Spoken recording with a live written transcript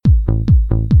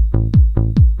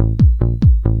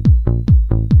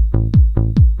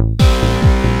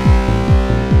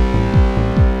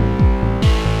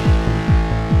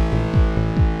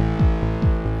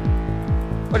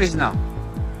What is now?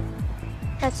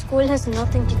 That school has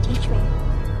nothing to teach me.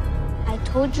 I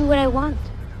told you what I want.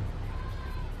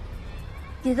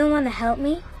 You don't want to help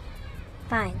me?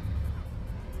 Fine.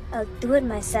 I'll do it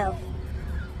myself.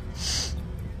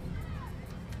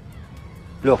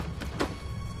 Look.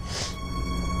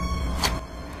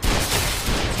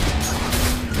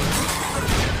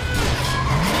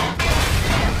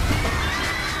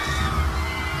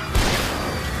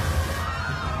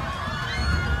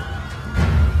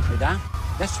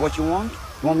 That's what you want?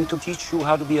 You want me to teach you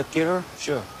how to be a killer?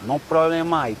 Sure, no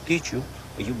problem. I teach you,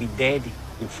 but you'll be dead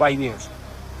in 5 years.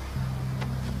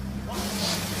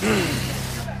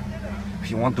 If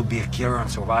you want to be a killer and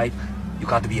survive, you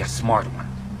got to be a smart one.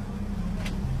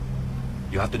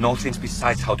 You have to know things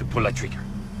besides how to pull a trigger.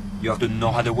 You have to know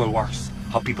how the world works,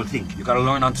 how people think. You got to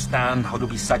learn and understand how to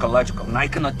be psychological. And I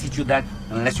cannot teach you that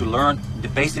unless you learn the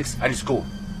basics at school.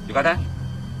 You got that?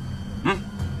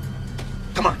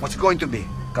 Come on, what's it going to be?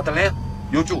 Catalan?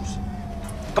 You choose.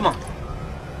 Come on.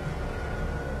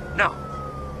 Now,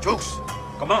 choose.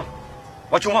 Come on.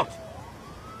 What you want?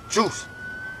 Choose.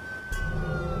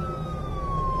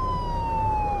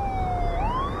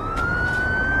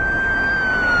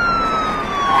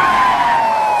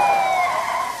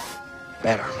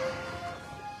 Better.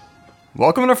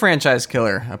 Welcome to Franchise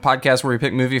Killer, a podcast where we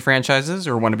pick movie franchises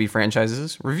or wannabe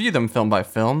franchises, review them film by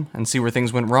film, and see where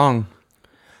things went wrong.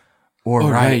 Or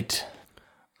right.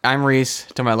 I'm Reese.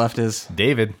 To my left is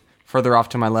David. Further off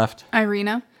to my left,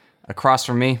 Irina. Across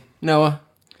from me, Noah.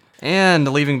 And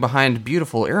leaving behind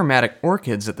beautiful aromatic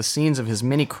orchids at the scenes of his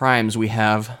many crimes, we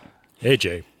have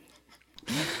AJ.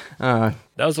 That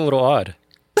was a little odd.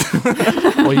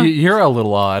 Well, you're a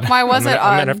little odd. Why was it I'm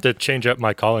odd? going to have to change up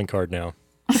my calling card now.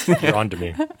 You're on to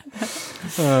me.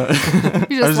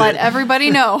 You just let everybody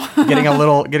know. getting a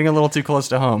little too close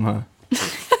to home, huh?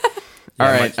 Yeah, All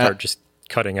I right. might start just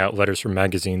cutting out letters from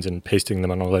magazines and pasting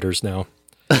them on the letters now.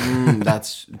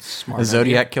 That's smart. A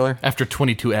Zodiac Killer? After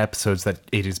 22 episodes that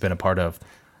AJ's been a part of,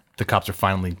 the cops are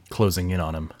finally closing in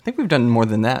on him. I think we've done more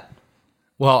than that.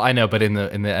 Well, I know, but in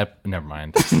the never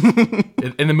mind.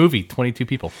 in the movie, 22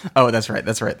 people. Oh, that's right.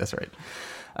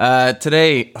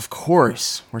 Today, of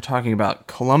course, we're talking about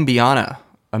Colombiana,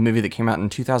 a movie that came out in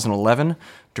 2011,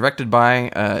 directed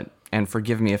by, and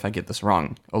forgive me if I get this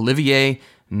wrong, Olivier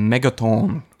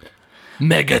Megaton.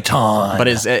 Megaton. But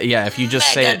if you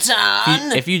just say it,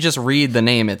 if you just read the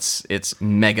name, it's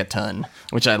Megaton,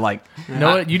 which I like. You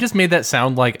know what? You just made that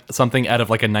sound like something out of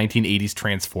like a 1980s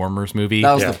Transformers movie.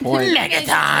 That was the point.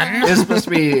 Megaton. It was supposed to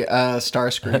be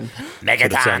Starscream. That's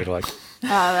what it sounded like.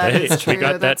 That Hey, is true. we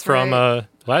got that That's from right.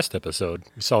 last episode.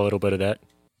 We saw a little bit of that.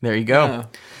 There you go.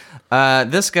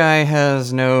 This guy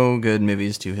has no good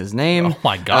movies to his name. Oh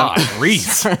my God,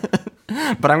 Reese.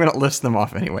 But I'm going to list them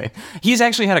off anyway. He's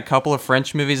actually had a couple of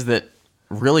French movies that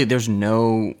really there's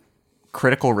no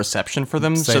critical reception for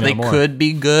them, Say so no they more. could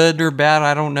be good or bad,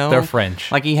 I don't know. They're French.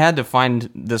 Like, he had to find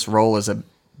this role as a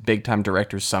big-time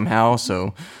director somehow,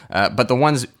 so... but the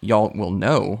ones y'all will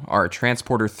know are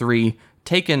Transporter 3,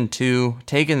 Taken 2,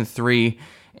 Taken 3,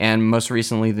 and most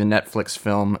recently the Netflix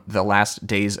film The Last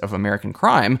Days of American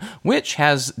Crime, which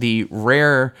has the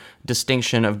rare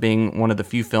distinction of being one of the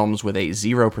few films with a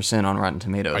 0% on Rotten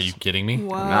Tomatoes. Are you kidding me?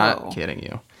 Whoa. I'm not kidding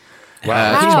you.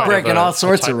 Wow. He's Kind breaking of all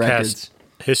sorts of typecast records.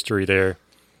 History there.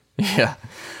 Yeah.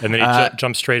 And then he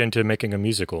jumped straight into making a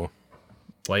musical.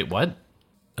 Wait, what?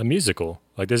 A musical.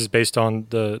 Like, this is based on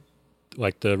the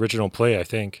original play, I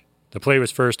think. The play was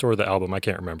first or the album, I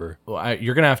can't remember. Well,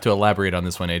 you're going to have to elaborate on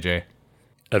this one, AJ.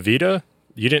 Evita?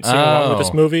 You didn't sing along with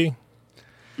this movie?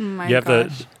 Oh my You have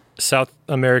gosh. the South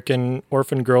American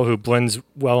orphan girl who blends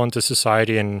well into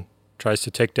society and tries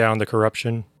to take down the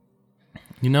corruption.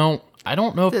 You know, I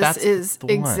don't know if This that's is the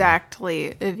one.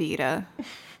 exactly Evita.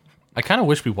 I kind of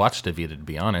wish we watched Evita, to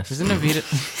be honest. Isn't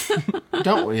Evita...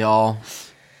 Don't we all?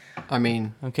 I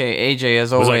mean, Okay, AJ,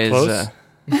 as Was always... that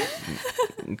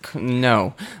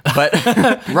no. But...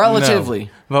 relatively.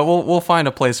 But we'll find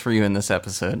a place for you in this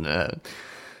episode.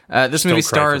 This movie Don't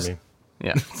cry for stars... me.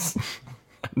 Yeah.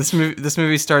 This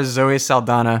movie stars Zoe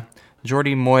Saldana,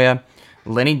 Jordi Moya,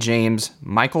 Lenny James,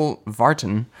 Michael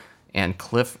Vartan, and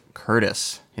Cliff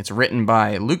Curtis. It's written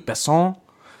by Luc Besson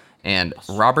and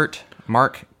Robert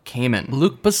Mark Kamen.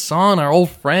 Luc Besson, our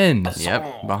old friend.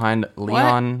 Yep, behind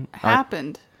Leon. What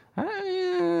happened?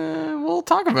 We'll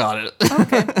talk about it.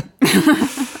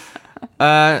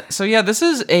 Okay. So yeah, this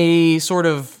is a sort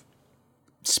of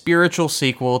spiritual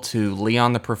sequel to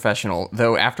Leon the Professional,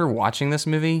 though after watching this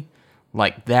movie,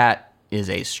 like, that is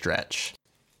a stretch.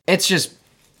 It's just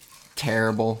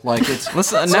terrible. Like it's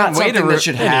Listen, it's now, not way something to that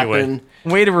should happen.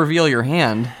 Way to reveal your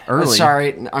hand early.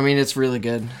 Sorry, I mean it's really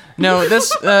good. No,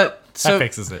 this That so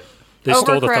fixes it. They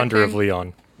stole the thunder of Overcorrecting.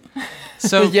 Leon.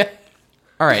 so Yeah,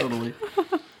 all right. totally.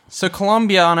 So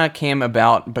Colombiana came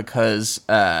about because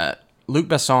Luc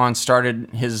Besson started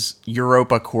his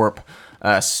Europa Corp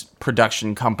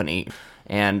production company,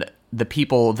 and the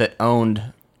people that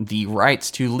owned the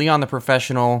rights to Leon the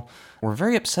Professional were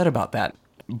very upset about that.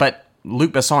 But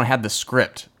Luc Besson had the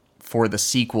script for the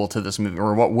sequel to this movie,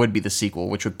 or what would be the sequel,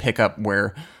 which would pick up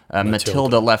where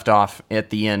Matilda left off at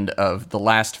the end of the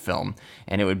last film,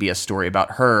 and it would be a story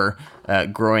about her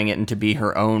growing it into be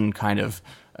her own kind of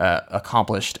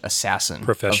accomplished assassin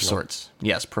of sorts.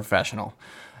 Yes, professional.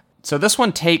 So this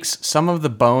one takes some of the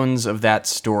bones of that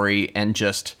story and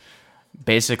just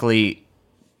basically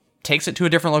takes it to a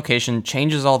different location,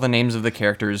 changes all the names of the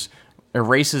characters,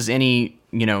 erases any,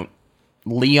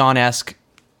 Leon-esque,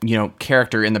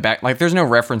 character in the back. Like, there's no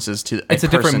references to It's a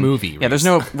different movie, Yeah, there's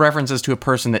no references to a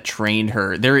person that trained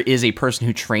her. There is a person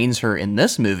who trains her in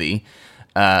this movie,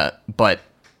 but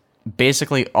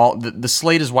basically all the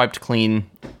slate is wiped clean,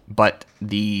 but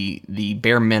the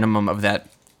bare minimum of that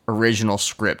original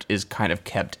script is kind of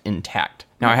kept intact.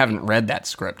 Now, I haven't read that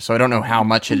script, so I don't know how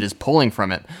much it is pulling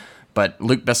from it, but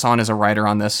Luc Besson is a writer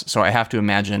on this, so I have to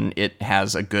imagine it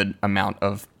has a good amount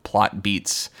of plot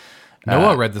beats.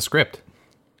 Noah read the script.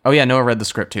 Oh yeah, Noah read the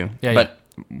script too. Yeah, but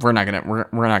we're not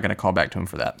gonna call back to him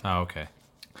for that. Oh, okay.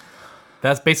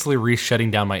 That's basically Reese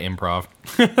shutting down my improv.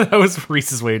 That was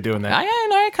Reese's way of doing that.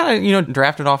 I kind of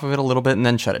drafted off of it a little bit and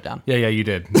then shut it down. Yeah, you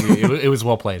did. It was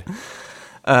well played.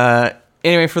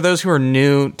 Anyway, for those who are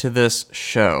new to this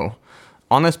show,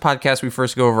 on this podcast, we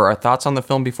first go over our thoughts on the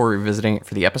film before revisiting it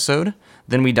for the episode.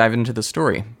 Then we dive into the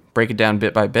story, break it down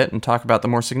bit by bit, and talk about the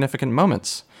more significant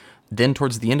moments. Then,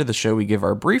 towards the end of the show, we give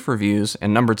our brief reviews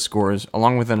and numbered scores,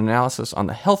 along with an analysis on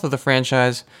the health of the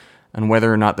franchise and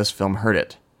whether or not this film hurt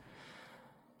it.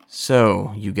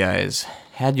 So, you guys,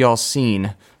 had y'all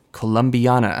seen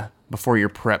Colombiana before your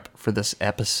prep for this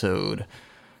episode?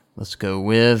 Let's go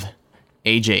with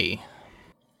AJ.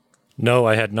 No,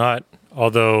 I had not.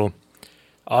 Although,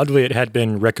 oddly, it had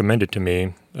been recommended to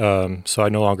me, so I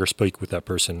no longer speak with that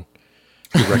person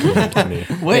who recommended it to me.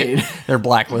 Wait, They're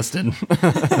blacklisted.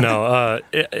 No,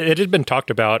 it had been talked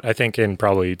about, I think, in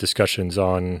probably discussions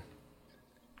on,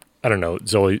 I don't know,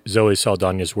 Zoe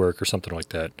Saldana's work or something like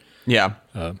that. Yeah.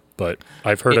 But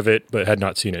I've heard of it, but had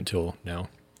not seen it till now.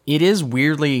 It is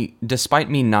weirdly, despite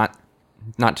me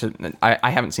I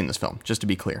haven't seen this film, just to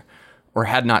be clear, or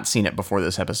had not seen it before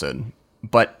this episode,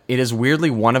 but it is weirdly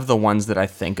one of the ones that I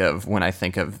think of when I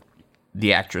think of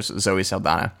the actress Zoe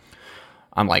Saldana.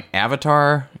 I'm like,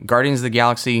 Avatar, Guardians of the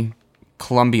Galaxy,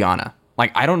 Colombiana.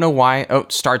 Like, I don't know why. Oh,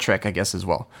 Star Trek, I guess, as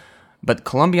well. But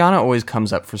Colombiana always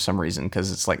comes up for some reason,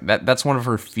 because it's like, that's one of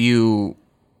her few,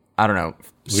 I don't know,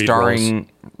 starring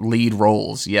lead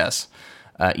roles, yes.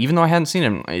 Even though I hadn't seen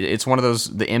him, it's one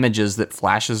of the images that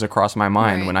flashes across my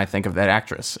mind when I think of that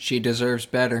actress. she deserves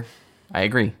better. I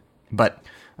agree. But,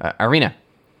 Irina.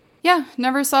 Yeah,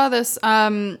 never saw this.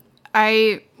 When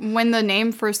the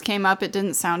name first came up, it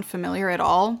didn't sound familiar at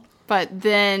all. But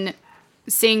then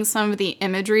seeing some of the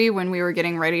imagery when we were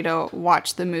getting ready to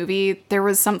watch the movie, there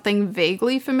was something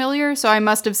vaguely familiar. So I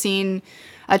must have seen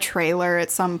a trailer at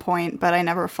some point, but I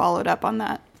never followed up on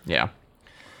that. Yeah.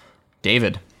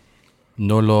 David.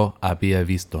 No lo había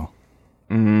visto.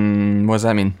 What does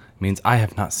that mean? Means I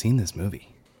have not seen this movie.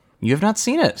 You have not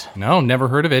seen it. No, never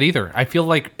heard of it either. I feel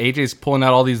like AJ's pulling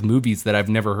out all these movies that I've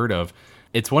never heard of.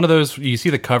 It's one of those, you see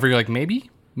the cover, you're like, maybe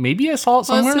I saw it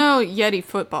somewhere. Well, it's no Yeti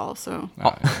football, so.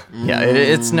 Yeah,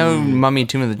 it's no Mummy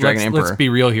Tomb of the Dragon Emperor. Let's be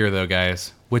real here, though,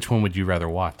 guys. Which one would you rather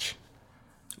watch?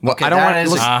 Well, Okay, I don't that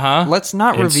want. is- Let's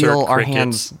not reveal Insert our crickets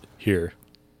hands. here.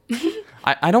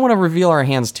 I don't want to reveal our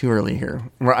hands too early here.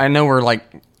 I know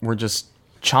we're just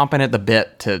chomping at the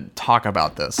bit to talk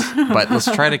about this, but let's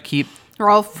try to keep. We're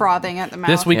all frothing at the mouth.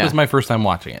 This week Yeah. was my first time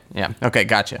watching it. Yeah. Okay.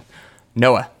 Gotcha.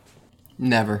 Noah.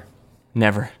 Never.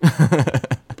 Never.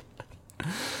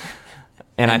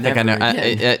 And I think I know. never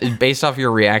again. Based off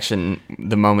your reaction,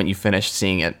 the moment you finished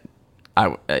seeing it,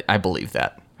 I believe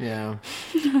that. Yeah.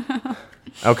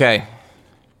 Okay.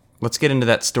 Let's get into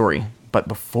that story. But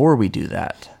before we do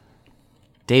that,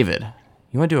 David,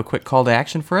 you want to do a quick call to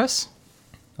action for us?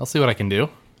 I'll see what I can do.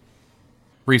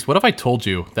 Reese, what if I told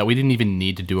you that we didn't even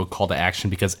need to do a call to action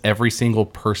because every single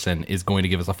person is going to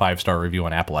give us a 5-star review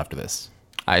on Apple after this?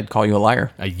 I'd call you a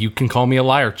liar. You can call me a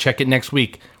liar. Check it next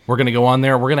week. We're going to go on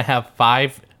there. We're going to have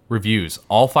 5 reviews.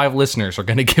 All 5 listeners are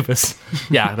going to give us.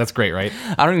 Yeah, that's great, right?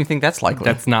 I don't even think that's likely.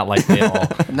 That's not likely at all.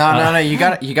 No. You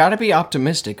got to be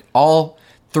optimistic. All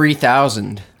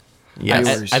 3,000 Yes.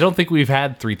 viewers. I don't think we've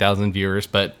had 3,000 viewers,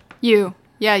 but You.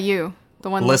 Yeah, you. The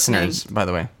one Listeners, listening. by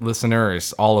the way.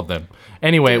 listeners, all of them. Do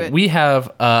Anyway, it. we have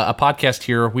a podcast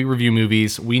here. We review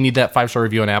movies. We need that 5-star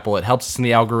review on Apple. It helps us in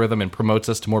the algorithm and promotes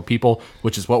us to more people,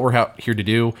 which is what we're here to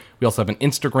do. We also have an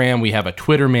Instagram. We have a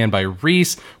Twitter, Man by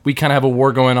Reese. We kind of have a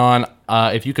war going on.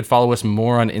 If you could follow us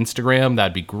more on Instagram,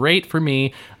 that'd be great for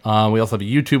me. We also have a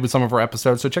YouTube with some of our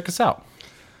episodes, so check us out.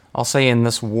 I'll say in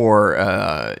this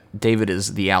war, David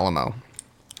is the Alamo.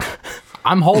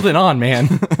 I'm holding on,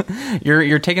 man.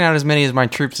 You're taking out as many of my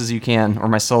troops as you can, or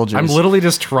my soldiers. I'm literally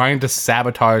just trying to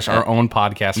sabotage our own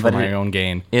podcast for But my it- own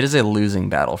gain. It is a losing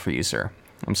battle for you, sir.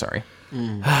 I'm sorry.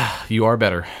 You are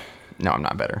better. No, I'm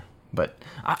not better. But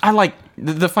I like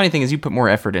the funny thing is you put more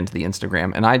effort into the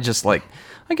Instagram, and I just like.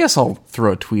 I guess I'll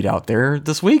throw a tweet out there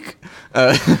this week.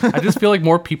 I just feel like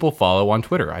more people follow on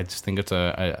Twitter. I just think it's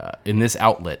in this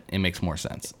outlet, it makes more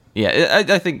sense. Yeah,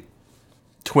 I think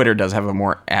Twitter does have a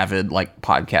more avid like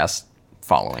podcast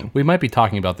following. We might be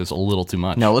talking about this a little too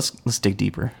much. No, let's dig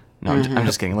deeper. No, I'm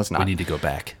just kidding. Let's not. We need to go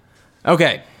back.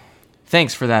 Okay.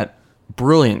 Thanks for that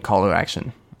brilliant call to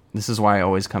action. This is why I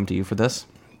always come to you for this.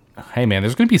 Hey, man,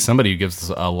 there's going to be somebody who gives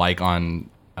us a like on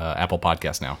Apple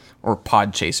Podcast now. Or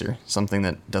Pod Chaser, something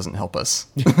that doesn't help us.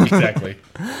 Exactly.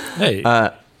 Hey,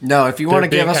 No, if you want to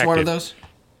They're give being us one of active.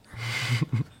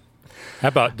 those. how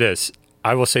about this?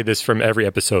 I will say this from every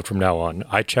episode from now on.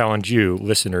 I challenge you,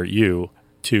 listener,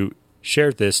 to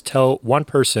share this. Tell one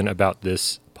person about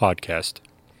this podcast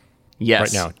Yes.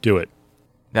 right now. Do it.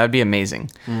 That would be amazing.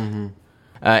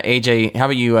 AJ, how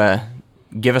about you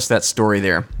give us that story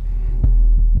there?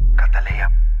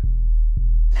 Catalea.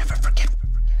 Never forget.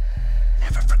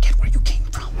 Never forget where you came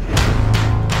from.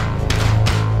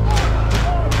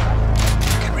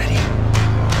 Get ready.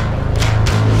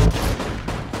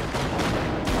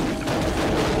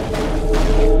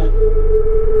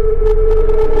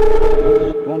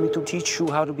 You want me to teach you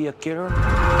how to be a killer?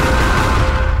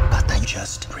 But I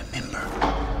just remember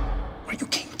where you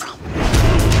came from.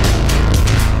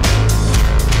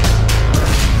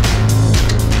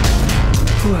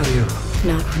 Who are you?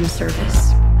 Not from the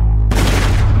service.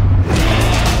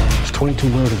 There's 22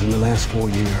 murders in the last 4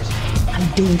 years. I'm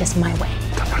doing this my way.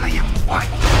 Catalea. Why?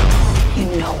 You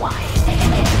know why.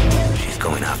 She's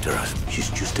going after us. She's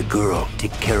just a girl.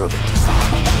 Take care of it.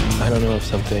 I don't know if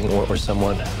something or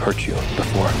someone hurt you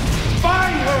before.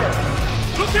 Find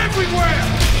her! Look everywhere!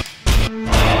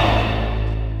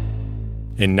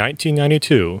 In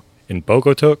 1992, in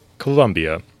Bogota,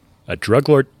 Colombia, a drug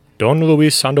lord, Don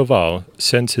Luis Sandoval,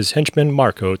 sends his henchman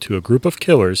Marco to a group of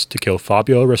killers to kill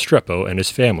Fabio Restrepo and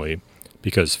his family,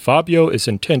 because Fabio is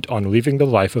intent on leaving the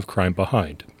life of crime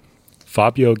behind.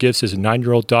 Fabio gives his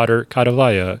 9-year-old daughter,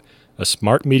 Catalaya, a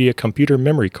smart media computer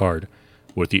memory card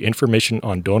with the information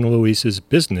on Don Luis's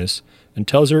business and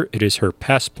tells her it is her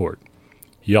passport.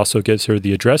 He also gives her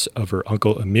the address of her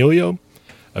uncle Emilio,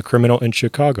 a criminal in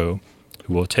Chicago,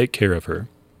 who will take care of her.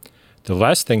 The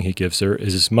last thing he gives her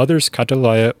is his mother's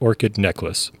Catalaya orchid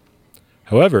necklace.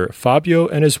 However, Fabio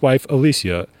and his wife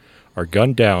Alicia are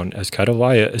gunned down as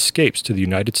Catalaya escapes to the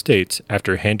United States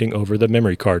after handing over the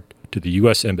memory card to the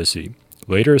U.S. Embassy,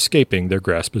 later escaping their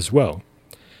grasp as well.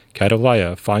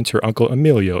 Catalaya finds her uncle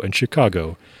Emilio in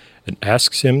Chicago and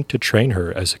asks him to train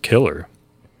her as a killer.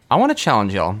 I want to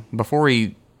challenge y'all before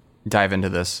we dive into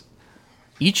this.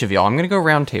 Each of y'all, I'm going to go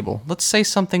round table. Let's say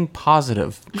something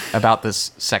positive about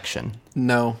this section.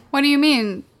 No. What do you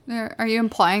mean? Are you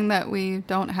implying that we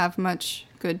don't have much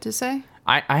good to say?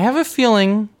 I have a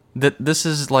feeling that this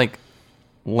is like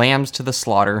lambs to the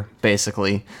slaughter,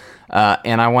 basically.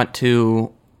 And I want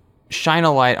to shine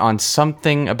a light on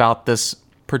something about this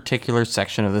particular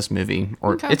section of this movie.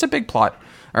 Or Okay. it's a big plot.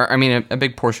 Or, I mean, a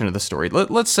big portion of the story.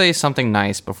 Let's say something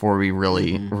nice before we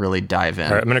really dive in.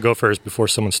 All right, I'm going to go first before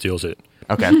someone steals it.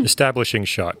 Okay. Establishing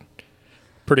shot.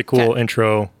 Pretty cool Okay.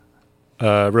 intro.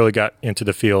 Really got into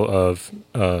the feel of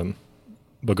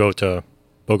Bogota,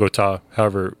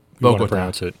 however you want to Bogota.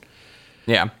 pronounce it.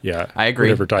 Yeah. Yeah, I agree.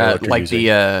 whatever dialect you're like using.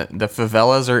 the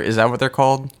favelas, or is that what they're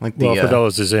called? Like the Well,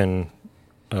 Favelas is in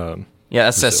yeah,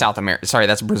 that's South America. Sorry,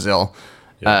 that's Brazil.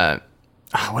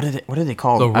 What did they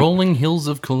call The them? Rolling Hills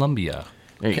of Columbia.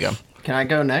 There you go. Can I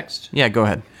go next? Yeah, go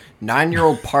ahead.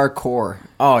 9-year-old parkour.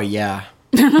 Oh, yeah.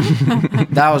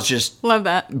 That was just Love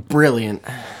that. brilliant.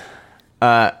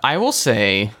 I will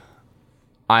say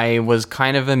I was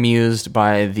kind of amused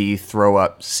by the throw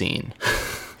up scene.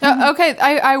 Okay,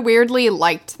 I weirdly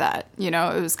liked that. You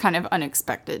know, it was kind of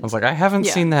unexpected. I was like, I haven't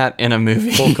Yeah. seen that in a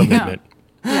movie. Full commitment.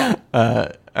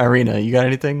 Arena, you got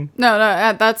anything? No,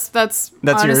 that's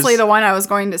honestly yours? the one I was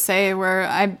going to say.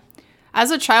 Where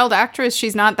as a child actress,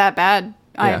 she's not that bad.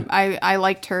 Yeah. I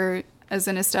liked her as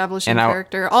an establishing And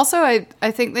character. Also,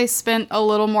 I think they spent a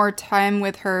little more time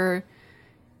with her,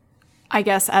 I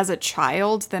guess, as a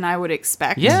child than I would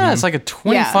expect. Yeah, it's like a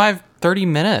 25, 30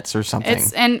 minutes or something.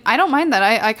 And I don't mind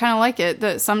that. I kind of like it.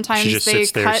 That sometimes She just they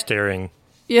sits there cut. staring.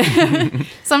 Yeah.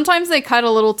 Sometimes they cut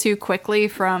a little too quickly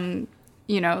from,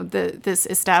 this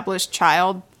established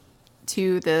child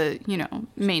to the,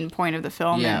 main point of the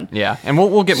film. Yeah. And Yeah, and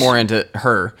we'll get more into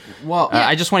her. Well,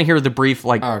 I just want to hear the brief,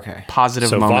 Okay. positive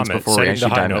So moments Vomit, before we setting the actually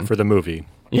high dive note in. for the movie.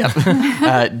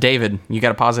 Yeah. David, you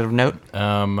got a positive note?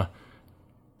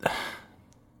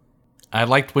 I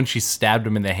liked when she stabbed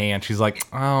him in the hand. She's like,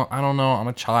 oh, I don't know. I'm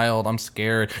a child. I'm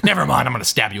scared. Never mind. I'm going to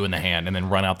stab you in the hand and then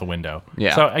run out the window.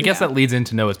 Yeah. So I guess that leads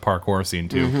into Noah's parkour scene,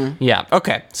 too. Yeah.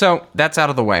 Okay. So that's out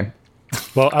of the way.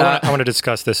 Well, I want to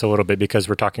discuss this a little bit because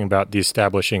we're talking about the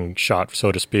establishing shot,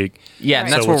 so to speak. Yeah, and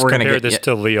So that's what let's we're going to compare get. this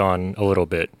to Leon a little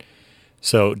bit.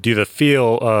 So, do the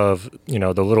feel of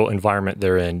the little environment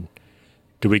they're in?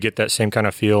 Do we get that same kind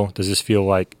of feel? Does this feel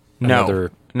like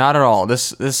another? No, not at all.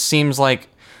 This seems like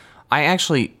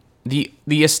the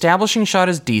establishing shot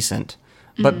is decent,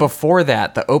 but before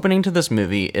that, the opening to this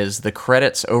movie is the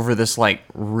credits over this like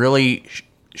really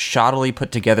shoddily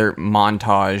put together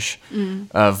montage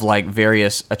of like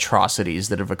various atrocities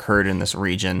that have occurred in this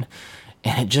region,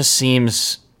 and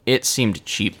it seemed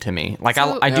cheap to me. Like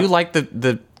I do like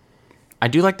I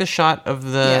do like the shot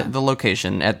of the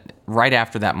location right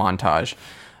after that montage,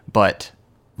 but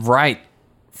right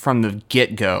from the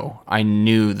get-go, I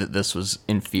knew that this was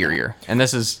inferior. And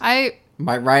this is...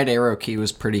 My right arrow key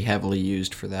was pretty heavily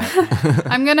used for that.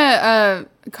 I'm going to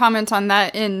comment on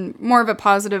that in more of a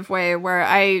positive way, where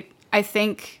I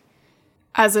think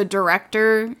as a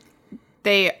director,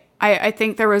 I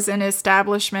think there was an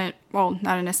establishment, well,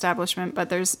 not an establishment, but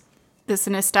there's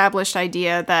an established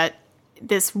idea that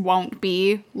this won't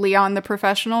be Leon the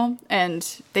Professional,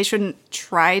 and they shouldn't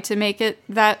try to make it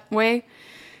that way.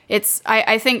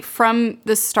 I think from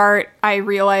the start, I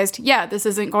realized, this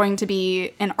isn't going to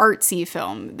be an artsy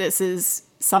film. This is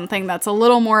something that's a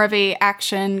little more of a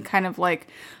action kind of like,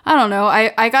 I don't know.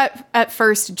 I got at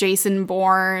first Jason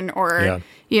Bourne or,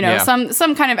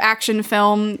 some kind of action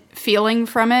film feeling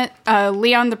from it.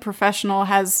 Leon the Professional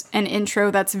has an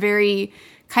intro that's very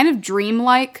kind of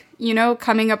dreamlike,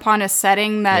 coming upon a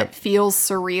setting that feels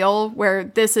surreal, where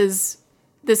this is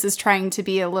trying to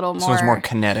be a little more... So it's more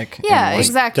kinetic. Yeah,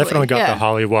 exactly. Definitely got the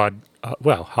Hollywood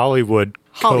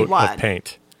coat of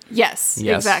paint. Yes,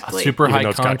 exactly. Super Even high though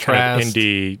it's got contrast. kind of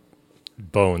indie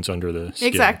bones under the skin.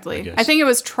 Exactly. I think it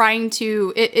was trying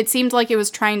to... It seemed like it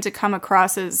was trying to come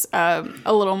across as a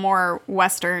little more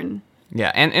Western.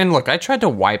 Yeah, and look, I tried to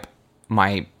wipe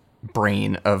my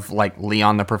brain of like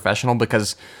Leon the Professional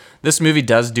because this movie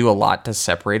does do a lot to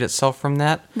separate itself from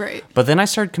that. Right. But then I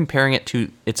started comparing it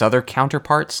to its other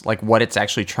counterparts, like what it's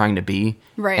actually trying to be.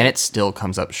 Right. And it still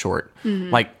comes up short.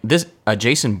 Like this,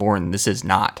 Jason Bourne, this is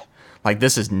not. Like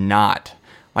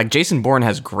Jason Bourne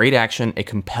has great action, a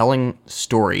compelling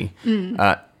story.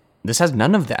 This has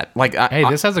none of that. Like,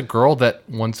 this has a girl that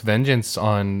wants vengeance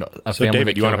on a So, family.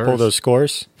 David, you want to pull those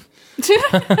scores?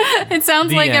 It sounds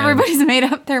The like end. everybody's made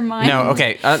up their mind. No,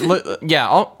 okay.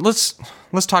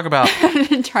 Let's talk about.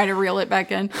 Try to reel it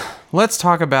back in. Let's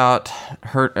talk about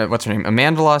her. What's her name?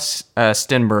 Amanda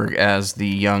Stenberg as the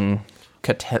young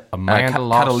Amanda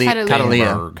Catalina.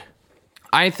 Stenberg.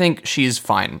 I think she's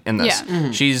fine in this.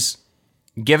 Yeah. She's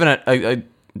given a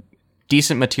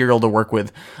decent material to work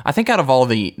with. I think out of all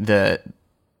the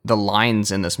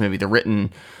lines in this movie,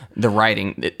 the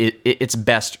writing, it's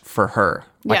best for her.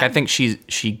 Like, Yeah. I think she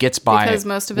gets by. Because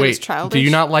most of it is Wait, childish. do you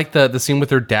not like the scene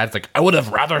with her dad? It's like, I would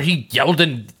have rather he yelled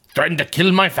and threatened to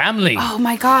kill my family. Oh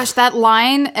my gosh, that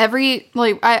line,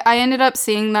 I ended up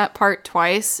seeing that part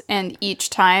twice, and each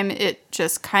time it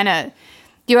just kind of...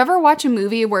 Do you ever watch a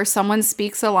movie where someone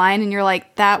speaks a line and you're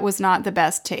like, that was not the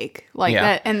best take? Like Yeah.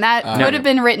 that, and that could have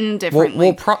been written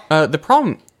differently. The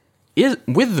problem is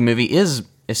with the movie is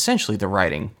essentially the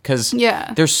writing, because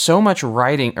there's so much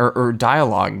writing or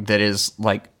dialogue that is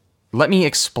like, let me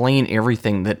explain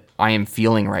everything that I am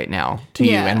feeling right now to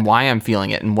you and why I'm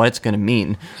feeling it and what it's going to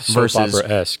mean. Soap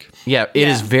opera-esque. Yeah, it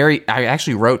is very. I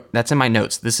actually wrote that's in my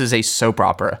notes. This is a soap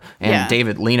opera. And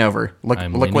David, lean over. Look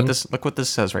what this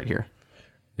says right here.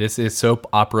 This is soap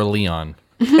opera Leon.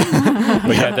 But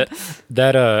yeah,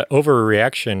 that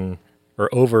overreaction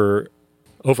or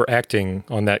overacting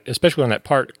on that, especially on that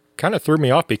part, kind of threw me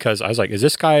off because I was like, is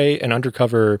this guy an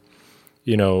undercover,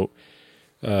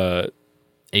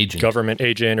 Agent. government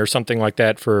agent or something like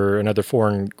that for another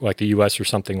foreign, like the U.S. or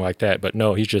something like that? But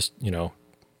no, he's just,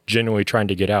 genuinely trying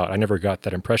to get out. I never got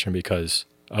that impression because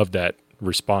of that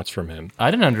response from him.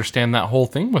 I didn't understand that whole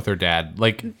thing with her dad.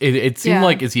 Like, it seemed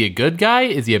like, is he a good guy?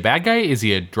 Is he a bad guy? Is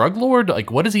he a drug lord?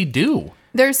 Like, what does he do?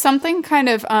 There's something kind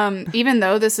of, even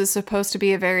though this is supposed to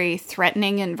be a very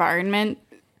threatening environment,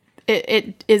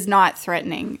 it is not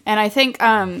threatening. And I think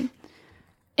an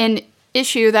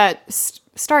issue that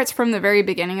starts from the very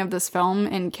beginning of this film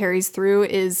and carries through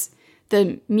is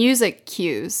the music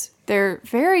cues. They're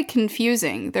very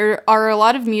confusing. There are a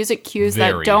lot of music cues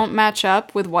that don't match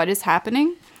up with what is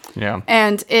happening. Yeah.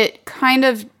 And it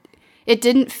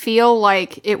didn't feel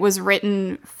like it was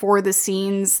written for the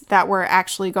scenes that were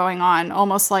actually going on.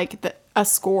 Almost like a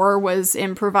score was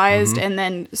improvised and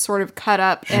then sort of cut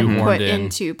up and put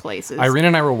into places. Irene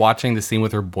and I were watching the scene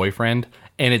with her boyfriend,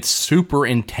 and it's super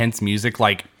intense music.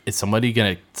 Like, is somebody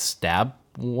going to stab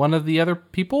one of the other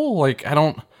people? Like, I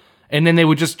don't... And then they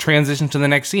would just transition to the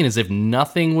next scene as if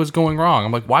nothing was going wrong.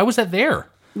 I'm like, why was that there?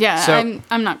 Yeah, So-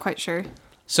 I'm not quite sure.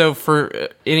 So for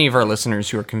any of our listeners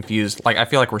who are confused, like I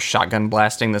feel like we're shotgun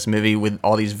blasting this movie with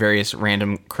all these various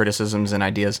random criticisms and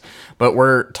ideas, but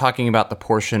we're talking about the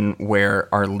portion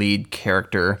where our lead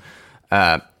character,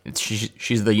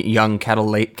 she's the young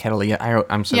Catalia.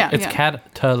 I'm sorry. Yeah. It's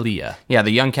Catalia. Yeah,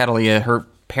 the young Catalia. Her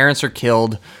parents are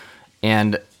killed,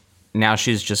 and now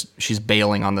she's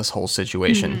bailing on this whole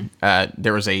situation.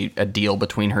 There was a deal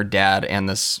between her dad and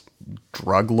this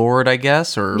drug lord, I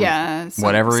guess, or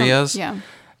whatever he is. Yeah.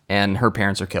 And her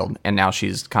parents are killed, and now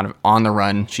she's kind of on the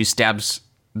run. She stabs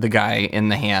the guy in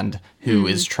the hand who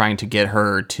is trying to get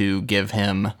her to give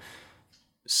him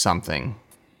something.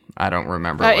 I don't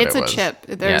remember what it's it a was. chip.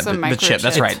 There's a the microchip. chip.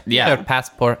 That's right. Yeah. Their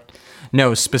passport.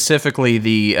 No, specifically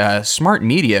the smart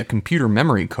media computer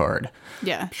memory card.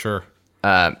 Yeah. Sure.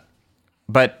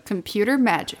 But Computer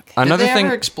magic. another Did they thing,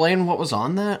 ever explain what was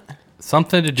on that?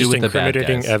 Something to do Just with the bad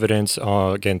incriminating guys. evidence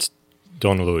against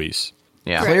Don Luis.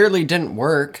 yeah, Clearly didn't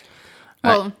work.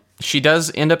 Well, she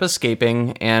does end up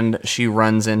escaping, and she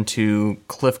runs into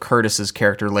Cliff Curtis's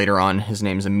character later on. His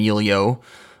name's Emilio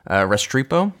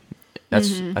Restrepo. I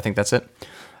think that's it.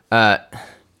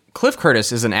 Cliff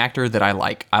Curtis is an actor that I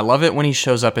like. I love it when he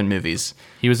shows up in movies.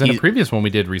 He was in a previous one we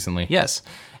did recently. Yes,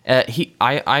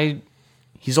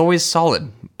 he's always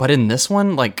solid, but in this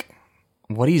one, like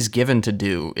what he's given to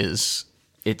do it's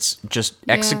just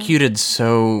executed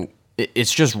so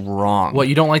it's just wrong. What,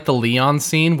 you don't like the Leon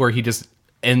scene where he just,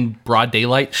 in broad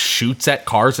daylight, shoots at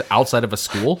cars outside of a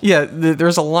school? Yeah,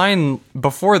 there's a line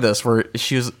before this where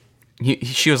she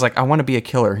was like, "I want to be a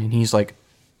killer," and he's like,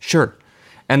 "Sure,"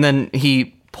 and then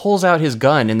he pulls out his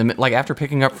gun in the like after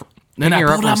picking her up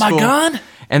from school, gun?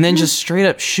 and then just straight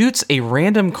up shoots a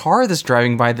random car that's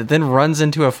driving by that then runs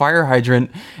into a fire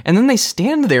hydrant, and then they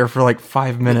stand there for like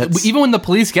 5 minutes. Even when the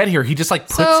police get here, he just like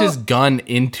puts his gun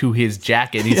into his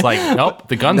jacket. He's like, nope,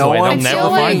 the gun's away. They'll never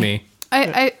find me.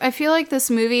 I feel like this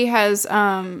movie has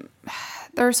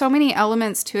there are so many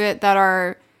elements to it that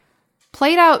are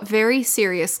played out very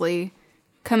seriously,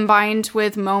 combined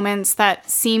with moments that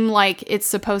seem like it's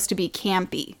supposed to be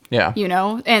campy. Yeah. You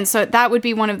know? And so that would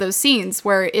be one of those scenes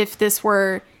where if this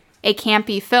were a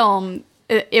campy film,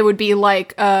 it would be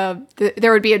like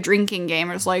there would be a drinking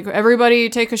game. It's like, everybody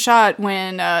take a shot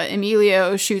when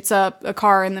Emilio shoots up a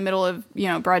car in the middle of,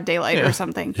 broad daylight or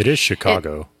something. It is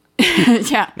Chicago.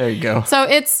 Yeah. There you go. So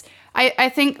I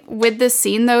think with this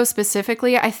scene though,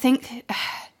 specifically, I think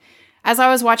as I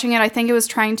was watching it, I think it was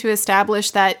trying to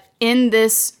establish that in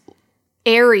this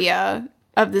area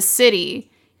of the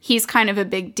city, he's kind of a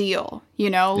big deal,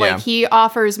 like he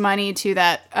offers money to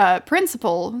that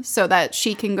principal so that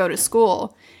she can go to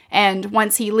school. And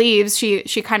once he leaves, she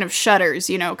kind of shudders,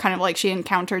 kind of like she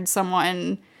encountered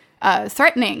someone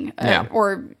threatening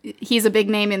or he's a big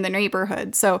name in the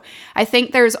neighborhood. So I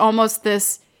think there's almost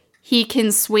this he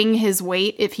can swing his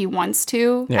weight if he wants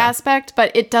to aspect,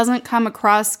 but it doesn't come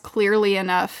across clearly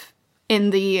enough in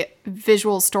the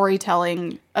visual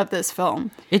storytelling of this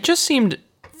film. It just seemed,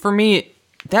 for me,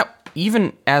 that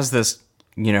even as this,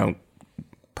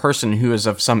 person who is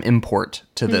of some import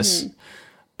to this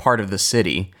part of the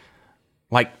city,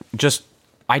 like, just,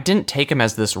 I didn't take him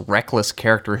as this reckless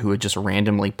character who would just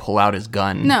randomly pull out his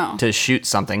gun to shoot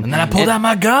something. And then I pulled out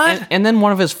my gun? And then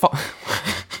one of his...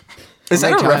 Is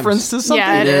that a reference to something?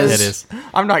 Yeah, it is. It is.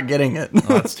 I'm not getting it. Oh,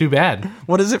 that's too bad.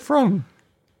 What is it from?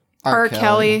 R.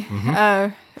 Kelly.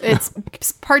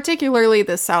 It's particularly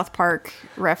the South Park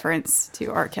reference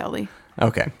to R. Kelly.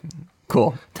 Okay,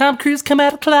 cool. Tom Cruise come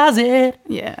out of closet.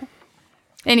 Yeah.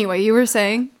 Anyway, you were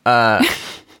saying?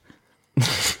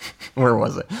 Where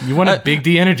was it? You want a Big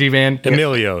D energy, man.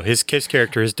 Emilio, his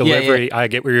character, his delivery, I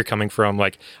get where you're coming from.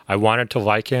 Like, I wanted to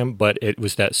like him, but it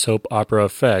was that soap opera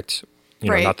effect,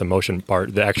 Right. not the motion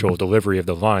part, the actual delivery of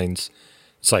the lines.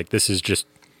 It's like, this is just,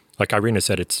 like Irina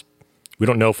said, we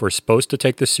don't know if we're supposed to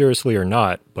take this seriously or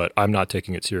not, but I'm not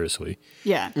taking it seriously.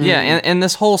 Yeah. Yeah, and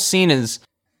this whole scene is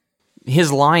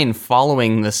his line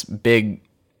following this big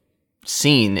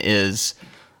scene is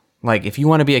like, if you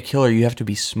want to be a killer, you have to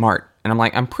be smart. And I'm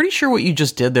like, I'm pretty sure what you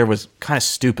just did there was kind of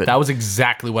stupid. That was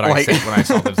exactly what I said when I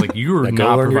saw it. It was like, you are Like, go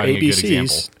not learn your providing a good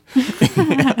ABCs.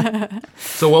 example.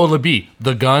 So what will it be?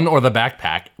 The gun or the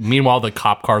backpack? Meanwhile, the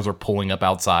cop cars are pulling up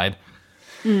outside.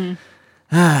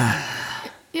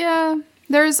 Yeah.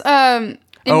 There's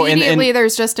immediately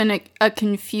there's just a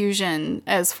confusion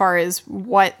as far as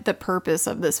what the purpose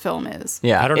of this film is.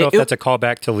 Yeah, I don't know if that's a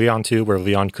callback to Leon 2, where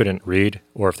Leon couldn't read,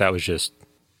 or if that was just...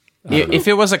 If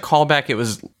it was a callback, it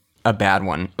was a bad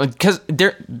one. Because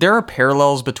there are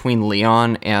parallels between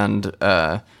Leon and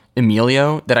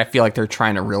Emilio that I feel like they're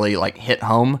trying to really like hit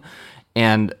home,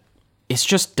 and it's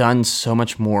just done so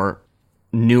much more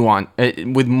nuance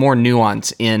with more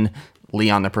nuance in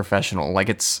Leon the Professional.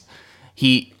 Like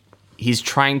he's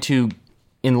trying to,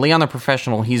 in Leon the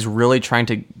Professional, he's really trying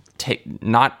to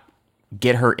not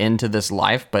get her into this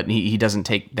life, but he doesn't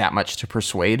take that much to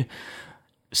persuade.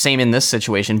 Same in this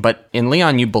situation, but in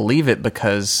Leon, you believe it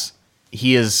because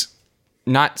he is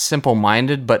not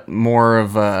simple-minded, but more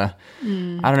of a, I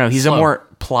don't know, he's Slow. a more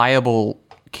pliable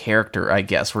character, I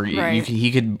guess, where Right.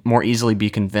 he could more easily be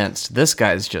convinced. This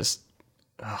guy's just,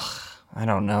 I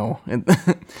don't know.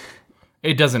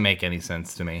 It doesn't make any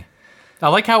sense to me. I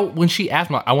like how when she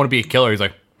asked him, I want to be a killer, he's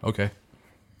like, okay.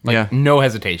 Like, Yeah. no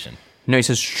hesitation. No, he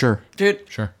says, sure. Dude,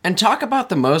 Sure. and talk about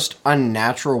the most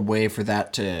unnatural way for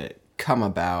that to come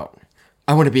about.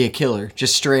 I want to be a killer,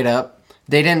 just straight up.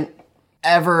 They didn't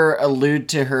ever allude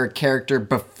to her character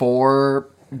before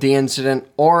the incident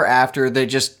or after. They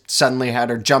just suddenly had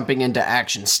her jumping into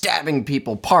action, stabbing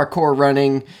people, parkour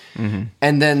running,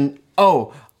 and then,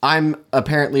 I'm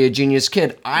apparently a genius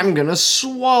kid. I'm gonna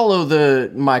swallow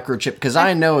the microchip because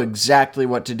I know exactly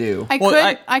what to do.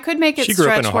 I could make it She grew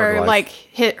up in stretch a hard where life.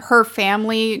 her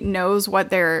family knows what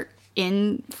they're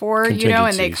in for, and they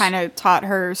Contingencies. kind of taught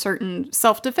her certain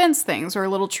self-defense things or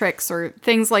little tricks or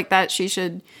things like that she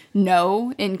should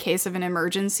know in case of an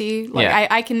emergency. Like Yeah.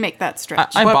 I can make that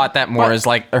stretch. I bought that more as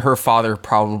like her father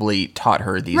probably taught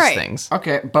her these Right. things.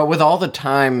 Okay, but with all the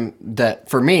time that,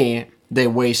 for me, they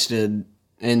wasted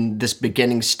in this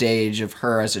beginning stage of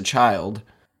her as a child,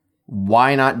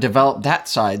 why not develop that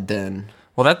side then?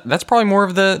 Well, that's probably more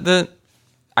of the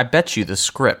I bet you the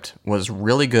script was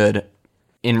really good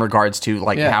in regards to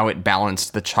like Yeah. how it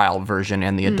balanced the child version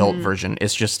and the adult version.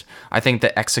 It's just, I think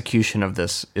the execution of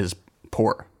this is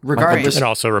poor. Regardless, And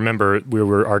also remember, we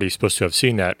were already supposed to have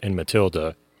seen that in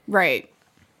Matilda. Right.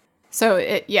 So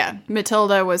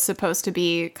Matilda was supposed to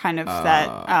be kind of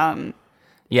that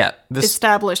Yeah, this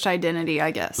established identity,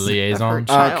 I guess. of her Liaison.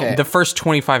 child. Okay. the first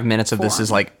 25 minutes of this is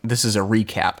Form. like, this is a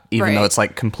recap, even Right. though it's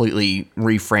like completely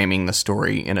reframing the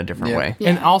story in a different Yeah. way.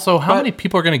 And also, how many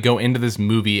people are going to go into this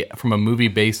movie from a movie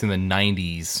based in the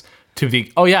 90s to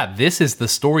think, oh yeah, this is the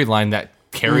storyline that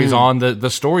carries on the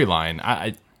storyline?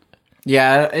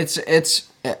 yeah, it's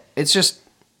just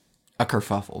a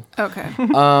kerfuffle. Okay.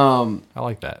 I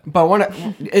like that. But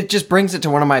it just brings it to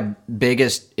one of my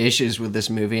biggest issues with this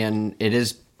movie, and it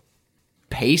is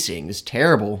pacing is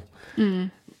terrible.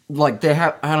 Like they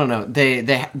have, I don't know,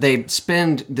 they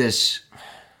spend this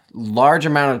large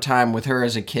amount of time with her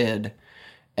as a kid,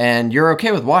 and you're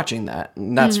okay with watching that,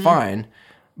 and that's fine.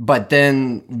 But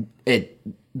then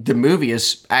the movie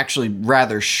is actually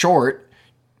rather short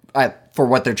for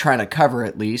what they're trying to cover,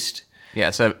 at least. Yeah,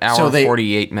 it's an hour So they-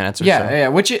 48 minutes or Yeah, so. yeah,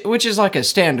 which is like a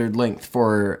standard length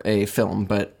for a film,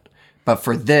 but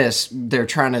for this, they're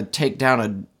trying to take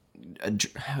down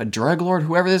a drug lord,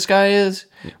 whoever this guy is,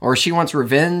 or she wants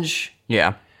revenge,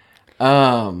 Yeah.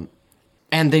 and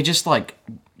they just like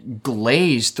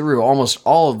glaze through almost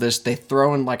all of this. They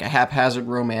throw in like a haphazard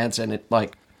romance, and it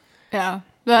like Yeah.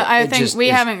 But I It think just we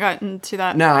is- haven't gotten to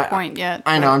that no point yet.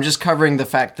 I know. I'm just covering the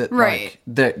fact that Right.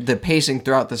 like the pacing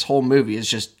throughout this whole movie is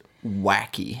just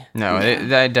wacky. No,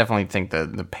 I definitely think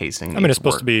the pacing. I mean, it's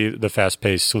supposed to be the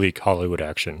fast-paced, sleek Hollywood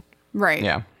action. Right.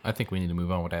 Yeah, I think we need to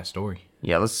move on with that story.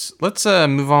 yeah. Let's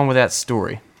move on with that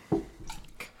story.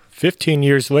 15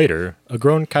 years later, a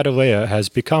grown Catalea has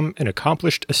become an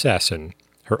accomplished assassin.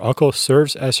 Her uncle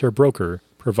serves as her broker,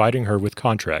 providing her with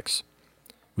contracts.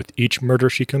 With each murder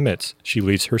she commits, she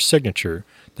leaves her signature,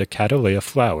 the Catalea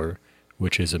flower,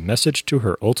 which is a message to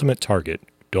her ultimate target,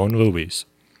 Don Luis.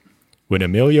 When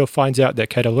Emilio finds out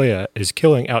that Catalea is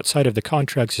killing outside of the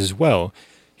contracts as well,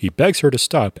 he begs her to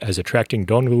stop as attracting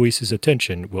Don Luis's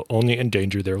attention will only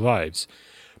endanger their lives.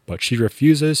 But she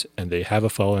refuses and they have a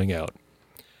falling out.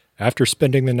 After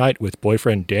spending the night with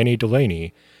boyfriend Danny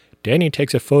Delaney, Danny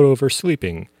takes a photo of her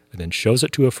sleeping and then shows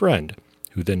it to a friend,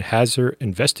 who then has her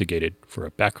investigated for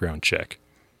a background check.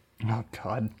 Oh,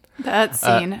 God. That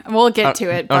scene. We'll get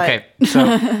to it. But Okay,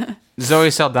 so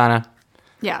Zoe Saldana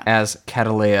yeah. as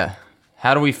Catalea.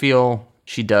 How do we feel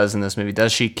she does in this movie?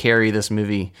 Does she carry this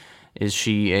movie? Is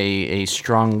she a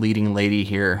strong leading lady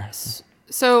here?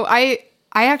 So I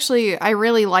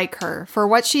really like her. For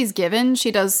what she's given,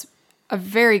 she does a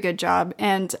very good job.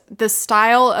 And the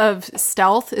style of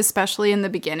stealth, especially in the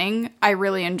beginning, I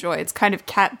really enjoy. It's kind of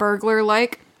cat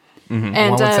burglar-like. Mm-hmm.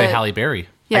 And One would say Halle Berry.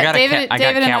 Yeah, I got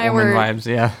Catwoman vibes,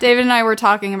 yeah. David and I were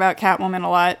talking about Catwoman a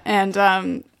lot, and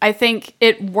I think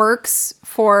it works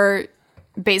for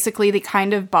basically the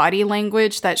kind of body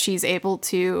language that she's able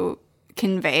to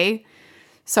convey.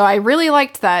 So I really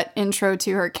liked that intro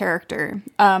to her character.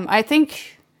 I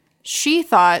think she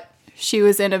thought she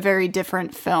was in a very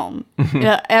different film.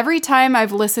 Every time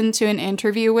I've listened to an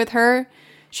interview with her,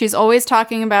 she's always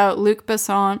talking about Luc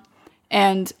Besson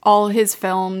and all his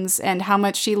films and how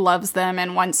much she loves them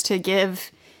and wants to give,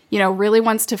 really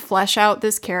wants to flesh out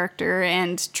this character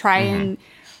and try and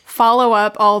follow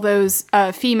up all those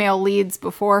female leads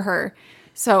before her.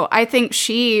 So I think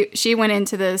she went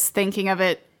into this thinking of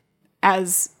it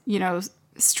as,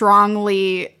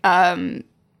 strongly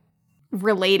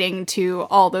relating to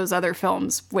all those other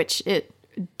films, which it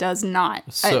does not.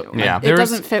 It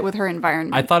doesn't fit with her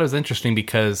environment. I thought it was interesting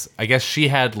because I guess she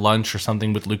had lunch or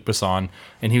something with Luc Besson,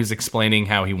 and he was explaining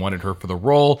how he wanted her for the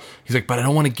role. He's like, but I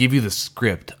don't want to give you the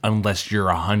script unless you're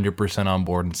 100% on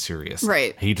board and serious.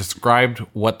 Right. He described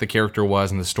what the character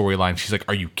was in the storyline. She's like,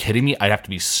 are you kidding me? I'd have to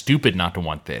be stupid not to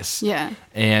want this. Yeah.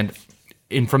 And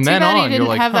from Too then bad on, he didn't you're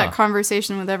like, have that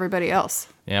conversation with everybody else.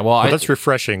 Yeah, well, that's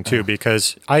refreshing, too,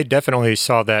 because I definitely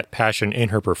saw that passion in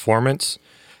her performance.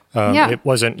 It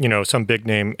wasn't, some big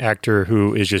name actor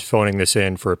who is just phoning this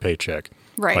in for a paycheck.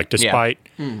 Right. Like, despite,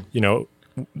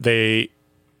 they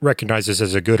recognize this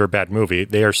as a good or bad movie,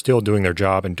 they are still doing their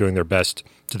job and doing their best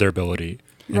to their ability.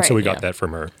 And so we got that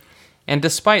from her. And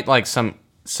despite, like, some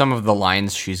of the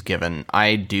lines she's given,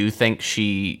 I do think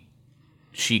she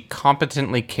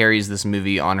competently carries this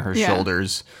movie on her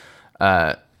shoulders.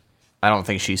 I don't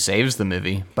think she saves the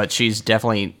movie, but she's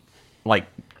definitely, like,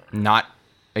 not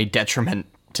a detriment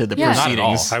to the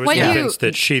proceedings. I was convinced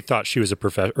that she thought she was a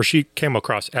professional, or she came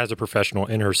across as a professional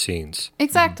in her scenes.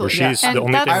 Exactly. Where she's the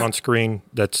only thing on screen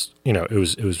that's, it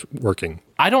was working.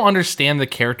 I don't understand the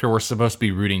character we're supposed to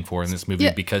be rooting for in this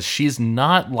movie because she's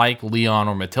not like Leon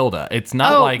or Matilda. It's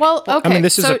not like... Well, okay. I mean,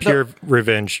 this is a pure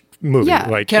revenge movie. Yeah.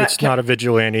 Like, it's not a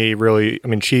vigilante, really. I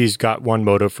mean, she's got one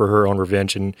motive for her own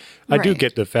revenge, and I do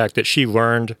get the fact that she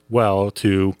learned well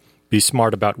to be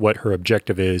smart about what her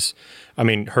objective is. I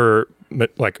mean, her,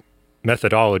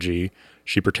 methodology,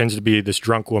 she pretends to be this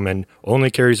drunk woman, only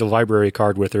carries a library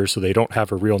card with her so they don't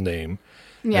have her real name.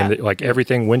 Yeah. And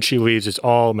everything when she leaves is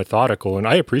all methodical, and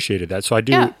I appreciated that. So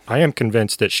I am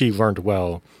convinced that she learned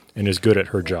well and is good at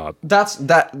her job.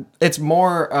 It's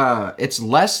more it's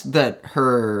less that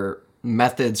her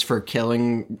methods for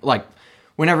killing, like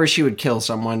whenever she would kill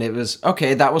someone, it was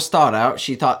okay, that was thought out.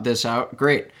 She thought this out.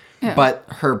 Great. Yeah. But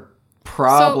her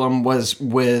problem was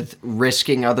with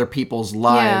risking other people's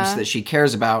lives that she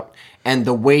cares about, and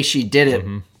the way she did it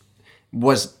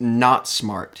was not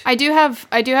smart. I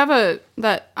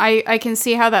can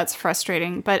see how that's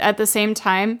frustrating, but at the same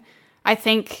time, I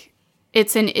think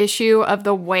it's an issue of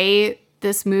the way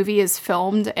this movie is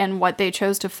filmed and what they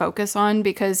chose to focus on,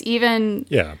 because even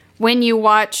when you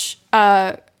watch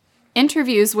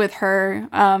interviews with her,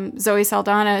 Zoe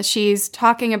Saldana, she's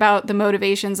talking about the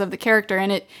motivations of the character,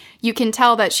 and you can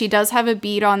tell that she does have a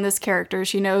beat on this character.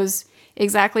 She knows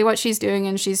exactly what she's doing,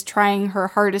 and she's trying her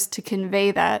hardest to convey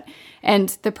that.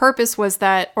 And the purpose was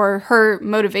that, or her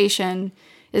motivation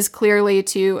is clearly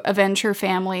to avenge her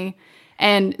family.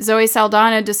 And Zoe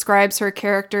Saldana describes her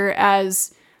character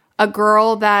as a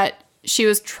girl that she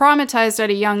was traumatized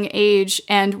at a young age,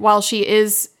 and while she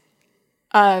is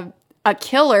a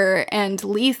killer and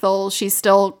lethal, she's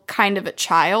still kind of a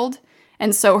child.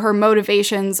 And so her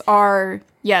motivations are,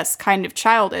 yes, kind of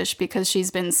childish because she's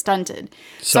been stunted.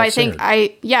 So I think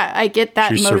I get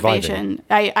that she's motivation.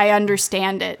 I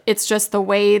understand it. It's just the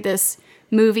way this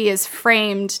movie is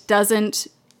framed doesn't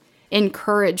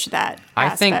encourage that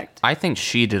aspect. I think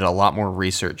she did a lot more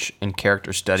research and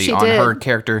character study She on did. her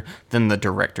character than the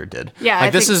director did. Yeah, like I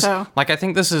this think is so. like I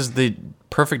think this is the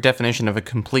perfect definition of a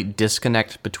complete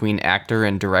disconnect between actor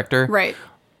and director. Right.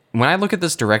 When I look at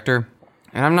this director,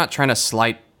 and I'm not trying to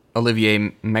slight Olivier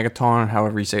Megaton,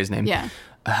 however you say his name. Yeah.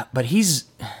 But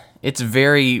it's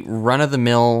very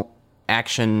run-of-the-mill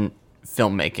action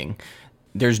filmmaking.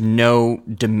 There's no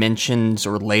dimensions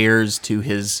or layers to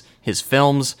his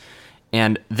films,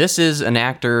 and this is an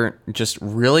actor just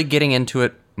really getting into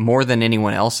it more than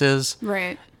anyone else is.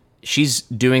 Right. She's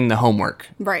doing the homework.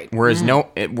 Right. Whereas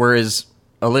whereas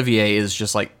Olivier is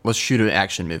just like, let's shoot an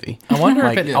action movie. I wonder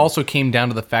Like, if it also came down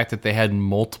to the fact that they had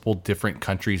multiple different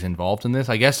countries involved in this.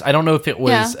 I guess I don't know if it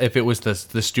was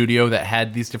the studio that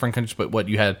had these different countries, but what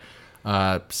you had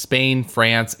Spain,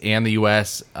 France, and the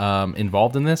U.S.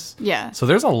 Involved in this. Yeah. So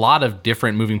there's a lot of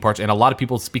different moving parts and a lot of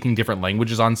people speaking different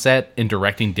languages on set and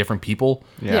directing different people.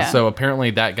 Yeah. So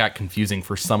apparently that got confusing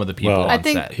for some of the people Well, on I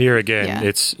think- set. Here again, Yeah.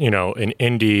 it's, an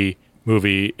indie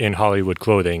movie in Hollywood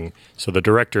clothing. So the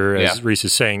director, as Yeah. Reese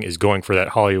is saying, is going for that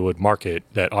Hollywood market,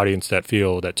 that audience, that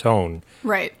feel, that tone.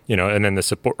 Right. And then the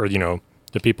support, or,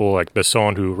 the people like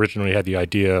Besson who originally had the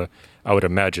idea, I would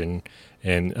imagine,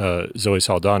 and Zoe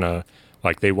Saldana,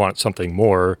 like they want something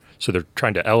more, so they're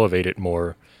trying to elevate it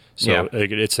more. So Yeah.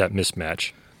 it's that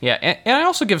mismatch. Yeah, and I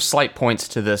also give slight points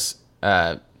to this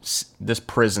this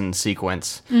prison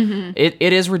sequence. Mm-hmm.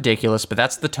 It is ridiculous, but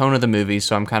that's the tone of the movie,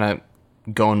 so I'm kind of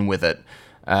going with it.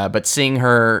 But seeing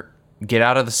her get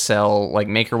out of the cell, like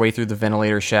make her way through the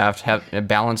ventilator shaft,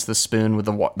 balance the spoon with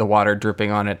the water dripping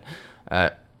on it,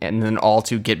 and then all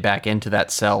to get back into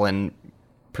that cell and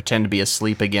pretend to be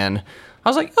asleep again. I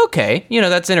was like, okay,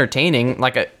 that's entertaining.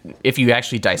 Like, if you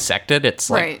actually dissect it, it's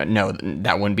like, Right. no,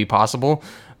 that wouldn't be possible.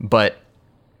 But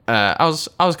I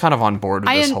was kind of on board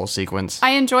with this whole sequence.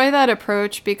 I enjoy that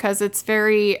approach because it's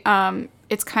very,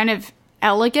 it's kind of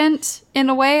elegant in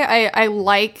a way. I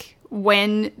like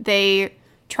when they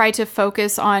try to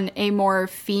focus on a more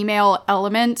female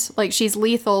element. Like, she's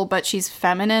lethal, but she's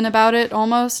feminine about it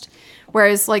almost.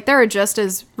 Whereas, like, there are just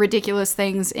as ridiculous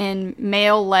things in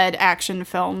male-led action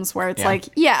films where it's like,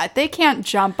 yeah, they can't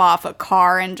jump off a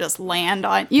car and just land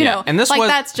on, you know, and this like, was-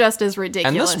 that's just as ridiculous.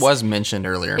 And this was mentioned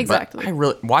earlier. Exactly. But I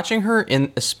really, watching her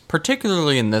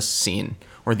particularly in this scene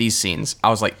or these scenes, I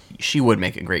was like, she would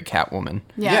make a great Catwoman.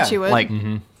 Yeah, she would. Like,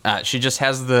 she just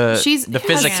has the She's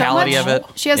physicality of it.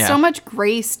 She has Yeah. so much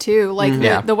grace too.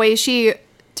 Like the way she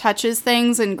touches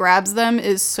things and grabs them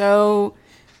is so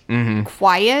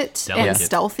quiet and Delicate.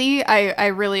 stealthy. I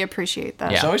really appreciate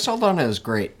that. Yeah. Zoe Saldana is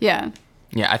great. Yeah.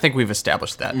 Yeah, I think we've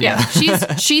established that. Yeah.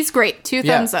 she's great. Two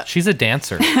Yeah. thumbs up. She's a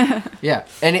dancer. Yeah.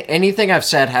 Anything I've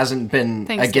said hasn't been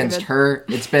Thanks, against David. her.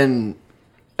 It's been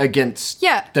against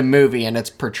Yeah. the movie and its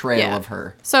portrayal Yeah. of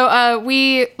her. So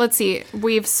let's see.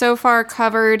 We've so far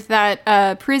covered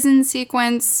that prison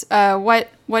sequence.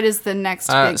 What is the next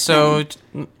big So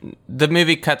thing? the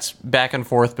movie cuts back and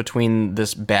forth between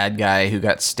this bad guy who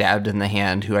got stabbed in the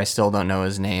hand, who I still don't know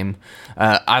his name.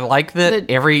 I like that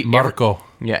every Marco.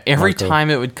 every time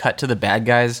it would cut to the bad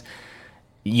guys,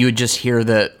 you would just hear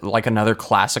like another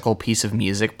classical piece of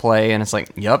music play, and it's like,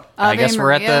 yep, I Ave guess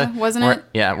we're at Maria, the wasn't we're- it?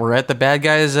 Yeah, we're at the bad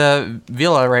guy's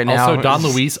villa right now. Also, Don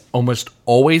Luis almost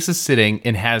always is sitting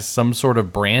and has some sort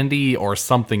of brandy or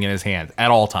something in his hand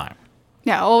at all time.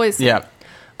 Yeah, always Yeah.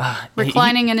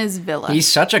 reclining in his villa. He's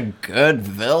such a good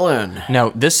villain.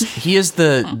 No, this is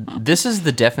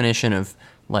the definition of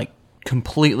like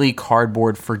completely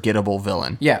cardboard forgettable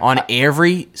villain. Yeah. On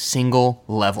every single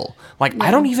level. Like I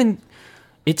don't even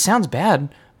it sounds bad,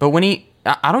 but when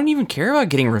I don't even care about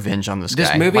getting revenge on this guy.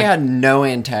 This movie Like, had no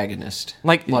antagonist.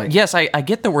 Like, yes, I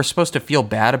get that we're supposed to feel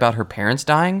bad about her parents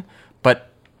dying, but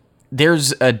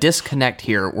there's a disconnect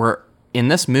here where in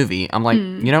this movie, I'm like,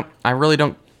 I really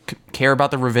don't care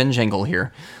about the revenge angle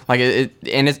here. Like,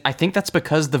 I think that's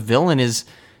because the villain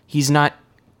he's not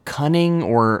cunning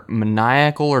or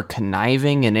maniacal or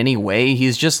conniving in any way.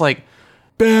 He's just like,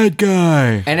 bad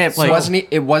guy. And it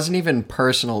wasn't even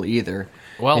personal either.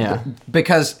 Well, Yeah.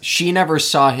 Because she never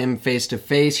saw him face to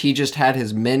face. He just had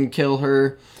his men kill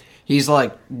her. He's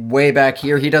like way back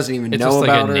here. He doesn't even it's know just like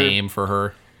about a her. name for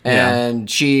her. And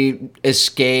she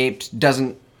escaped,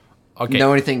 doesn't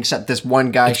know anything except this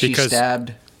one guy It's she because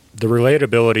stabbed. The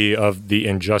relatability of the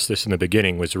injustice in the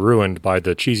beginning was ruined by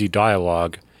the cheesy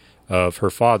dialogue of her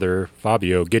father,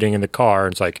 Fabio, getting in the car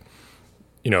and it's like,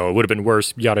 it would have been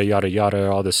worse, yada, yada, yada,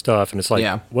 all this stuff. And it's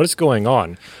like, what is going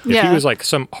on? If Yeah. he was like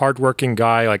some hardworking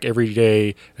guy, like every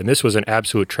day, and this was an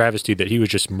absolute travesty that he was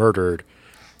just murdered,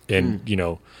 and,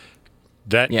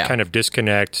 that kind of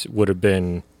disconnect would have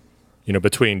been,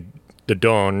 between the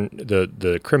Don,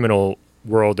 the criminal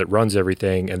world that runs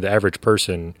everything, and the average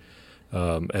person,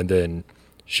 and then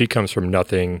she comes from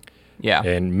nothing,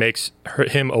 and makes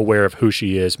him aware of who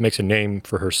she is, makes a name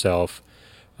for herself.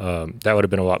 That would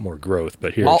have been a lot more growth,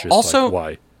 but here it's just also, like,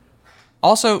 why?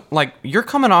 Also, like, you're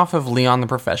coming off of Leon the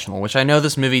Professional, which I know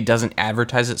this movie doesn't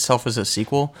advertise itself as a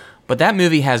sequel, but that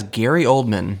movie has Gary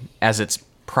Oldman as its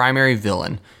primary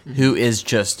villain, who is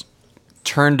just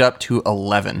turned up to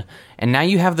 11. And now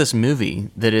you have this movie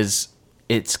that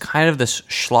it's kind of this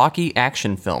schlocky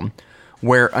action film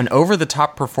where an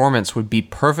over-the-top performance would be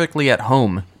perfectly at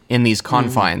home in these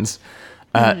confines.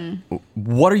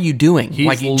 What are you doing?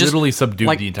 He's literally subdued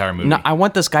the entire movie. No, I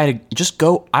want this guy to just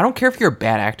go. I don't care if you're a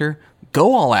bad actor.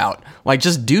 Go all out. Like,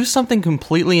 just do something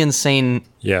completely insane.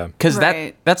 Yeah. Because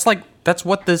that's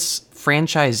what this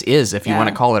franchise is, if you want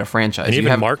to call it a franchise. And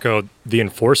even Marco, the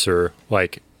Enforcer,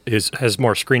 like, has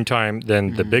more screen time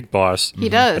than the big boss. He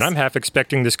does. And I'm half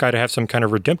expecting this guy to have some kind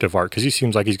of redemptive arc, because he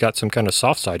seems like he's got some kind of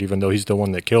soft side, even though he's the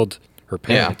one that killed her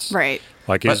parents. Right.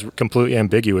 Like, he's completely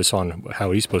ambiguous on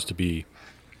how he's supposed to be.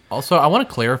 Also, I want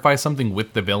to clarify something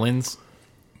with the villains.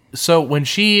 So when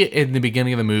she, in the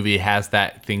beginning of the movie, has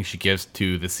that thing she gives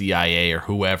to the CIA or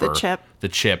whoever. The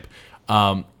chip.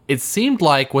 It seemed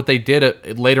like what they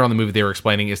did later on in the movie they were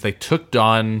explaining is they took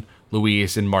Don,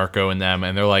 Luis, and Marco and them,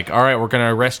 and they're like, all right, we're going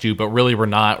to arrest you, but really we're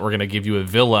not. We're going to give you a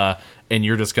villa, and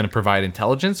you're just going to provide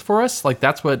intelligence for us. Like,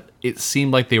 that's what it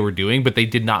seemed like they were doing, but they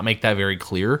did not make that very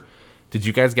clear. Did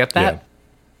you guys get that?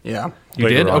 Yeah. You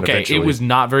Later did? on, Okay. eventually. It was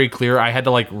not very clear. I had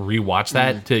to like rewatch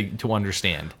that to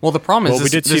understand. Well, the problem is Well, we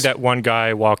did see that one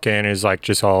guy walk in is like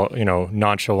just all,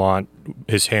 nonchalant,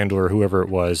 his handler, whoever it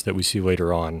was that we see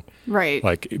later on. Right.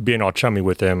 Like being all chummy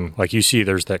with him. Like you see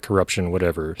there's that corruption,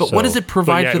 whatever. But what does it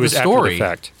provide for it was the after story?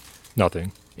 fact.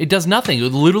 Nothing. It does nothing. It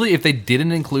would literally, if they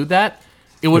didn't include that,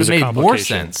 it would have There's a made more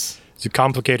complication. sense. It's a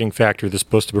complicating factor that's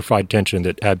supposed to provide tension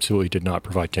that absolutely did not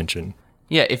provide tension.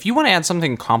 Yeah, if you want to add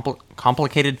something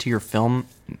complicated to your film,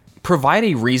 provide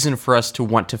a reason for us to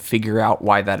want to figure out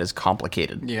why that is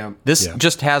complicated. Yeah. This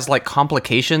just has like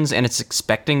complications, and it's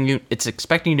expecting you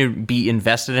to be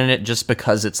invested in it just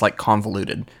because it's like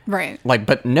convoluted. Right. Like,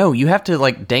 but no, you have to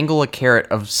like dangle a carrot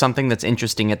of something that's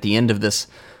interesting at the end of this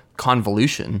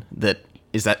convolution.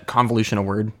 Is that convolution a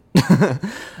word?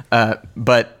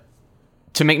 But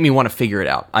to make me want to figure it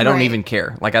out. I don't even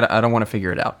care. Like, I don't want to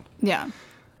figure it out. Yeah.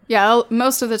 Yeah,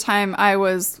 most of the time I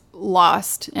was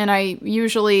lost, and I'm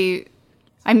usually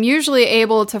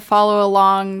able to follow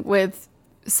along with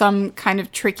some kind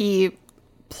of tricky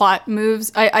plot moves.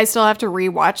 I still have to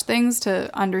rewatch things to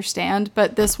understand,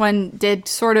 but this one did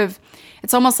sort of,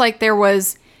 it's almost like there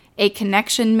was a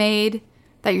connection made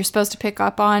that you're supposed to pick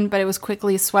up on, but it was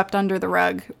quickly swept under the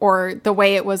rug, or the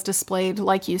way it was displayed,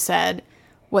 like you said,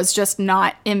 was just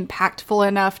not impactful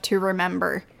enough to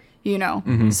remember.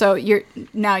 So you're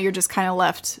just kind of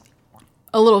left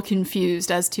a little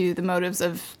confused as to the motives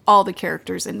of all the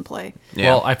characters in play.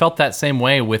 Yeah. Well, I felt that same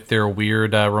way with their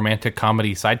weird romantic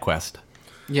comedy side quest.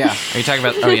 Yeah. Are you talking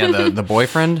about, the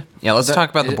boyfriend? Yeah, let's talk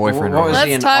about the boyfriend. what was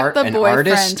he, Let's an talk art- the an boyfriend.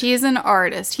 artist? He's an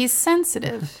artist. He's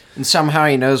sensitive. And somehow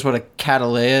he knows what a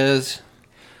catalea is.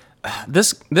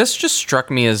 This just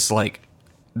struck me as like,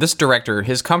 this director,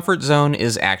 his comfort zone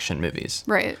is action movies.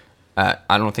 Right. I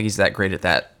don't think he's that great at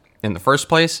that in the first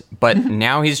place, but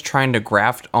now he's trying to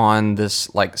graft on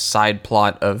this like side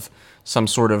plot of some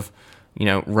sort of,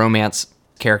 romance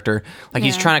character. Like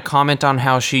he's trying to comment on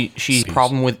how she's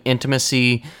problem with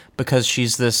intimacy because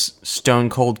she's this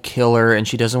stone cold killer and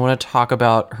she doesn't want to talk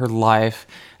about her life.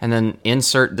 And then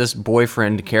insert this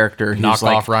boyfriend character who's Knock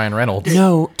like, off Ryan Reynolds.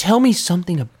 no, tell me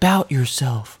something about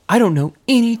yourself. I don't know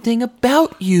anything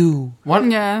about you. One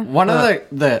of the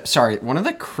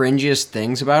cringiest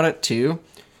things about it too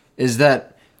is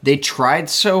that they tried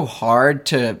so hard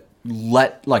to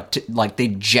they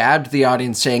jabbed the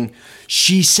audience saying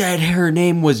she said her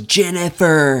name was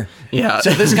Jennifer. Yeah.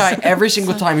 So this guy every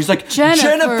single time he's like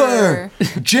Jennifer.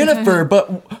 Jennifer,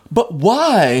 but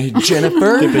why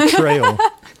Jennifer? The betrayal.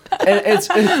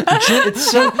 It's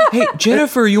so. Hey,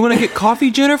 Jennifer, you want to get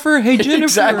coffee, Jennifer? Hey, Jennifer.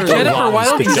 Exactly. Jennifer, why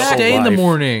don't you Double stay in the life.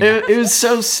 morning? It was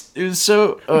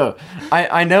so.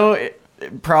 I know.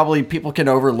 Probably people can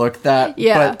overlook that,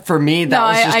 but for me that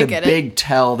was just a big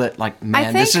tell that like,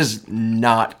 man, this is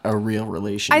not a real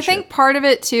relationship. I think part of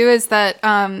it too is that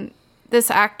this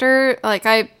actor,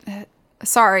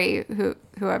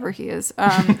 whoever he is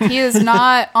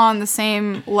not on the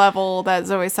same level that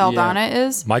Zoe Saldana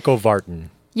is. Michael Vartan.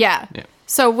 Yeah.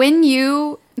 So when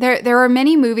there are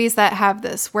many movies that have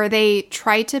this where they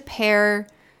try to pair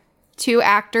two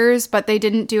actors, but they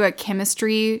didn't do a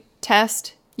chemistry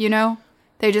test,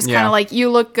 They just Yeah. kind of like, you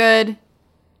look good.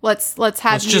 Let's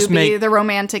have Let's you just be make- the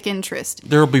romantic interest.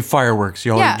 There'll be fireworks.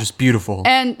 Y'all Yeah. are just beautiful.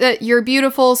 And you're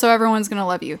beautiful, so everyone's gonna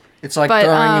love you. It's like But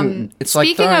throwing. It's like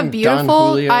speaking throwing of Don beautiful,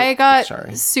 Julio. I got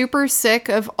Sorry. super sick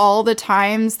of all the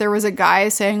times there was a guy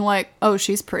saying like, "Oh,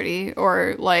 she's pretty,"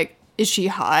 or like, "Is she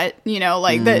hot?" You know,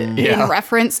 like that in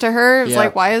reference to her. It was Yeah.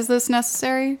 like, why is this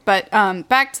necessary? But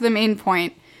back to the main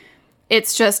point.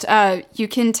 It's just you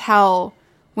can tell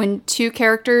when two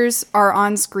characters are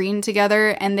on screen together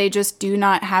and they just do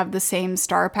not have the same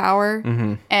star power.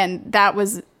 And that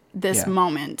was this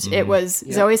moment. It was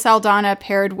Zoe Saldana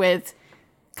paired with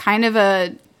kind of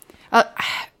a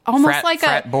almost Frat- like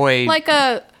frat a boy like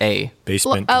a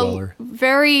Basement a dweller.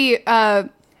 very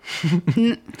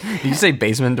Did you say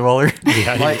basement dweller?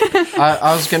 Like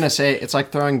I was gonna say, it's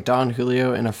like throwing Don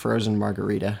Julio in a frozen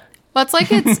margarita. well, it's like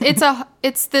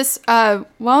it's this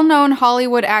well-known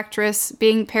Hollywood actress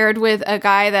being paired with a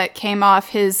guy that came off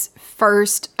his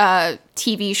first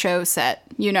TV show set.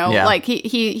 You know, Yeah. like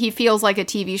he feels like a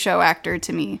TV show actor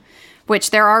to me.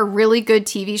 Which there are really good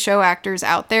TV show actors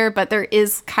out there, but there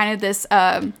is kind of this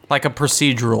Like a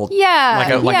procedural.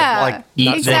 yeah, like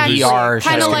exactly. ER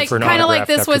Kind of for an like autograph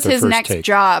this after was the his first next take.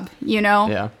 job. You know,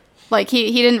 Yeah. like he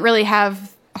didn't really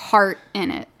have heart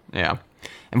in it. Yeah.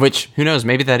 And which, who knows,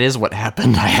 maybe that is what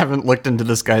happened. I haven't looked into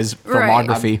this guy's Right.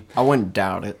 filmography. I wouldn't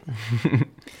doubt it.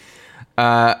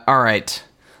 All right.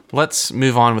 Let's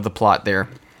move on with the plot there.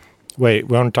 Wait,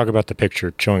 we want to talk about the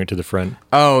picture, showing it to the friend.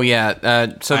 Oh, yeah.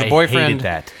 So the I boyfriend.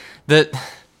 hated that.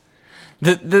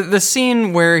 The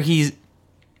scene where he's.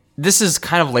 This is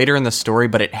kind of later in the story,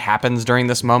 but it happens during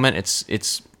this moment.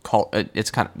 It's kind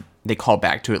of, they call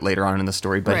back to it later on in the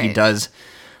story, but he Right. does.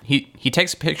 He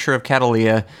takes a picture of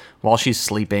Catalia while she's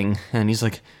sleeping, and he's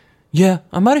like, "Yeah,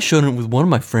 I might have shown it with one of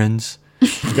my friends.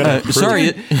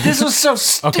 Sorry, this was so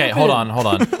stupid." Okay, hold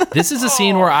on. This is a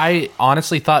scene where I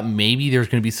honestly thought maybe there's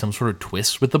going to be some sort of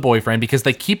twist with the boyfriend because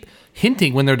they keep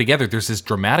hinting when they're together. There's this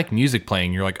dramatic music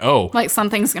playing. You're like, oh, Like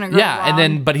something's gonna go yeah. wrong. And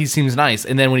then, but he seems nice.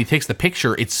 And then when he takes the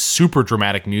picture, it's super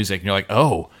dramatic music. And you're like,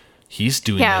 oh, he's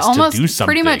doing yeah, this almost to do something.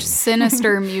 pretty much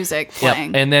sinister music Yep.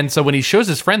 playing. And then so when he shows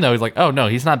his friend though, he's like, oh no,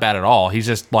 he's not bad at all. He's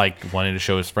just like wanting to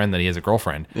show his friend that he has a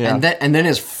girlfriend. Yeah. And then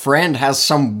his friend has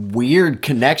some weird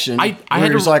connection. I where had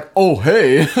to- he's like, "Oh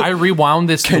hey, I rewound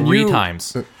this three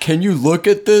times. Can you look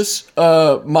at this?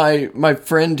 My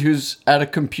friend who's at a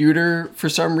computer for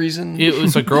some reason." It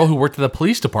was a girl who worked at the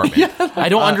police department. I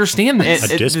don't understand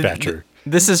this. A dispatcher.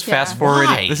 This is fast forwarding.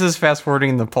 Why? This is fast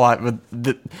forwarding the plot,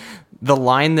 but the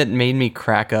line that made me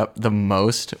crack up the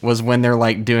most was when they're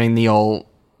like doing the old.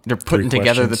 They're putting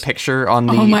together the questions. picture on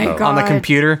the Oh my on the God.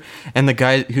 computer, and the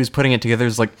guy who's putting it together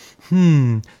is like,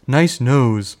 nice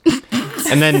nose,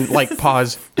 and then like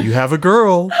pause. You have a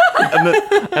girl,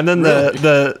 and then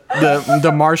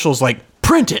the marshal's like,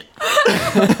 print it.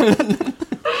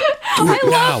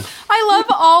 I love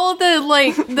all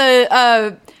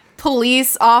the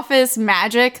police office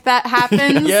magic that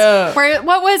happens. Yeah. Where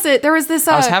what was it? There was this.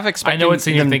 I was half expecting. I know what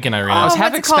scene you're them- thinking, Irina. I was Oh,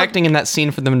 half what's it called? expecting in that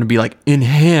scene for them to be like,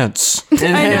 enhance. know.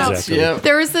 Exactly. Yeah.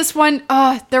 There was this one.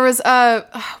 There was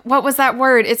what was that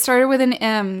word? It started with an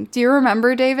M. Do you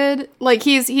remember, David? Like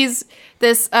he's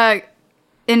this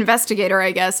investigator,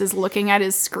 I guess, is looking at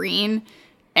his screen,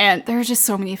 and there are just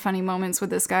so many funny moments with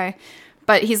this guy.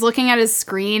 But he's looking at his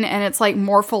screen, and it's like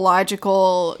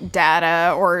morphological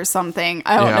data or something.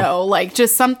 I don't Yeah. know, like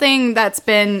just something that's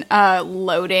been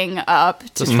loading up to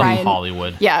Just try from and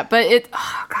Hollywood. Yeah, but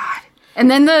oh god. And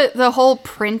then the whole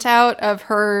printout of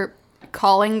her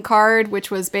calling card, which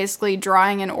was basically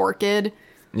drawing an orchid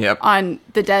Yep. on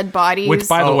the dead bodies. Which,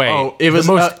 by the Oh, way, oh, it was,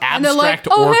 the most And they're like, abstract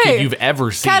 "Oh, orchid hey, you've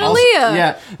ever seen. Catalia.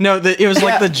 Yeah. No, it was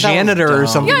like Yeah, the that was janitor or dumb.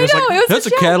 something. Yeah, I was know, like, it was that's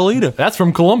a a Catalina. That's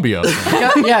from Colombia.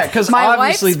 Yeah, because My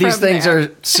obviously wife's these from things there.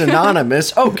 are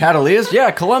synonymous. Oh, Catalia's?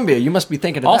 Yeah, Colombia. You must be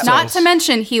thinking of Also- that. Not to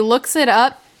mention, he looks it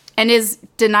up and is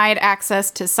denied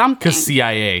access to something. Because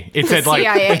CIA. It said like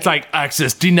CIA. it's like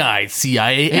access denied.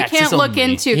 CIA He access can't look only.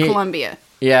 into He- Colombia.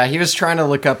 Yeah, he was trying to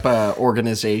look up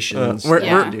organizations.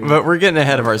 But we're getting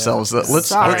ahead of ourselves. Let's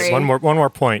Sorry. One more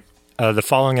point. The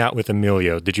falling out with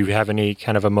Emilio. Did you have any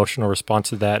kind of emotional response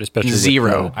to that? Especially with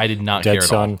Zero. the I did not dead care at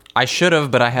son. all. I should have,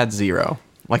 but I had zero.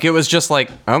 Like, it was just like,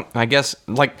 oh, I guess,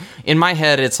 like, in my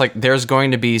head, it's like there's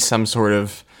going to be some sort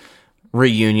of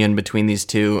reunion between these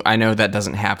two. I know that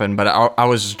doesn't happen, but I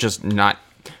was just not.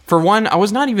 For one, I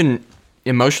was not even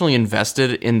emotionally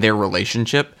invested in their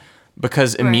relationship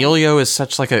because Emilio is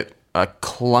such like a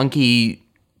clunky,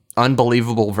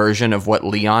 unbelievable version of what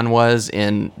Leon was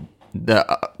in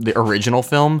the original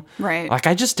film. Right. Like,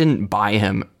 I just didn't buy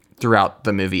him throughout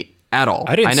the movie at all.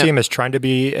 I didn't know- see him as trying to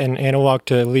be an analog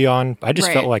to Leon. I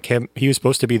just felt like he was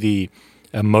supposed to be the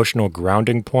emotional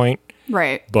grounding point,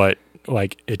 Right. but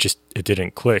like it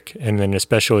didn't click. And then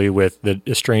especially with the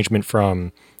estrangement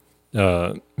from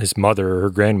his mother or her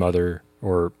grandmother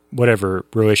or whatever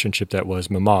relationship that was,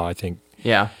 Mama, I think.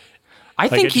 Yeah. I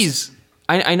think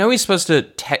I know he's supposed to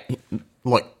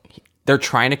look, they're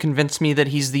trying to convince me that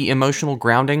he's the emotional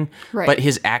grounding, Right. but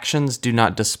his actions do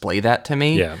not display that to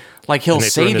me. Yeah. Like he'll And they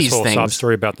threw say in this these whole sob things.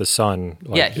 story about the son.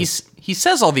 Like, Yeah, he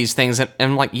says all these things, and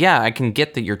I'm like, yeah, I can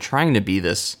get that you're trying to be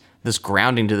this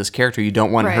grounding to this character. You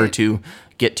don't want her Right. to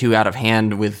get too out of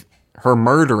hand with her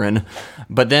murdering,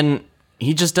 but then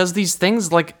he just does these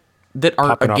things like that are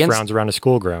popping against off rounds around a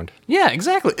school ground. Yeah,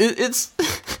 exactly. It's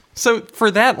so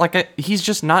for that, like, he's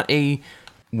just not a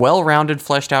well-rounded,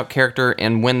 fleshed-out character.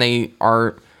 And when they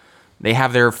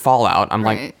have their fallout, I'm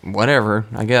Right. like, whatever,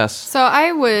 I guess. So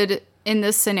I would, in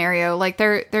this scenario, like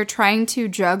they're trying to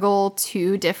juggle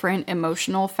two different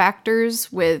emotional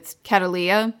factors with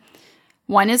Catalea.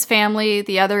 One is family,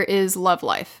 the other is love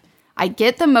life. I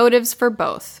get the motives for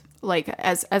both. Like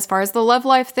as far as the love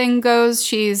life thing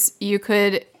goes, you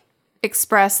could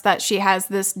express that she has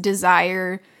this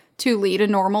desire to lead a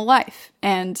normal life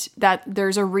and that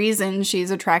there's a reason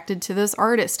she's attracted to this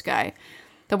artist guy.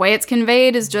 The way it's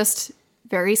conveyed is just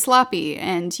very sloppy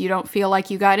and you don't feel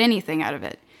like you got anything out of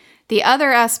it. The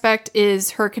other aspect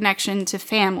is her connection to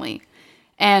family.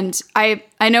 And I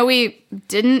know we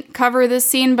didn't cover this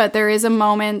scene, but there is a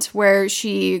moment where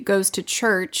she goes to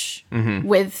church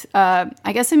with, I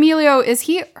guess Emilio, is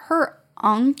he her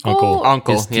uncle?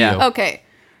 Uncle, Is yeah. Theo. Okay.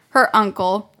 Her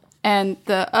uncle. And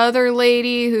the other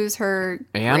lady who's her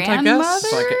Aunt, grandmother?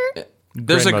 I guess.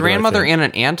 There's a Grandmother, I grandmother think. and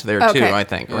an aunt there too, Okay. I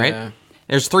think, right?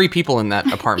 There's 3 people in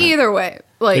that apartment. Either way.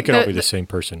 They Like could all be the same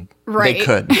person. right. They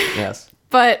could, yes.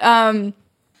 But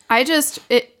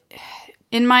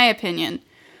in my opinion,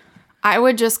 I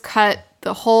would just cut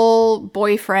the whole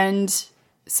boyfriend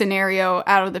scenario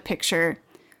out of the picture.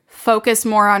 Focus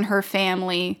more on her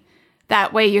family.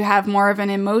 That way you have more of an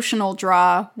emotional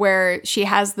draw where she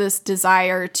has this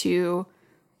desire to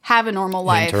have a normal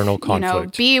life. Internal You know,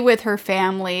 conflict. be with her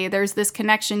family. There's this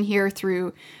connection here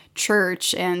through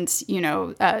church and,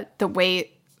 the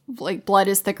way like blood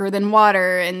is thicker than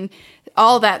water and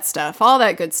all that stuff, all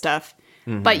that good stuff.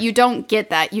 But you don't get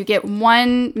that. You get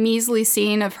one measly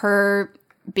scene of her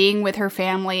being with her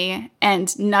family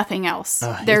and nothing else.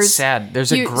 It's sad.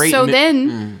 There's a great... So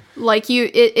then,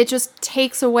 it just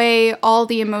takes away all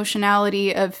the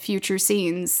emotionality of future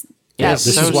scenes. Yeah,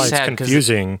 This so is why sad it's 'cause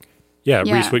confusing. Yeah,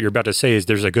 Yeah. Reese, what you're about to say is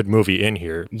there's a good movie in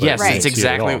here. but Yes, you don't it's see it at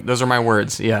exactly... all. Those are my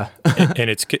words, yeah. And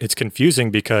it's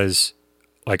confusing because,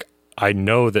 like, I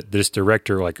know that this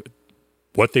director, like,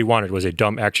 what they wanted was a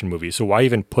dumb action movie. So why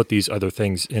even put these other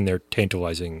things in there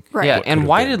tantalizing? Right. Yeah, what and could've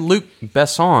why been? did Luc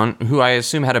Besson, who I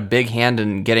assume had a big hand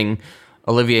in getting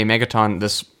Olivier Megaton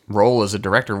this role as a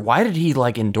director, why did he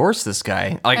like endorse this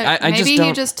guy? Like, I Maybe just don't...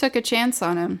 he just took a chance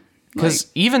on him. Because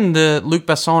even the Luc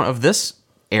Besson of this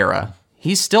era,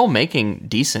 he's still making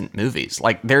decent movies.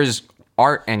 Like, there's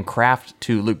art and craft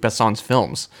to Luc Besson's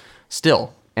films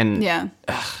still. And Yeah.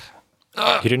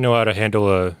 He didn't know how to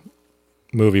handle a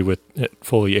movie with a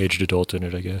fully aged adult in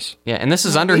it, I guess. yeah, and this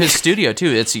is under his studio too.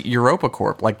 It's Europa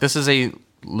Corp. Like, this is a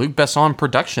Luc Besson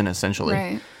production essentially.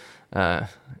 Right.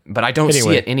 But I don't see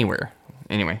Anyway. it anywhere.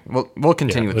 Anyway, we'll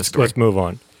continue with the story. Let's move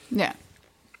on. Yeah.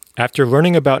 After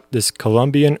learning about this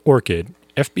Colombian orchid,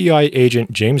 FBI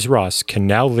agent James Ross can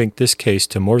now link this case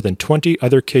to more than 20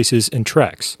 other cases and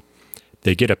tracks.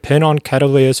 They get a pin on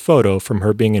Catalea's photo from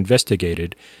her being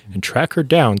investigated and track her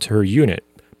down to her unit,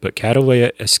 but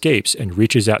Catalea escapes and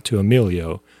reaches out to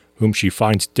Emilio, whom she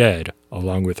finds dead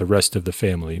along with the rest of the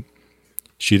family.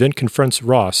 She then confronts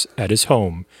Ross at his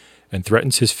home and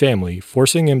threatens his family,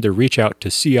 forcing him to reach out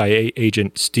to CIA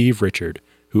agent Steve Richard,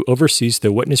 who oversees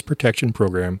the witness protection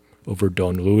program over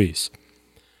Don Luis.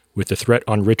 With the threat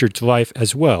on Richard's life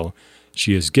as well,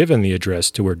 she is given the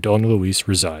address to where Don Luis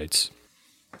resides.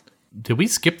 Did we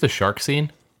skip the shark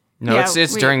scene? No, Yeah,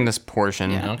 it's we- during this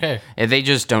portion. Yeah. Okay. And they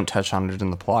just don't touch on it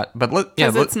in the plot. But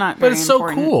It's not But very it's so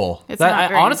important. cool. It's That- not I-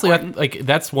 very honestly, important.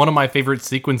 that's one of my favorite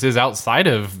sequences outside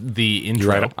of the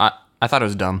intro. right. I thought it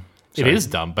was dumb. It is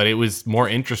dumb, but it was more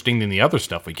interesting than the other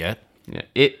stuff we get. Yeah,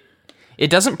 it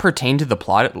doesn't pertain to the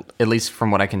plot, at least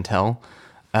from what I can tell.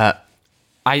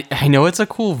 I know it's a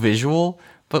cool visual,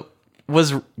 but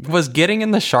was getting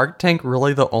in the shark tank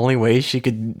really the only way she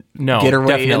could No, get her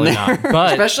way in definitely there? not.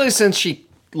 But Especially since she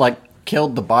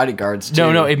killed the bodyguards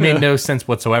too. no, it made no sense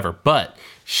whatsoever. But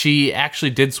she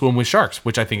actually did swim with sharks,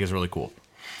 which I think is really cool.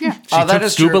 Yeah. She Oh, that took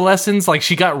is scuba true. lessons. Like,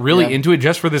 she got really Yeah. into it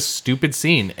just for this stupid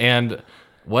scene. And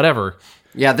whatever.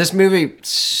 Yeah, this movie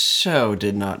so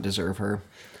did not deserve her.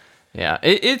 Yeah,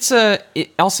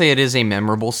 I'll say it is a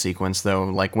memorable sequence though.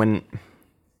 Like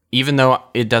even though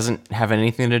it doesn't have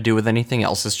anything to do with anything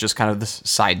else, it's just kind of this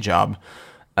side job.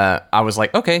 I was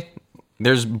like, okay,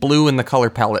 there's blue in the color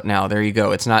palette now. There you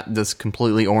go. It's not this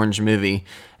completely orange movie,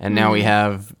 and now we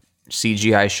have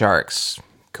CGI sharks.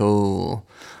 Cool.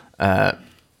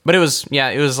 But it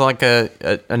was like a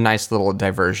nice little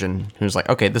diversion. It was like,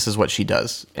 okay, this is what she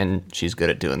does, and she's good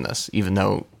at doing this, even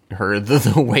though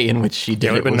the way in which she did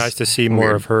It would it have been was nice to see more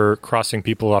weird. of her crossing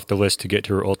people off the list to get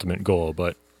to her ultimate goal,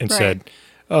 but instead,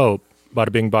 oh,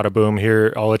 bada bing, bada boom,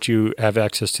 here, I'll let you have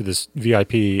access to this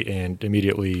VIP and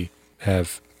immediately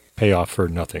have payoff for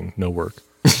nothing, no work.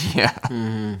 Yeah.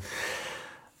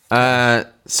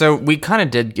 So we kind of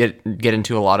did get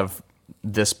into a lot of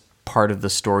this part of the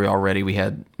story already. We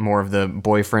had more of the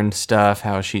boyfriend stuff,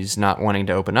 how she's not wanting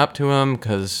to open up to him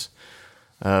because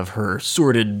of her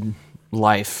sordid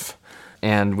life.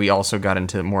 And we also got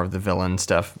into more of the villain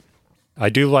stuff. I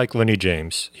do like Lenny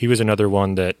James. He was another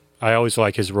one that I always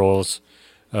like his roles,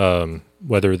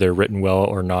 whether they're written well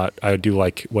or not. I do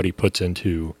like what he puts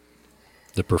into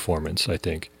the performance, I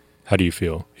think. How do you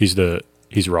feel? He's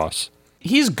Ross.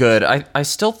 He's good. I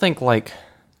still think like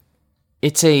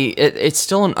it's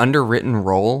still an underwritten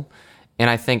role, and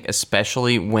I think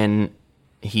especially when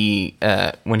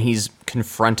he's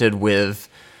confronted with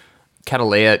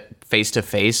Catalea face to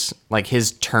face, like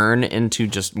his turn into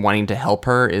just wanting to help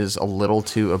her is a little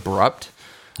too abrupt.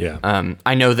 Yeah.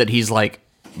 I know that he's like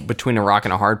between a rock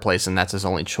and a hard place, and that's his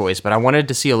only choice. But I wanted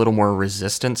to see a little more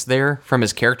resistance there from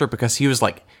his character because he was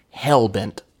like hell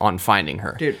bent on finding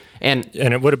her. Dude. And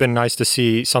it would have been nice to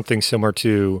see something similar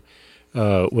to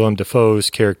Willem Dafoe's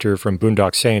character from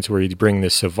Boondock Saints, where you bring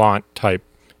this savant type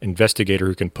investigator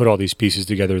who can put all these pieces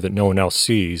together that no one else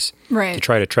sees, Right. to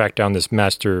try to track down this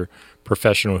master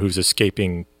professional who's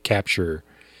escaping capture.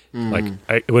 Like,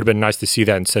 it would have been nice to see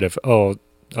that instead of,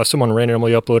 someone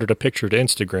randomly uploaded a picture to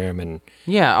Instagram and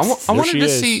yeah, I there wanted she to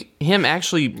is. see him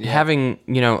actually having,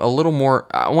 a little more.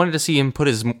 I wanted to see him put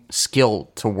his skill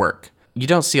to work. You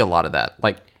don't see a lot of that.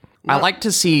 Like, I like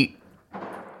to see.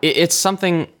 It's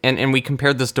something, and we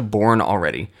compared this to Bourne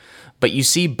already, but you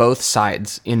see both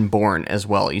sides in Bourne as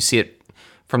well. You see it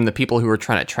from the people who are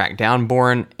trying to track down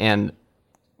Bourne and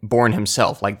Bourne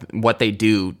himself, like what they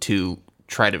do to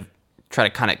try to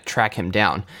kind of track him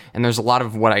down. And there's a lot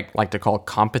of what I like to call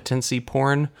competency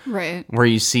porn, Right. where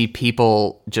you see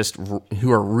people just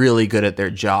who are really good at their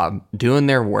job, doing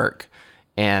their work,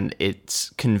 and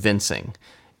it's convincing.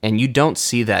 And you don't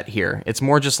see that here. It's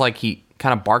more just like he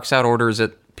kind of barks out orders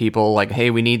at people like,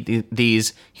 hey, we need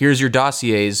these. Here's your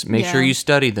dossiers. Make sure Yeah. you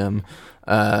study them.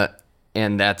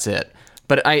 And that's it.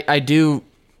 But I do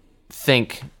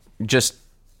think just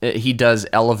he does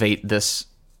elevate this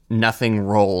nothing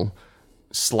role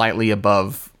slightly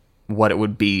above what it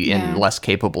would be Yeah. in less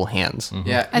capable hands.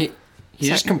 Yeah, he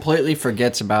just completely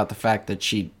forgets about the fact that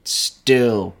she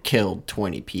still killed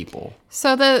 20 people.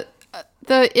 So the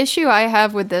issue I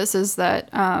have with this is that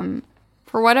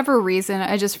for whatever reason,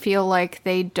 I just feel like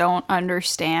they don't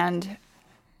understand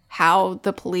how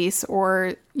the police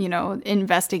or,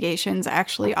 investigations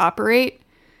actually operate.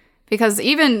 Because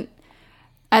even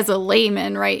as a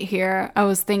layman right here, I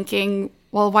was thinking,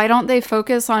 well, why don't they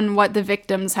focus on what the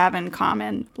victims have in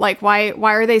common? Like, why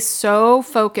are they so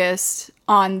focused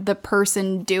on the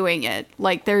person doing it?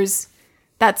 Like, that's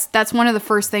one of the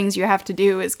first things you have to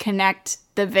do is connect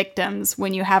the victims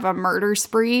when you have a murder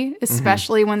spree,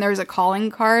 especially when there's a calling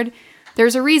card.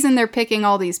 There's a reason they're picking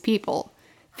all these people.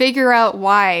 Figure out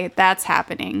why that's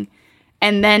happening,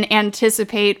 and then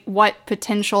anticipate what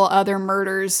potential other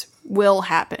murders will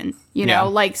happen.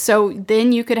 So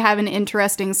then you could have an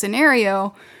interesting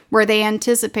scenario where they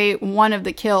anticipate one of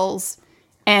the kills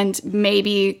and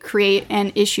maybe create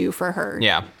an issue for her.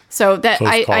 Yeah. So that Close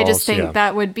I calls, just think yeah.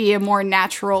 that would be a more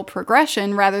natural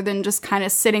progression rather than just kind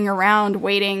of sitting around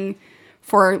waiting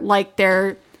for like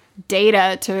their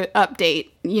data to update,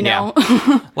 Yeah.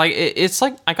 Like it's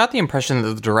like I got the impression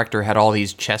that the director had all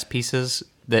these chess pieces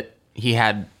that he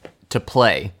had to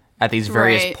play at these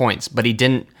various Right. points, but he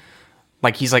didn't.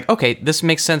 Like he's like, okay, this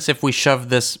makes sense if we shove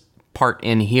this part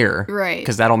in here, Right.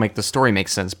 Because that'll make the story make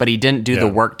sense. But he didn't do the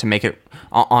Yeah. work to make it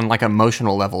on like an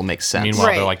emotional level make sense. Meanwhile,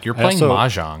 Right. they're like, you're playing Also-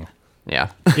 Mahjong. Yeah.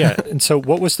 yeah. And so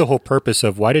what was the whole purpose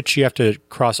of why did she have to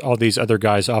cross all these other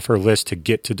guys off her list to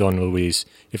get to Don Luis?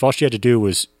 If all she had to do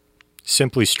was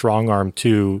simply strong arm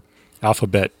two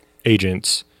alphabet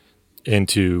agents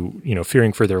into,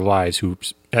 fearing for their lives who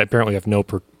apparently have no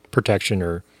protection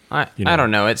or I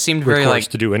don't know. It seemed very recourse like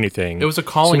to do anything. It was a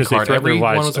calling As soon as card. they threaten their Every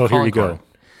one lives, was a here calling you go. card.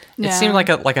 it seemed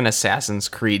like an Assassin's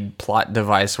Creed plot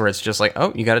device where it's just like,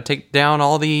 oh, you got to take down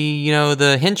all the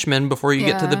the henchmen before you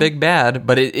get to the Yeah. big bad.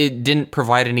 But it didn't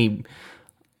provide any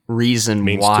reason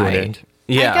Means to why. an end.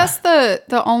 Yeah, I guess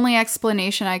the only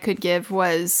explanation I could give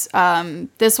was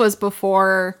this was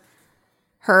before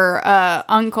her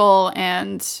uncle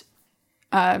and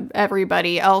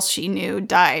everybody else she knew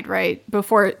died, right?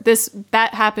 That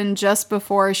happened just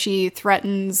before she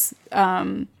threatens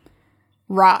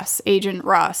Agent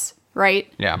Ross,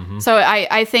 right? yeah. So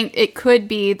I think it could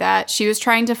be that she was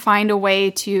trying to find a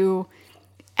way to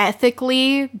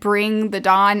ethically bring the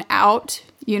Don out,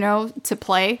 to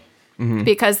play.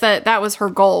 Because that was her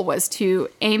goal, was to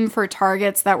aim for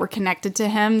targets that were connected to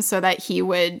him so that he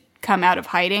would come out of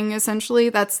hiding, essentially.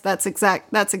 That's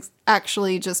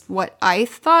actually just what I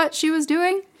thought she was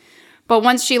doing. But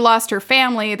once she lost her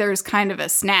family, there's kind of a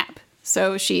snap.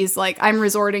 So she's like, I'm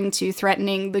resorting to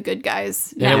threatening the good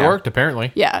guys. And now. it worked,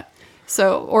 apparently. Yeah.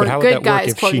 So, or But how would good that work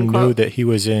guys, if quote she unquote. knew that he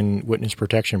was in witness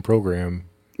protection program?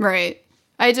 Right.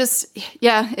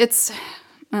 It's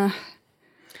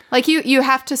like you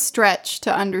have to stretch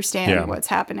to understand Yeah. what's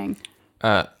happening.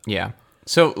 Yeah.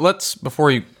 So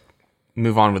before you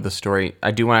move on with the story,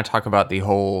 I do want to talk about the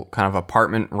whole kind of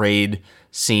apartment raid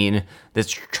scene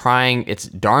that's trying its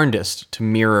darndest to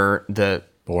mirror the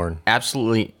Bourne.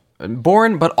 absolutely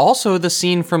Bourne, but also the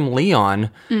scene from Leon,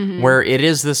 where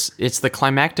it's the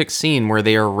climactic scene where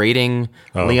they are raiding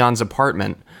Leon's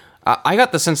apartment. I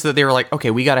got the sense that they were like,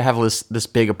 okay, we got to have this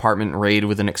big apartment raid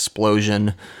with an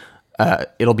explosion.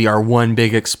 It'll be our one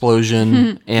big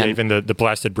explosion. And Even the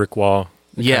blasted brick wall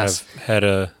Yes. kind of had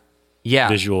a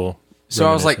visual So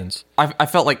I was like, reminiscence. I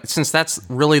felt like since that's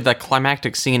really the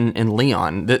climactic scene in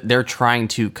Leon, that they're trying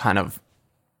to kind of,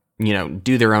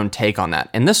 do their own take on that.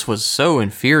 And this was so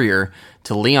inferior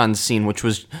to Leon's scene, which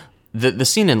was the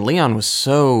scene in Leon was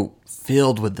so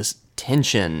filled with this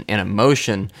tension and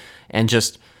emotion, and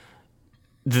just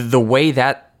the way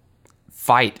that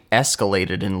fight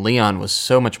escalated in Leon was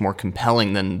so much more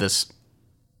compelling than this.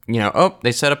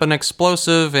 They set up an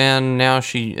explosive and now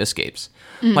she escapes.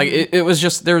 Like it was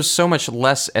just, there was so much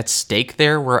less at stake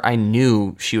there, where I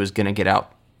knew she was going to get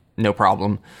out. No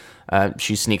problem.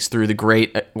 She sneaks through the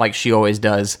grate like she always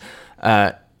does.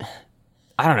 I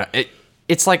don't know.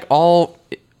 It's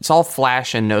all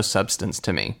flash and no substance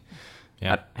to me.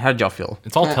 Yeah. How did y'all feel?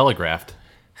 It's all telegraphed.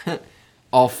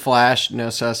 All flash, no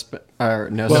suspect, or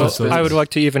no Well, suspense. I would like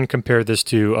to even compare this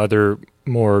to other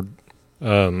more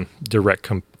direct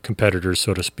competitors,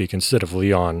 so to speak, instead of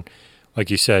Leon. Like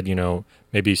you said,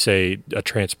 maybe say a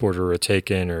Transporter or a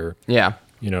Taken, or Yeah.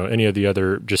 any of the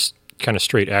other just kind of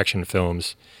straight action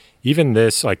films. Even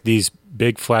this, like these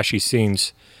big flashy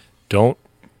scenes, don't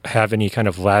have any kind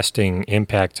of lasting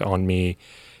impact on me,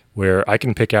 where I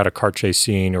can pick out a car chase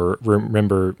scene or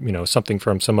remember, something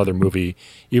from some other movie,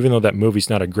 even though that movie's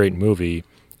not a great movie.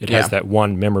 It Yeah. has that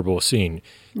one memorable scene.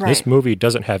 Right. This movie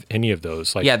doesn't have any of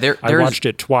those. Like, Yeah, I there's- watched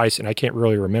it twice and I can't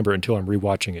really remember until I'm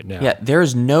rewatching it now. Yeah,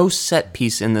 there's no set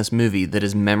piece in this movie that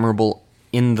is memorable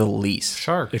in the least.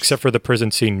 Sharks. Except for the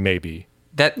prison scene, maybe.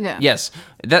 Yeah. Yes,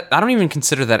 that I don't even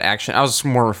consider that action. I was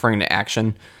more referring to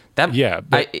action. That Yeah,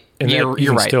 but you're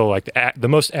even right. still, like the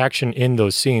most action in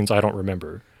those scenes, I don't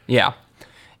remember. Yeah,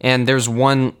 and there's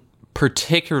one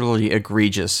particularly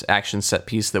egregious action set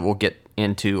piece that we'll get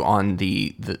into on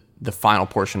the final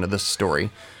portion of this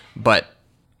story, but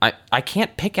I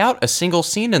can't pick out a single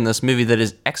scene in this movie that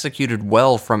is executed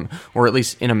well or at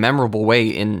least in a memorable way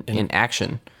in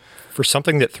action. For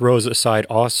something that throws aside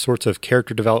all sorts of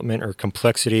character development or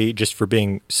complexity just for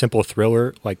being simple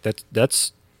thriller, like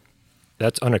that's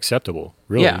unacceptable,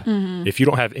 really. Yeah. If you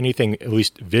don't have anything at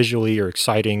least visually or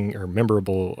exciting or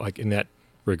memorable like in that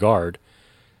regard,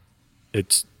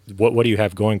 it's what do you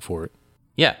have going for it?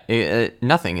 Yeah,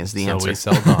 nothing is the So answer. we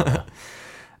sell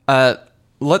Donna.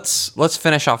 Let's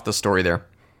finish off the story there.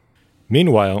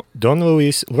 Meanwhile, Don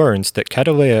Luis learns that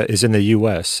Catalea is in the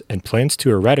U.S. and plans to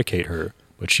eradicate her,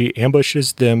 but she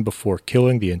ambushes them before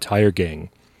killing the entire gang.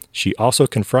 She also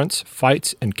confronts,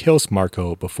 fights, and kills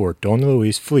Marco before Don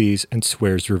Luis flees and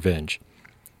swears revenge.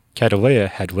 Catalea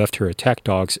had left her attack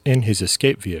dogs in his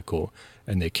escape vehicle,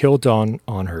 and they kill Don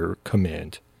on her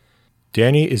command.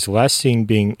 Danny is last seen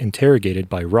being interrogated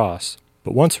by Ross,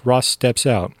 but once Ross steps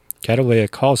out, Catalea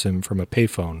calls him from a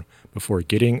payphone before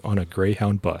getting on a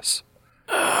Greyhound bus.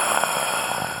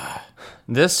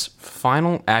 This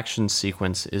final action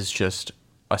sequence is just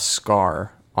a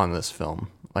scar on this film.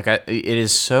 Like it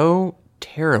is so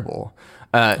terrible.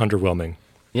 Underwhelming.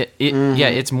 Yeah,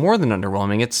 it's more than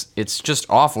underwhelming. It's just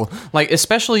awful. Like,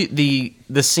 especially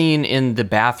the scene in the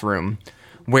bathroom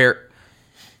where,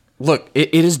 look,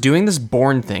 it is doing this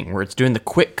Bourne thing where it's doing the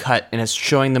quick cut and it's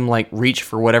showing them like reach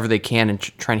for whatever they can and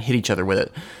try and hit each other with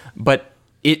it. But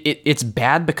it's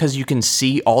bad because you can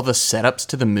see all the setups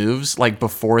to the moves like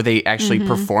before they actually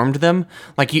performed them.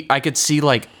 Like I could see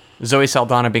like Zoe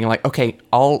Saldana being like, "Okay,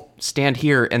 I'll stand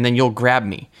here and then you'll grab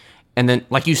me." And then,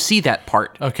 like, you see that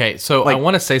part. Okay, so like, I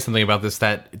want to say something about this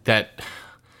that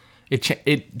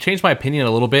it changed my opinion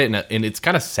a little bit, and it's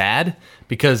kind of sad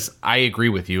because I agree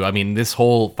with you. I mean, this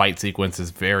whole fight sequence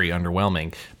is very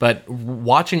underwhelming. But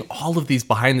watching all of these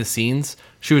behind the scenes,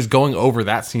 she was going over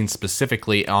that scene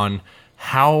specifically on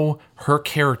how her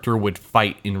character would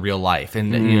fight in real life.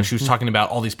 And you know, she was talking about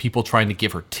all these people trying to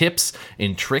give her tips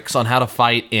and tricks on how to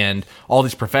fight and all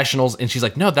these professionals. And she's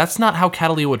like, no, that's not how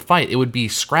Catalina would fight. It would be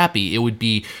scrappy. It would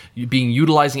be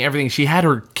utilizing everything. She had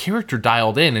her character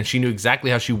dialed in and she knew exactly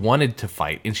how she wanted to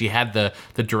fight. And she had the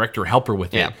director help her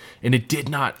with it. And it did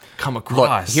not come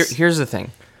across. Look, here's the thing.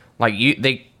 Like,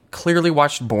 they clearly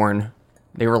watched Bourne.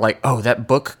 They were like, oh, that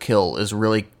book kill is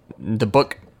really... The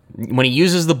book... When he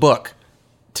uses the book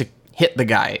to hit the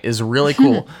guy is really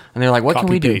cool. And they're like, what can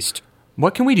we do?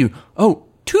 What can we do? Oh,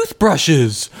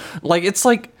 toothbrushes. Like, it's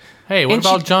like... Hey, what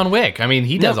about John Wick? I mean,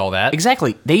 he does all that.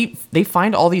 Exactly. They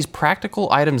find all these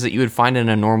practical items that you would find in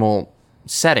a normal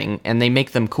setting, and they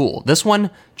make them cool. This one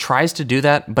tries to do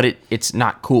that, but it's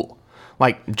not cool.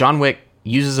 Like, John Wick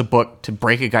uses a book to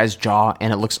break a guy's jaw,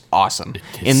 and it looks awesome.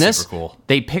 In this, super cool.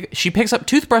 She picks up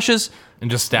toothbrushes and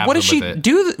just stabs What them does she with it.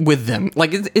 do with them?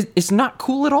 Like, it's not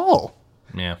cool at all.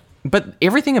 Yeah. But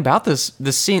everything about this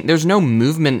scene, there's no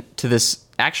movement to this,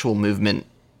 actual movement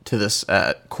to this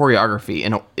choreography,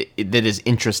 and that is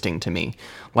interesting to me.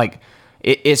 Like,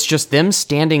 it's just them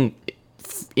standing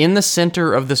in the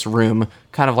center of this room,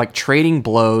 kind of like trading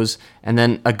blows, and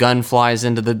then a gun flies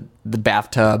into the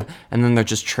bathtub, and then they're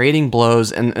just trading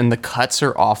blows, and the cuts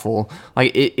are awful.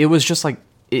 Like, it was just like,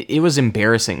 it was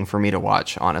embarrassing for me to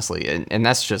watch, honestly, and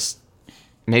that's just...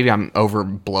 Maybe I'm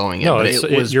overblowing it, no, but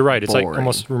it was you're right. It's boring. like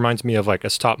almost reminds me of like a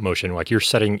stop motion. Like you're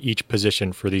setting each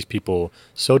position for these people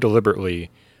so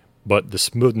deliberately, but the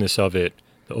smoothness of it,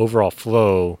 the overall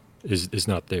flow is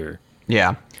not there.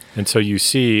 Yeah. And so you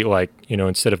see, like, you know,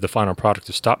 instead of the final product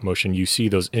of stop motion, you see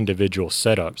those individual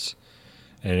setups,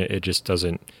 and it just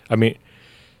doesn't. I mean,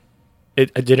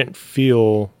 it didn't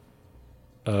feel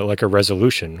like a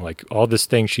resolution. Like all this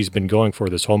thing she's been going for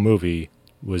this whole movie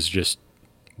was just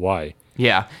why.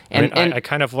 Yeah, and I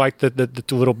kind of like the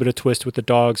little bit of twist with the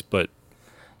dogs, but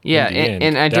yeah,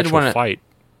 and I did want to fight.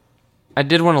 I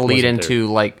did want to lead into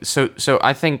like so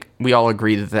I think we all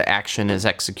agree that the action is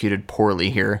executed poorly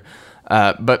here,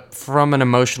 but from an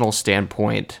emotional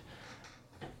standpoint,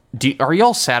 are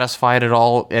y'all satisfied at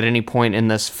all at any point in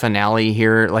this finale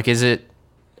here? Like, is it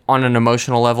on an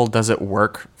emotional level? Does it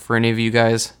work for any of you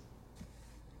guys?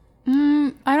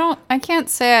 I can't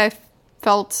say I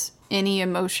felt any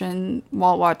emotion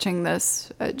while watching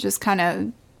this. It just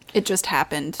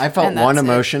happened. I felt one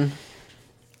emotion.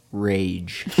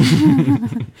 Rage.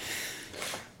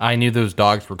 I knew those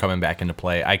dogs were coming back into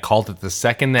play. I called it the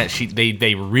second that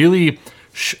they really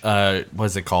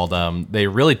what's it called? They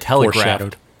really telegraphed.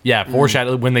 Foreshadowed. Yeah,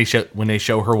 foreshadowed when they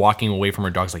show her walking away from her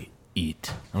dogs, like,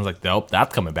 eat. I was like, nope,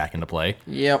 that's coming back into play.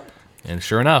 Yep. And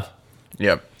sure enough.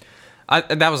 Yep.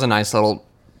 That was a nice little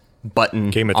button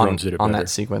Game of Thrones did it on better. that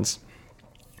sequence.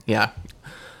 Yeah.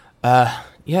 I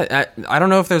don't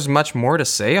know if there's much more to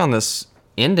say on this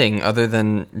ending other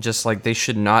than just like they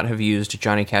should not have used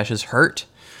Johnny Cash's hurt.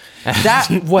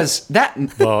 That was that.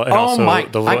 Well, and also my!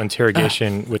 the little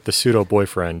interrogation with the pseudo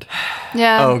boyfriend,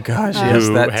 Yeah. Oh gosh, yes,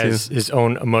 who that too. has his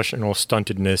own emotional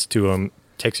stuntedness to him.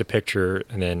 Takes a picture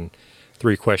and then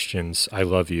 3 questions. I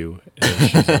love you. And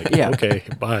she's like, Yeah. okay,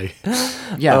 bye.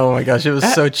 Yeah. Oh my gosh, it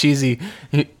was so cheesy.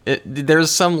 There's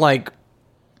some like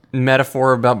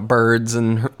metaphor about birds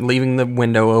and her leaving the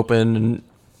window open and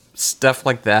stuff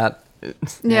like that.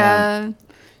 Yeah.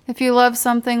 If you love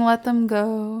something, let them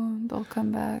go. They'll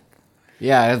come back.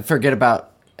 Yeah. Forget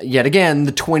about yet again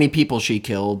the 20 people she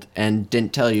killed and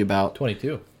didn't tell you about.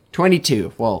 22.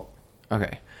 22. Well,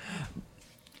 okay.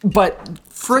 But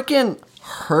freaking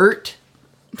Hurt.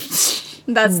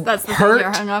 That's the thing Hurt.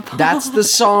 you're hung up on. That's the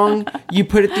song you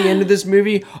put at the end of this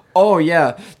movie. Oh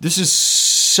yeah, this is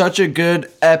such a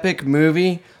good epic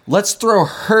movie. Let's throw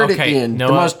Hurt at Okay, the end. Noah.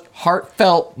 The most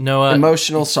heartfelt,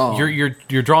 emotional song.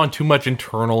 You're drawing too much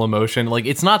internal emotion. Like,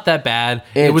 it's not that bad.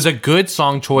 It was a good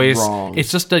song choice. Wrong.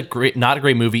 It's just not a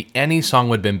great movie. Any song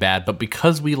would have been bad, but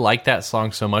because we like that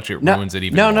song so much, it ruins it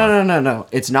even more. No.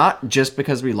 It's not just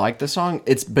because we like the song.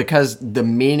 It's because the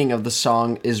meaning of the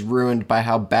song is ruined by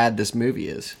how bad this movie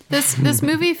is. This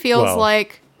movie feels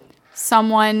like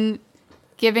someone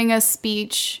giving a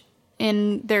speech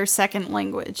in their second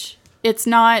language. It's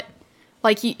not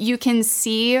like you can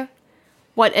see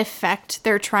what effect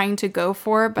they're trying to go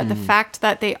for, but the fact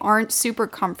that they aren't super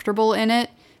comfortable in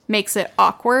it makes it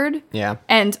awkward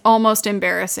and almost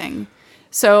embarrassing.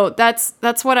 So that's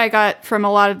what I got from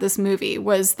a lot of this movie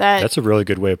was that... That's a really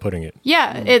good way of putting it.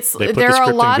 Yeah, it's... They put there the are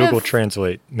script a lot in Google of,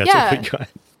 Translate. And that's what we got.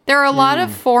 There are a lot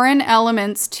of foreign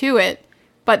elements to it,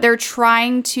 but they're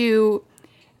trying to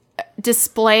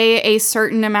display a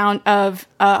certain amount of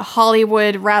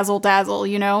Hollywood razzle-dazzle,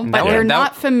 you know? But they're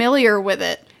not familiar with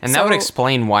it. And that would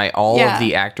explain why all of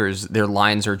the actors, their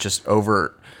lines are just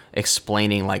over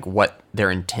explaining like what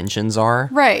their intentions are.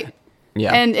 Right.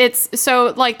 Yeah. And it's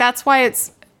so like that's why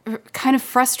it's kind of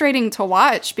frustrating to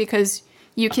watch because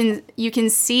you can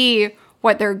see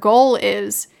what their goal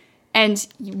is, and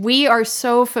we are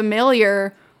so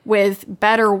familiar with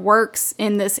better works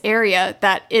in this area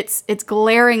that it's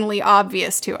glaringly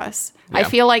obvious to us. Yeah. I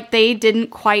feel like they didn't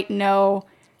quite know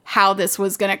how this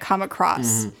was going to come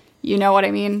across. You know what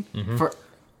I mean?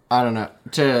 I don't know.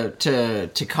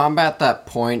 To combat that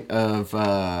point of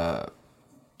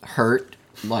hurt,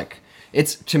 like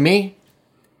it's to me,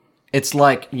 it's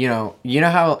like you know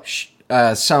how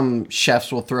some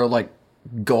chefs will throw like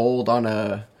gold on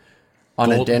a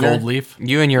dinner. Gold leaf.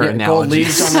 You and your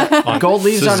analogies. Gold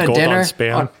leaves on a gold dinner. On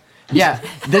Spam. Yeah,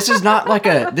 this is not like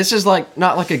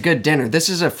a good dinner. This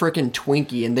is a freaking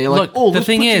Twinkie, and they like. Look, the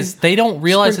thing is, they don't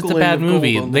realize it's a bad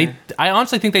movie. I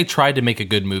honestly think they tried to make a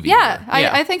good movie. Yeah,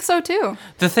 I think so too.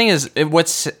 The thing is,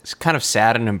 what's kind of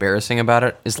sad and embarrassing about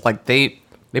it is like they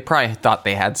probably thought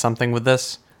they had something with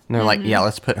this, and they're like, yeah,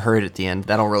 let's put Hurt at the end.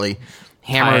 That'll really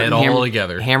hammer it all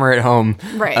together, hammer it home.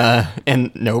 Right.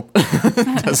 And nope.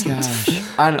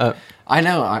 I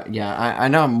know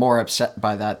I'm more upset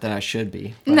by that than I should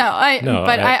be. But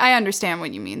I understand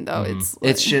what you mean though.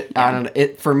 It's shit. I don't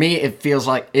know. For me, it feels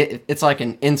like it's like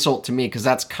an insult to me because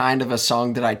that's kind of a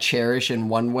song that I cherish in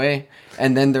one way,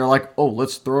 and then they're like, oh,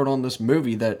 let's throw it on this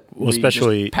movie that we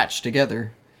just patched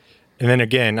together. And then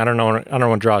again, I don't want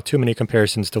to draw too many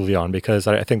comparisons to Leon because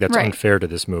I think that's unfair to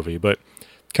this movie. But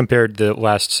compared the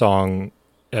last song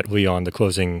at Leon, the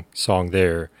closing song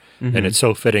there. And it's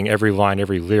so fitting. Every line,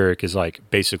 every lyric is like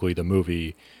basically the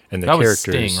movie and the characters.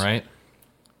 That was Sting, right?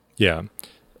 Yeah.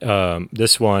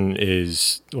 This one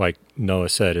is, like Noah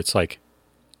said, it's like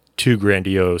too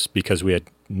grandiose because we had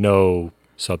no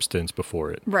substance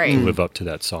before it to live up to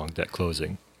that song, that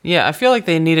closing. Yeah, I feel like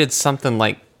they needed something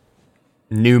like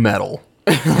new metal.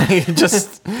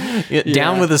 Just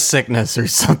down with the sickness or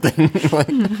something.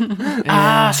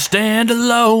 I stand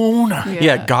alone.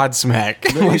 Yeah,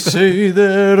 Godsmack. They say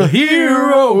that a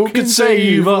hero can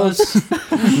save us.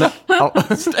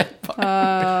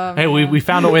 Hey, we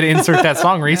found a way to insert that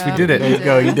song, Reese. We did it. There you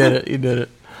go. You did it.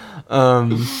 All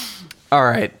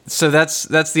right. So that's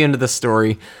the end of the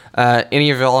story.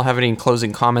 Any of y'all have any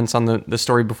closing comments on the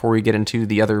story before we get into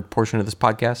the other portion of this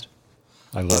podcast?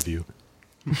 I love you.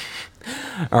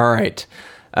 All right.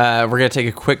 We're going to take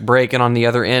a quick break, and on the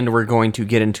other end, we're going to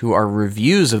get into our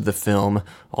reviews of the film,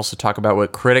 also talk about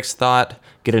what critics thought,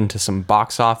 get into some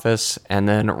box office, and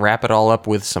then wrap it all up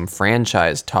with some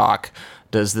franchise talk.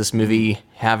 Does this movie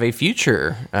have a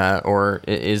future, or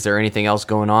is there anything else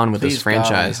going on with this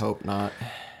franchise? God, I hope not.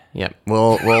 Yeah,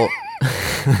 we'll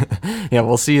yeah,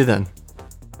 we'll see you then.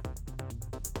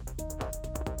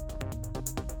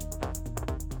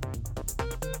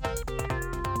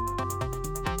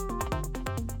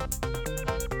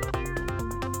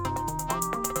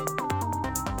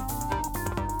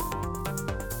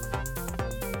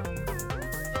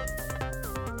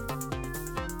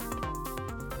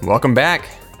 Welcome back.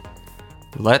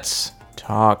 Let's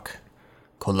talk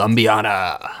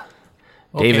Colombiana.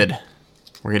 Okay. David,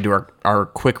 we're going to do our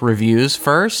quick reviews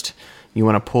first. You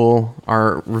want to pull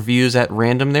our reviews at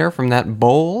random there from that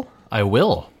bowl? I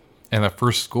will. And the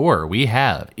first score we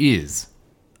have is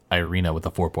Irina with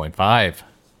a 4.5.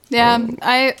 Yeah,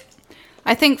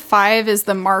 I think 5 is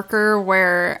the marker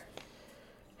where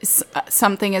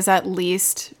something is at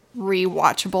least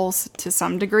rewatchable to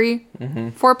some degree.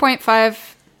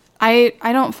 4.5... I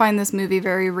don't find this movie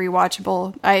very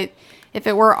rewatchable. If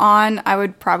it were on, I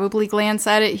would probably glance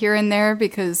at it here and there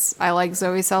because I like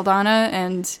Zoe Saldana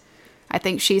and I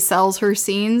think she sells her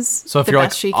scenes So if the you're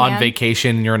best like she on can.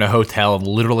 vacation and you're in a hotel and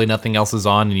literally nothing else is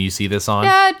on and you see this on,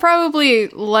 Yeah, I'd probably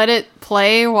let it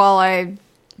play while I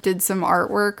did some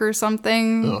artwork or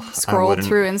something. Ugh, I Scrolled wouldn't.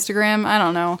 through Instagram. I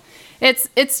don't know.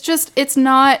 It's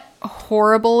not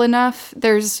horrible enough.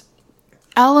 There's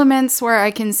elements where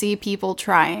I can see people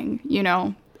trying,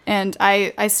 and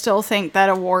I still think that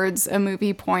awards a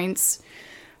movie points.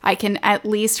 I can at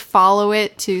least follow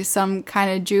it to some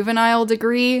kind of juvenile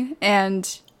degree,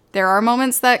 and there are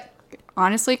moments that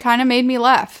honestly kind of made me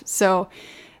laugh. So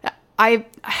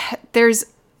there's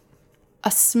a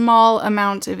small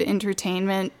amount of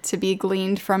entertainment to be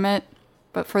gleaned from it,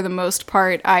 but for the most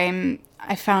part, I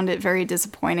found it very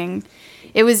disappointing.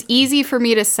 It was easy for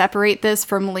me to separate this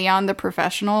from Leon the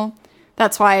Professional.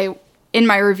 That's why in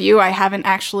my review, I haven't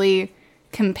actually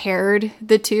compared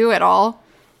the two at all.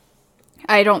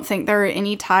 I don't think there are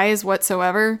any ties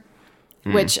whatsoever,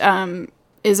 which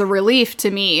is a relief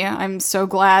to me. I'm so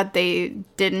glad they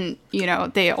didn't,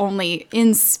 they only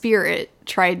in spirit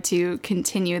tried to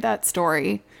continue that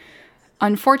story.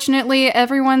 Unfortunately,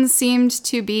 everyone seemed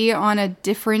to be on a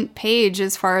different page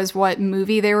as far as what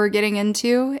movie they were getting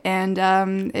into, and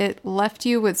it left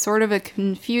you with sort of a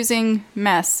confusing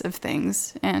mess of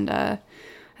things. And I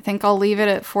think I'll leave it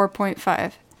at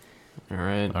 4.5.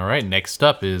 All right. Next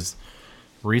up is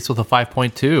Reese with a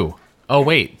 5.2. Oh,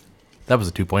 wait. That was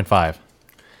a 2.5.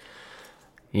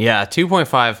 Yeah,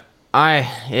 2.5.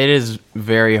 It is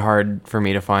very hard for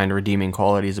me to find redeeming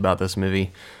qualities about this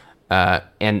movie.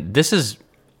 And this is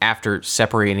after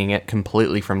separating it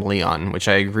completely from Leon, which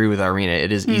I agree with Irina.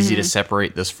 It is easy to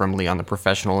separate this from Leon the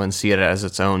Professional and see it as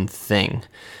its own thing.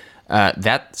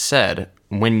 That said,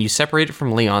 when you separate it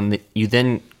from Leon, you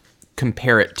then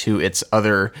compare it to its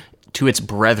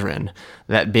brethren,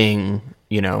 that being,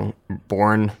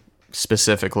 Bourne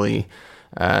specifically,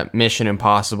 Mission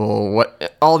Impossible,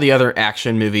 all the other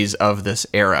action movies of this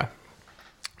era.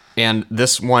 And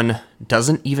this one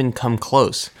doesn't even come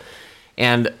close.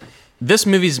 And this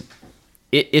movie's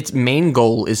its main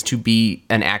goal is to be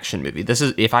an action movie. This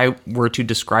is, if I were to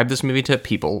describe this movie to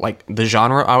people, like the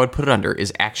genre I would put it under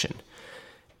is action.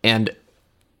 And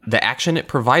the action it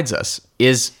provides us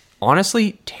is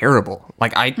honestly terrible.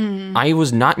 Like I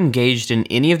was not engaged in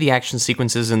any of the action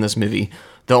sequences in this movie.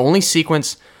 The only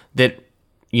sequence that,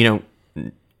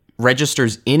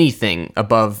 registers anything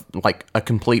above like a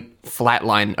complete flat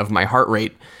line of my heart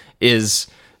rate is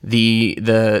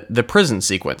the prison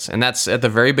sequence, and that's at the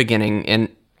very beginning, and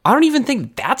I don't even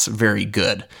think that's very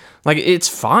good. Like, it's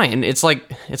fine. It's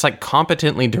like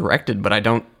competently directed, but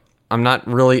I'm not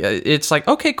really, it's like,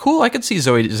 okay, cool, I could see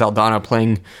Zoe Saldana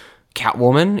playing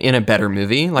Catwoman in a better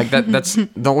movie. Like that's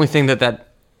the only thing that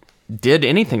did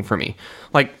anything for me.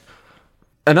 Like,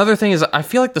 another thing is, I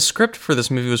feel like the script for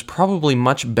this movie was probably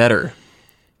much better.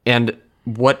 And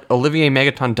what Olivier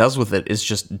Megaton does with it is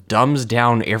just dumbs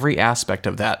down every aspect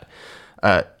of that.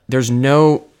 There's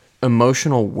no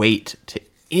emotional weight to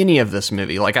any of this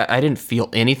movie. Like, I didn't feel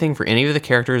anything for any of the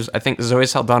characters. I think Zoe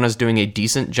Saldana is doing a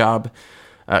decent job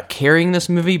carrying this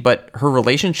movie, but her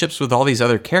relationships with all these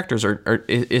other characters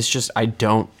it's just, I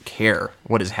don't care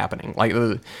what is happening. Like,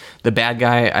 the bad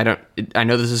guy, I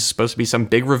know this is supposed to be some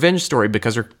big revenge story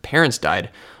because her parents died.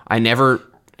 I never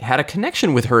had a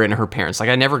connection with her and her parents. Like,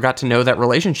 I never got to know that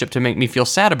relationship to make me feel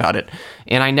sad about it.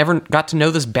 And I never got to know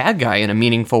this bad guy in a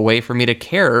meaningful way for me to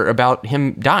care about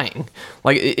him dying.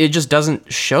 Like, it just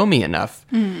doesn't show me enough.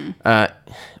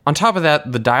 On top of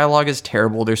that, the dialogue is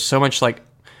terrible. There's so much, like,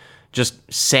 just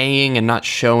saying and not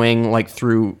showing, like,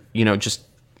 through, just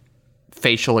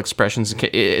facial expressions.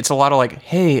 It's a lot of, like,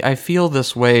 hey, I feel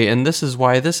this way, and this is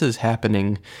why this is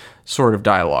happening sort of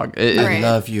dialogue. I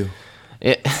love you.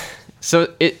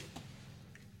 So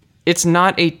it's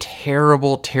not a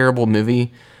terrible, terrible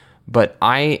movie, but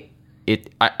I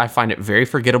find it very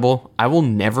forgettable. I will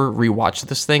never rewatch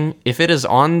this thing. If it is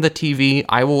on the TV,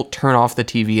 I will turn off the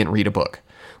TV and read a book.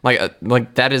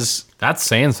 Like that is, That's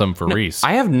saying something for Reese.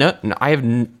 I have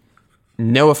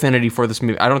no affinity for this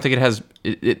movie. I don't think it has.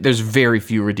 There's very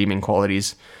few redeeming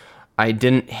qualities. I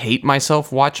didn't hate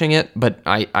myself watching it, but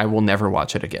I will never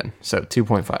watch it again. So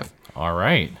 2.5. All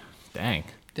right. Dang.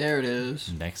 There it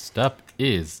is. Next up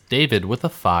is David with a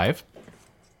 5.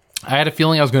 I had a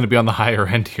feeling I was going to be on the higher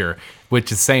end here,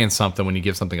 which is saying something when you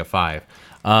give something a 5.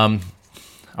 I'm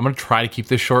going to try to keep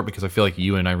this short because I feel like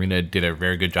you and Irina did a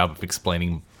very good job of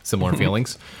explaining similar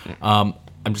feelings. I'm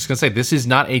just going to say this is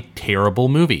not a terrible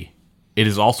movie. It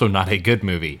is also not a good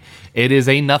movie. It is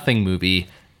a nothing movie.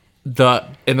 The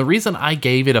reason I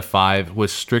gave it a 5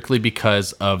 was strictly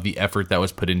because of the effort that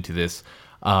was put into this.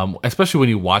 Especially when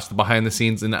you watch the behind the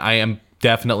scenes, and I am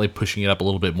definitely pushing it up a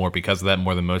little bit more because of that,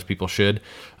 more than most people should.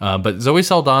 But Zoe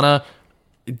Saldana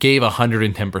gave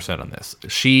 110% on this.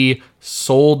 She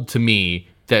sold to me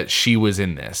that she was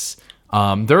in this.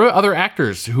 There are other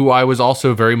actors who I was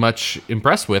also very much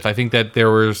impressed with. I think that there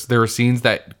were scenes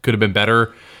that could have been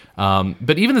better.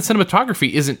 But even the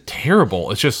cinematography isn't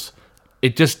terrible. It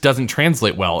just doesn't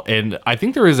translate well. And I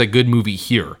think there is a good movie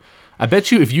here. I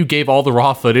bet you if you gave all the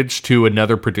raw footage to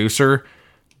another producer,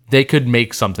 they could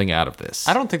make something out of this.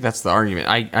 I don't think that's the argument.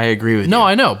 I agree with you. No,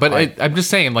 I know, but I'm just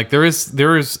saying, like, there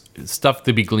is stuff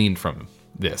to be gleaned from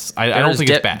this. I don't think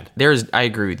it's bad. I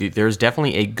agree with you. There's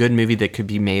definitely a good movie that could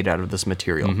be made out of this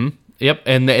material. Mm-hmm. Yep,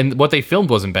 and what they filmed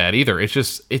wasn't bad either.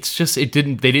 They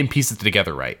didn't piece it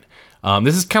together right.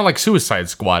 This is kind of like Suicide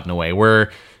Squad in a way,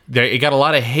 where it got a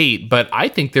lot of hate, but I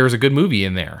think there's a good movie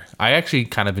in there. I actually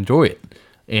kind of enjoy it,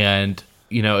 and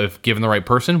if given the right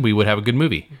person, we would have a good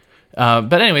movie.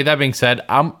 But anyway, that being said,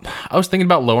 I was thinking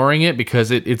about lowering it because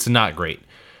it's not great,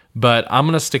 but I'm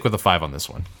gonna stick with a 5 on this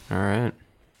one. All right.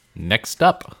 Next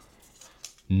up,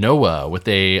 Noah with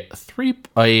a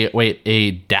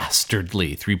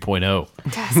dastardly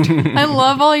 3.0. I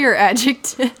love all your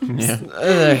adjectives.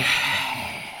 Yeah.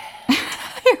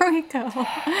 Here we go.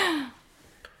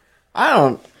 I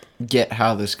don't get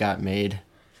how this got made.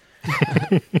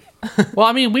 Well,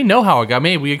 I mean, we know how it got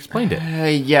made. We explained it.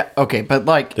 Yeah, okay, but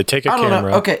like... They take a I don't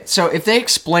camera. know. Okay, so if they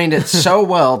explained it so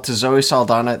well to Zoe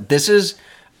Saldana, this is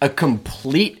a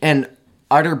complete and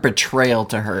utter betrayal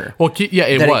to her. Well, yeah,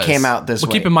 it was. It came out this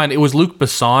way. Keep in mind, it was Luc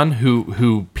Besson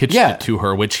who pitched Yeah. it to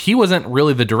her, which he wasn't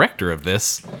really the director of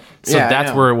this. So Yeah, I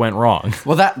that's know. where it went wrong.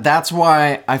 Well, that's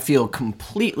why I feel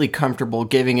completely comfortable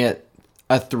giving it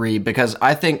a 3, because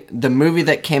I think the movie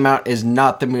that came out is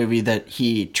not the movie that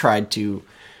he tried to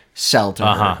sell to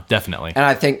her. Definitely. And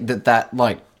I think that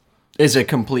like is a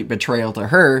complete betrayal to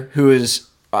her, who is,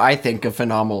 I think, a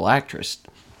phenomenal actress.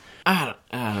 I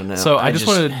don't know. So I just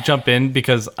wanted to jump in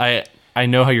because I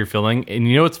know how you're feeling, and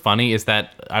you know what's funny is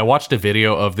that I watched a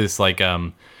video of this like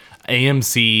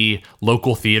AMC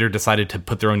local theater decided to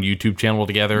put their own YouTube channel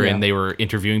together, and they were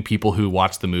interviewing people who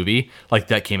watched the movie like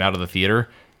that came out of the theater.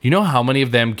 You know how many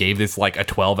of them gave this like a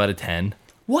 12 out of 10?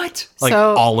 What? Like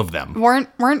So, all of them.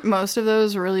 Weren't most of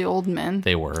those really old men?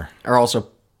 They were. Are also...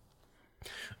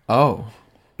 Oh.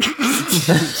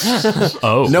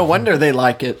 Oh. No wonder they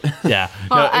like it. Yeah.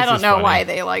 Well, No, I it's don't just know funny. why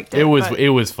they liked it. It was but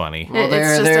funny. it's Well,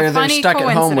 just a they're funny stuck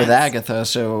at home with coincidence. Agatha,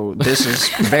 so this is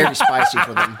very spicy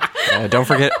for them. Don't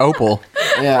forget Opal.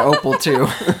 Yeah, Opal too.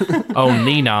 Oh,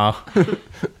 Nina.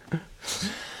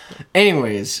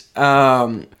 Anyways,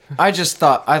 I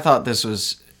thought this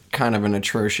was kind of an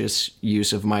atrocious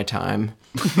use of my time,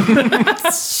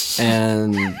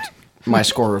 and my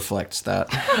score reflects that.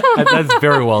 That's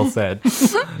very well said.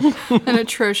 An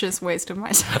atrocious waste of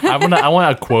my time. I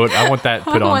want a quote. I want that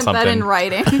put I on want something. that in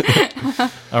writing.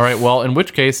 All right. Well, in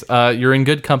which case, you're in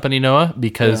good company, Noah,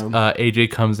 because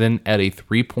AJ comes in at a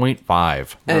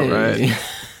 3.5. Hey.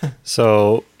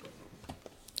 So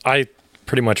I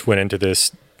pretty much went into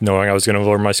this knowing I was going to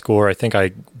lower my score. I think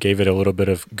I gave it a little bit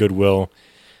of goodwill.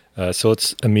 So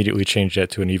let's immediately change that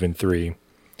to an even 3.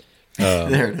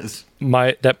 There it is.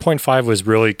 That 0.5 was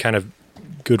really kind of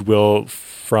goodwill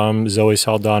from Zoe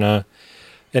Saldana,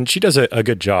 and she does a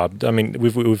good job. I mean,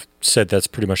 we've said that's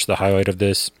pretty much the highlight of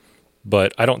this,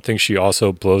 but I don't think she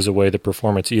also blows away the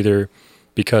performance either,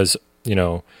 because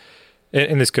and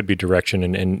this could be direction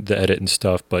and the edit and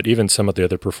stuff, but even some of the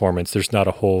other performance, there's not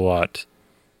a whole lot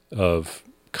of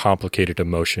complicated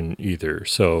emotion either.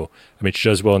 So I mean, she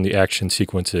does well in the action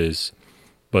sequences,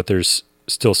 but there's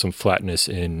still some flatness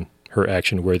in her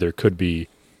action where there could be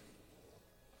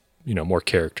more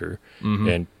character.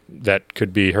 And that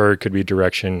could be her, it could be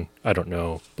direction, I don't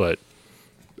know, but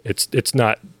it's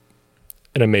not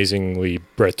an amazingly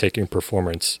breathtaking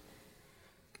performance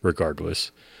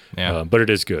regardless. But it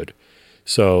is good.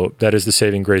 So that is the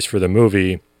saving grace for the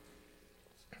movie.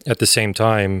 At the same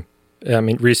time, I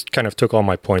mean, Reese kind of took all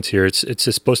my points here. It's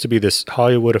supposed to be this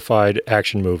Hollywoodified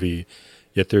action movie,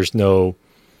 yet there's no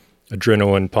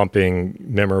adrenaline pumping,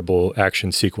 memorable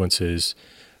action sequences.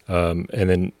 And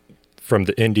then from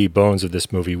the indie bones of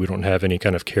this movie, we don't have any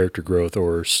kind of character growth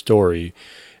or story.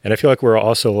 And I feel like we're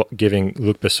also giving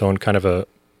Luc Besson kind of a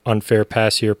unfair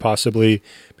pass here, possibly,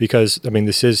 because, I mean,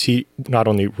 he not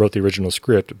only wrote the original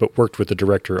script, but worked with the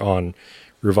director on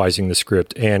revising the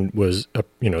script and was,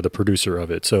 the producer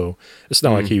of it. So it's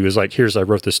not like he was like, I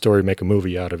wrote this story, make a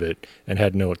movie out of it, and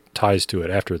had no ties to it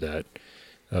after that.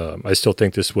 I still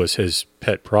think this was his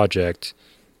pet project.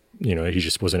 He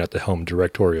just wasn't at the helm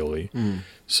directorially.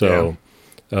 So,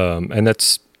 and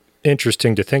that's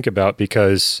interesting to think about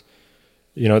because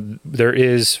there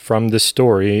is from this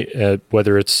story,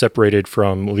 whether it's separated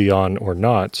from Leon or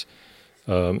not,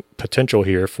 potential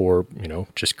here for,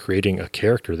 just creating a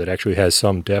character that actually has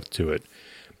some depth to it.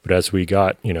 But as we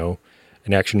got,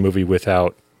 an action movie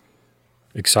without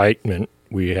excitement,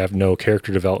 we have no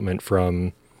character development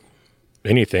from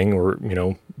anything or,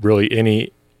 really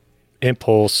any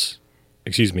investment,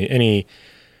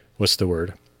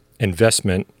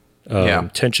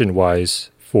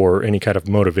 tension-wise for any kind of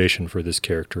motivation for this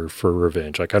character for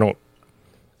revenge. Like,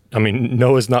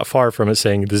 Noah's not far from it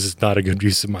saying this is not a good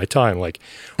use of my time. Like,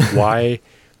 why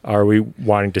are we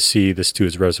wanting to see this to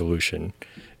its resolution?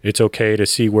 It's okay to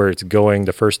see where it's going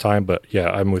the first time, but yeah,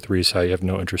 I'm with Reese. I have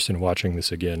no interest in watching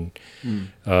this again.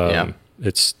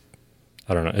 It's,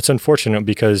 I don't know. It's unfortunate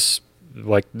because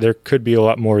like there could be a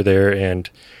lot more there, and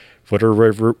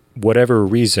for whatever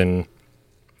reason,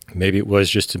 maybe it was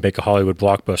just to make a Hollywood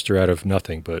blockbuster out of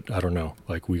nothing, but I don't know.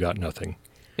 Like, we got nothing.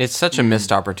 It's such a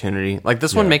missed opportunity. Like,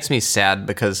 this one makes me sad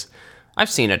because I've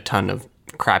seen a ton of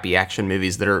crappy action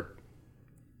movies that are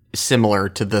similar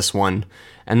to this one,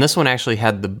 and this one actually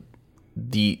had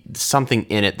the something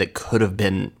in it that could have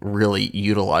been really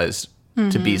utilized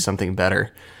to be something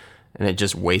better, and it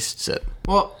just wastes it.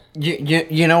 Well,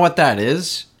 you know what that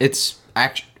is? It's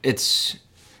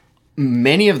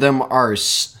many of them are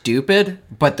stupid,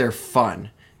 but they're fun,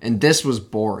 and this was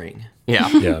boring. Yeah.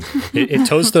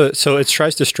 It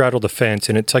tries to straddle the fence,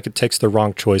 and it's like it takes the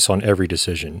wrong choice on every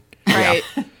decision. Right.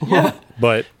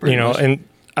 But and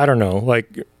I don't know.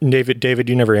 Like David,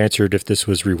 you never answered if this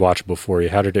was rewatchable for you.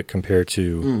 How did it compare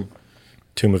to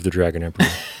Tomb of the Dragon Emperor?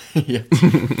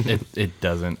 It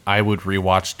doesn't. I would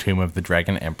rewatch Tomb of the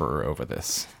Dragon Emperor over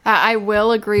this. I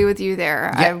will agree with you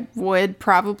there. Yeah. I would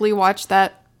probably watch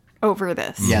that over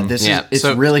this. Yeah, it's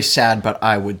really sad, but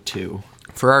I would too.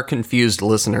 For our confused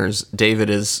listeners, David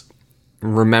is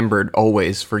remembered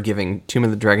always for giving Tomb of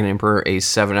the Dragon Emperor a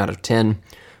 7 out of 10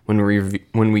 when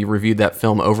we reviewed that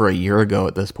film over a year ago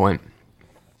at this point.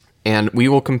 And we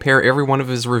will compare every one of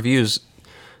his reviews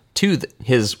to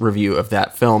his review of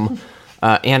that film.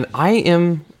 And I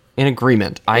am in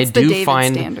agreement. I do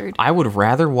find standard. I would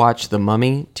rather watch The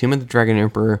Mummy, Tomb of the Dragon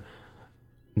Emperor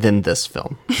than this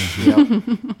film.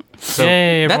 So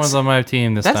hey, everyone's on my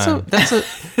team this time.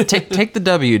 Take the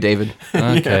W, David.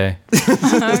 Okay.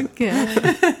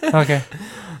 Okay.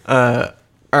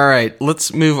 All right,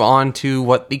 let's move on to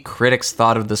what the critics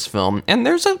thought of this film. And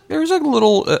there's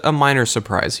a minor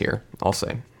surprise here, I'll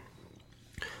say.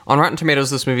 On Rotten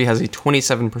Tomatoes, this movie has a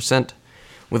 27%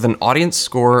 with an audience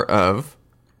score of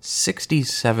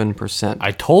 67%.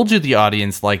 I told you the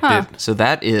audience liked it. So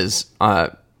that is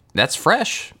that's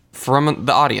fresh from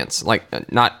the audience.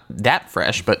 Like, not that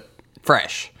fresh, but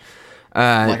fresh.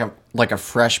 Like a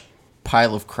fresh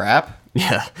pile of crap.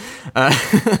 Yeah.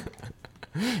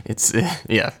 It's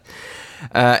yeah.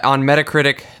 On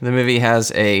Metacritic, the movie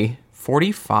has a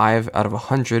 45 out of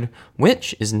 100,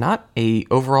 which is not a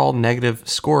overall negative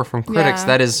score from critics.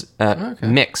 Yeah. That is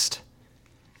mixed,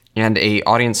 and a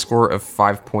audience score of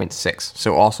 5.6.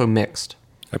 So also mixed.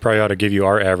 I probably ought to give you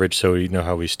our average so you know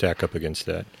how we stack up against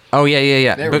that. Oh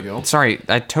yeah. There we go. Sorry,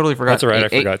 I totally forgot. That's all right. I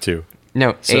forgot too.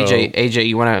 No, So- AJ,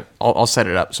 you want to? I'll set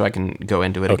it up so I can go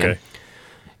into it again.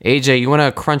 AJ, you want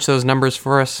to crunch those numbers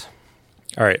for us?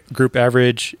 All right. Group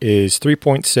average is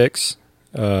 3.6,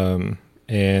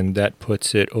 and that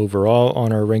puts it overall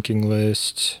on our ranking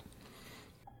list.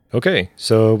 Okay,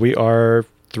 so we are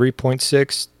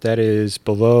 3.6. That is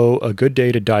below A Good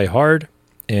Day to Die Hard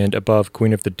and above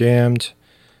Queen of the Damned.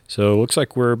 So it looks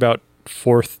like we're about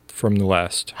fourth from the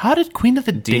last. How did Queen of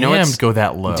the Damned go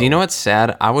that low? Do you know what's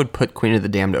sad? I would put Queen of the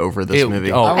Damned over this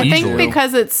movie. I think easily.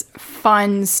 because it's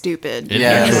fun, stupid.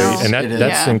 Yeah, you know? And It is.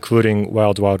 that's Yeah. including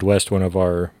Wild Wild West, one of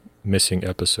our missing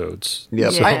episodes.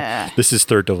 Yep. So Yeah. this is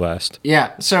third to last.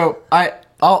 Yeah, so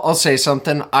I'll say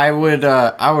something. I would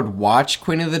watch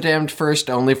Queen of the Damned first,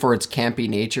 only for its campy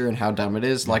nature and how dumb it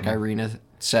is, like Irina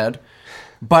said.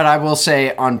 But I will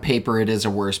say, on paper, it is a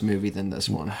worse movie than this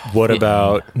one. What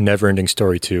about Neverending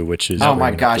Story 2, which is... Oh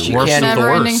my gosh, you Worst can't... of the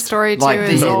Never-ending worst. Story 2 Like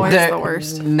is always the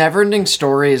worst. Neverending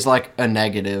Story is like a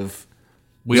negative.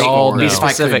 We all Be know. Be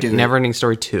specific. do it. Neverending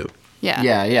Story 2. Yeah.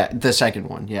 Yeah, the second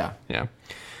one, yeah. Yeah.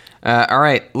 All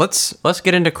right, let's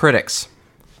get into critics.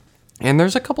 And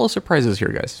there's a couple of surprises here,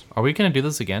 guys. Are we going to do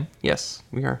this again? Yes,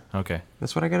 we are. Okay.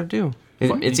 That's what I got to do.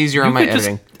 It's easier on my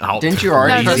editing. Didn't you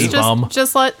already No, see?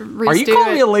 just let Reese Are you do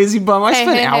calling it. me a lazy bum? I Hey,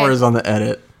 spent hey, hey. hours on the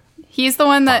edit. He's the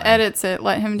one that edits it.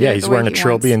 Let him do it. Yeah, he's the way wearing a he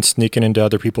trilby wants. and sneaking into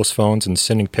other people's phones and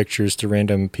sending pictures to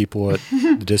random people at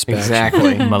the dispatch.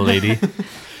 Exactly. My lady.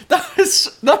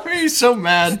 That made me so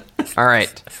mad. All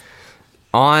right.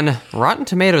 On Rotten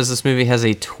Tomatoes, this movie has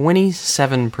a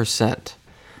 27%.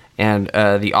 And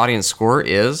the audience score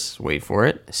is, wait for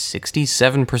it,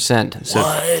 67%. So,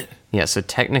 What? Yeah, so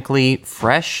technically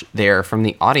fresh there from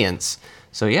the audience.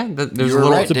 So yeah, there's You a were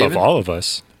little... right, It's above David. all of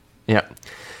us. Yeah.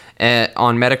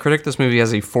 On Metacritic, this movie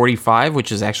has a 45,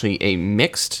 which is actually a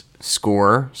mixed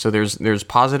score. So there's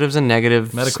positives and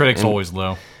negatives. Metacritic's and, always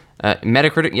low.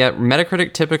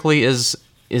 Metacritic typically is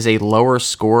a lower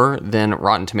score than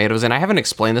Rotten Tomatoes, and I haven't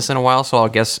explained this in a while, so I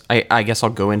guess I'll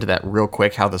go into that real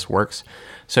quick how this works.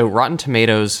 So Rotten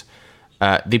Tomatoes,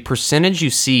 the percentage you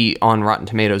see on Rotten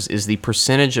Tomatoes is the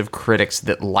percentage of critics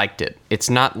that liked it. It's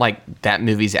not like that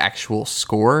movie's actual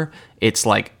score. It's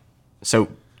like, so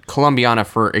Columbiana,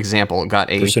 for example, got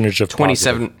a Percentage of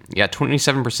 27. Yeah,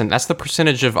 27%. That's the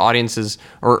percentage of audiences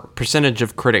or percentage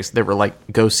of critics that were like,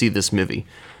 go see this movie.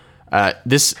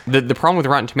 The problem with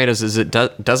Rotten Tomatoes is it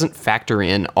doesn't factor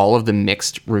in all of the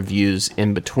mixed reviews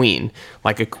in between.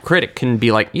 Like a critic can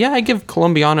be like, yeah, I give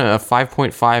Columbiana a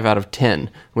 5.5 out of 10,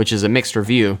 which is a mixed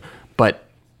review, but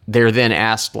they're then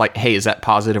asked like, hey, is that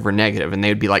positive or negative? And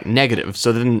they'd be like negative.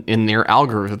 So then in their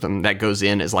algorithm, that goes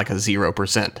in as like a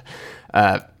 0%.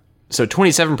 So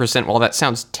 27%, while that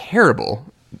sounds terrible,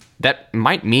 that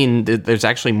might mean that there's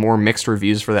actually more mixed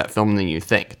reviews for that film than you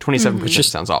think. 27%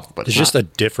 sounds awful, but It's just a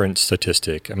different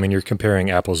statistic. I mean, you're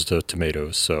comparing apples to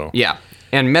tomatoes, so... Yeah.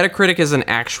 And Metacritic is an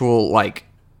actual, like,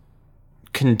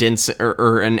 condense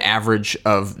or an average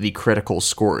of the critical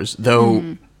scores.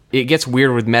 Though it gets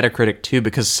weird with Metacritic, too,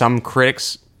 because some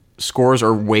critics' scores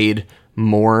are weighed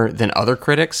more than other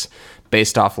critics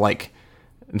based off, like,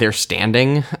 their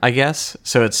standing, I guess.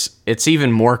 So it's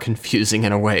even more confusing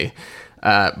in a way.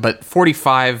 But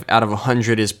 45 out of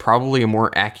 100 is probably a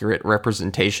more accurate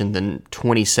representation than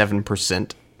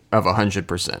 27% of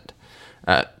 100%.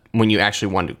 When you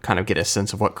actually want to kind of get a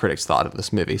sense of what critics thought of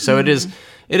this movie. So it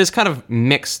is kind of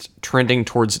mixed, trending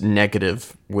towards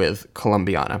negative with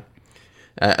Columbiana.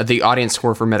 The audience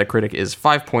score for Metacritic is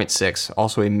 5.6,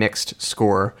 also a mixed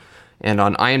score. And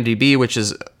on IMDb, which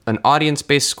is an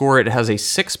audience-based score, it has a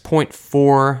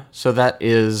 6.4, so that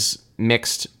is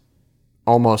mixed,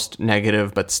 almost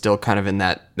negative, but still kind of in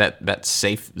that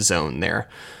safe zone there.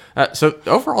 So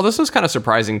overall, this was kind of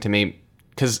surprising to me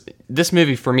because this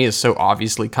movie for me is so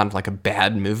obviously kind of like a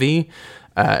bad movie.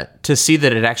 To see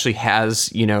that it actually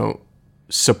has,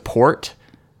 support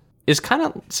is kind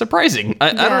of surprising.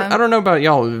 I don't know about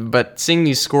y'all, but seeing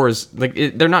these scores,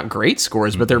 they're not great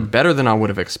scores, but they're better than I would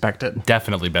have expected.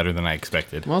 Definitely better than I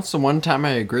expected. Well, it's the one time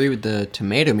I agree with the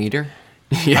tomato meter.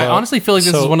 I honestly feel like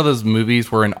this is so- one of those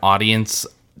movies where an audience,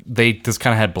 they just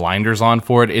kind of had blinders on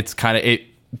for it. It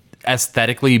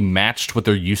aesthetically matched what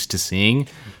they're used to seeing.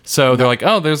 So they're like,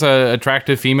 oh, there's a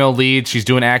attractive female lead. She's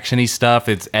doing actiony stuff.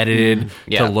 It's edited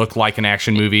Yeah. to look like an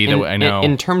action movie. That I know.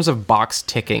 In terms of box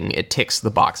ticking, it ticks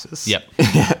the boxes. Yep.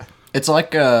 It's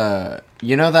like that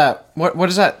what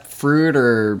is that fruit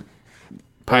or herb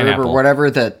Pineapple. or whatever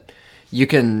that you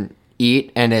can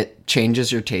eat and it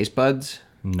changes your taste buds?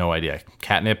 No idea.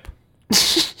 Catnip.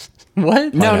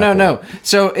 What? No.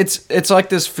 So it's like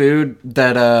this food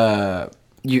that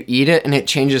you eat it and it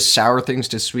changes sour things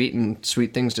to sweet and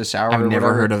sweet things to sour. I've or never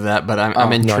whatever. heard of that, but I'm No, I know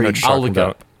what intrigued. you're I'll talking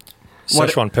look about.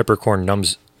 Szechuan peppercorn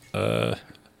numbs. I know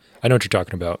what you're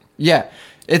talking about. Yeah,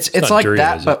 it's not like Doritos,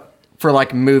 that, is it? but for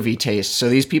like movie taste. So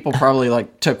these people probably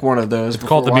like took one of those. It's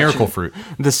called the miracle fruit.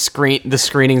 The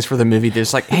screenings for the movie, they're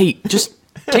just like, hey, just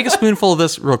take a spoonful of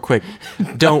this real quick.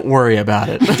 Don't worry about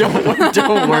it.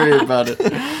 Don't worry about it.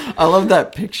 I love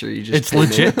that picture you just. It's painted.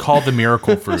 legit called the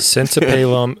miracle fruit.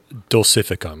 Sensipalum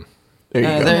dulcificum. There you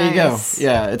go. There you go. Nice.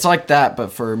 Yeah, it's like that,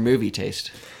 but for movie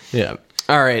taste. Yeah.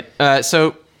 All right.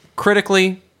 So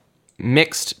critically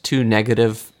mixed to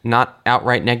negative, not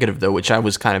outright negative though, which I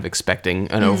was kind of expecting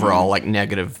an overall like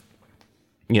negative,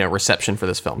 reception for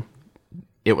this film.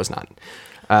 It was not.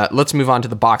 Let's move on to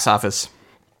the box office.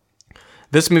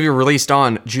 This movie released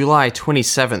on July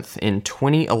 27th in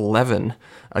 2011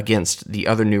 against the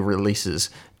other new releases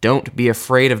Don't Be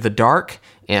Afraid of the Dark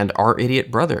and Our Idiot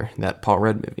Brother, that Paul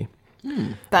Rudd movie.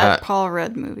 That Paul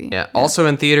Rudd movie. Yeah. Also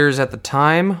in theaters at the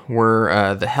time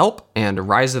were The Help and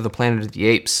Rise of the Planet of the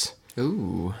Apes.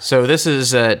 Ooh. So this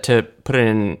is, to put it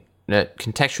in,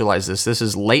 contextualize this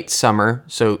is late summer,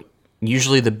 so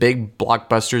usually the big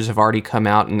blockbusters have already come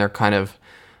out and they're kind of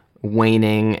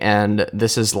waning, and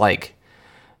this is like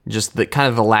just the kind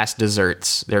of the last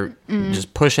desserts. They're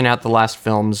just pushing out the last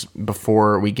films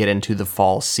before we get into the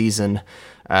fall season.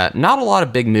 Not a lot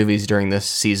of big movies during this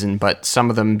season, but some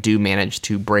of them do manage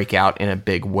to break out in a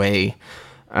big way.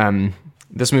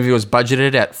 This movie was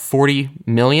budgeted at $40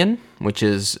 million, which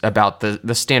is about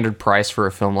the standard price for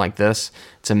a film like this.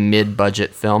 It's a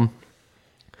mid-budget film.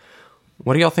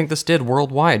 What do y'all think this did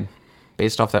worldwide,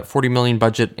 based off that $40 million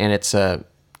budget and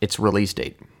its release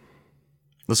date?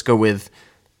 Let's go with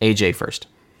AJ first.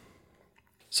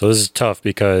 So this is tough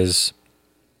because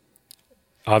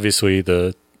obviously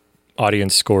the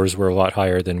audience scores were a lot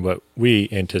higher than what we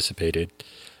anticipated.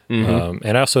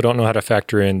 And I also don't know how to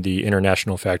factor in the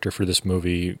international factor for this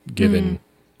movie, given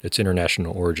its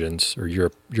international origins or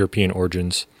European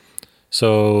origins.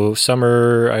 So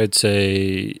Summer, I'd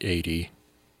say 80.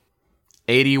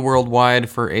 80 worldwide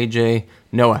for AJ.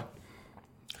 Noah.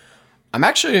 I'm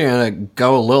actually going to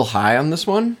go a little high on this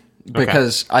one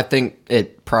because I think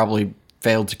it probably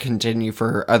failed to continue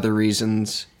for other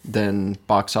reasons than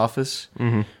box office.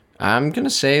 I'm going to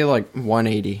say like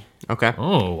 180. Okay.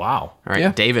 Oh, wow. All right,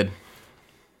 Yeah. David.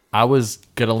 I was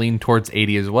going to lean towards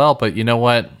 80 as well, but you know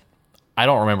what? I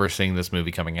don't remember seeing this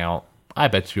movie coming out. I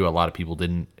bet you a lot of people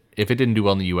didn't. If it didn't do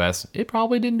well in the U.S., it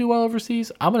probably didn't do well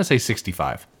overseas. I'm going to say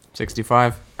 65.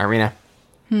 65. Irina.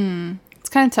 It's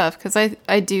kind of tough because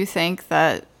I do think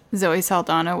that Zoe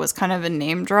Saldana was kind of a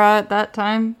name draw at that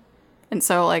time. And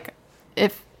so, like,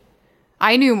 if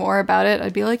I knew more about it,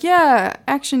 I'd be like, yeah,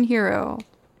 action hero.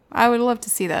 I would love to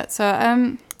see that.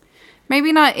 So,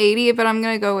 maybe not 80, but I'm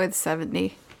going to go with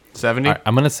 70. 70. All right,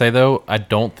 I'm going to say, though, I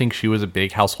don't think she was a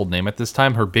big household name at this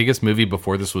time. Her biggest movie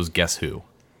before this was Guess Who?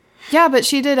 Yeah, but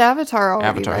she did Avatar already,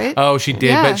 Avatar. right? Oh, she did,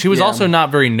 Yeah. but she was also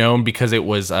not very known because it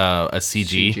was a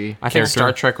CG. I think character.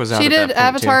 Star Trek was out She at that did point,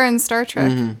 Avatar too. and Star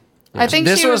Trek. I think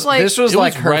This she was like... this was it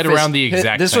like was her right around the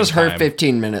exact This same was her time.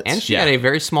 15 minutes. And she Yeah. had a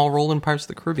very small role in Pirates of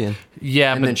the Caribbean.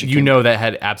 Yeah, And then but she you came- know that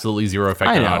had absolutely zero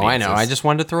effect I on know. audiences. I just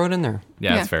wanted to throw it in there.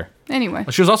 Yeah, that's fair. Anyway.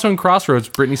 She was also in Crossroads,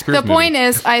 Britney Spears The movie. point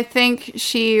is, I think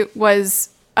she was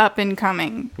up and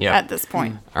coming Yeah. at this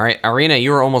point. All right, Irina,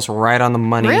 you were almost right on the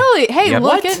money. Really? Hey, Yep.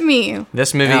 look at me.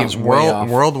 This That movie was way off.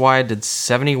 worldwide did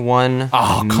 71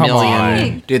 Oh, come million.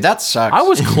 on. Dude, that sucks. I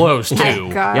was close, too.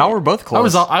 My God. Y'all were both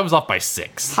close. I was off by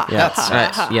 6. Yeah,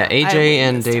 yeah. I AJ win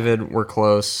and this time. David were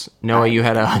close. Noah, you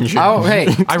had 100. Oh,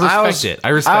 hey. I respect it. I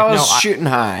respect I it. was shooting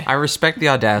high. I respect the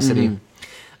audacity.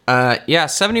 Yeah,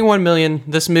 71 million.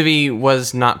 This movie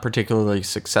was not particularly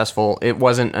successful. It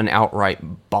wasn't an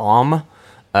outright bomb.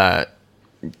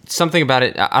 Something about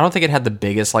it, I don't think it had the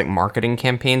biggest like marketing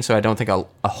campaign, so I don't think a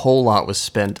whole lot was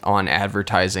spent on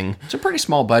advertising. It's a pretty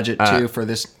small budget, too, for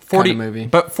this 40 kind of movie.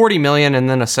 But 40 million and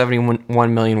then a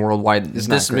 71 million worldwide. Is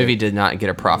not This great. movie did not get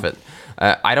a profit.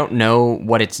 I don't know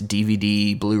what its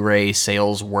DVD, Blu-ray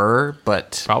sales were,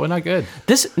 but Probably not good.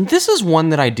 this is one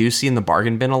that I do see in the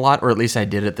bargain bin a lot, or at least I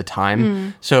did at the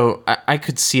time. So I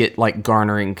could see it like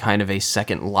garnering kind of a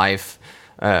second life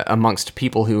amongst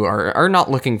people who are not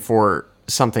looking for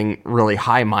something really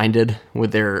high-minded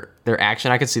with their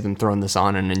action. I could see them throwing this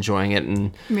on and enjoying it,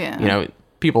 and Yeah.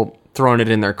 people throwing it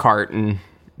in their cart,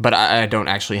 but I don't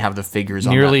actually have the figures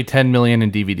on Nearly 10 million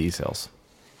in DVD sales.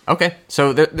 that. Okay,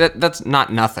 so that's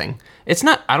not nothing. It's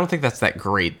not. I don't think that's that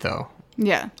great though.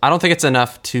 Yeah. I don't think it's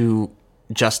enough to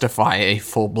justify a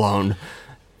full-blown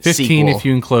 15 sequel. if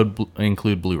you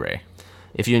include Blu-ray.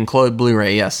 If you include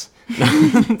Blu-ray, yes.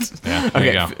 Yeah, there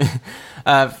you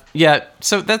go. Yeah,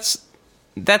 so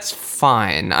that's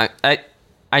fine.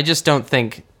 I just don't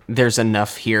think there's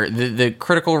enough here. The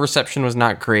critical reception was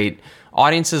not great.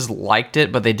 Audiences liked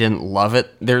it, but they didn't love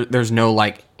it. There's no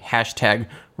like hashtag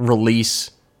release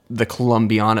the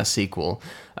Columbiana sequel.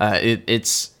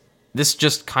 It's this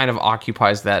just kind of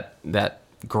occupies that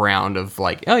ground of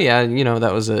like, oh yeah,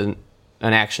 that was an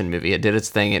action movie. It did its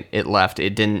thing. It left.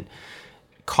 It didn't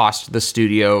cost the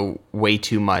studio way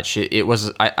too much. It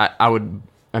was. I would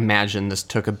imagine this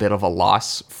took a bit of a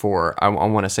loss for. I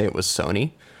want to say it was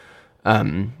Sony.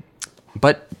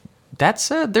 But that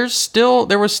said, there was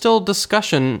still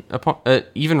discussion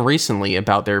even recently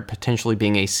about there potentially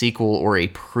being a sequel or a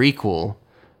prequel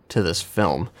to this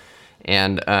film.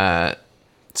 And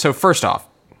so first off,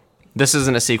 this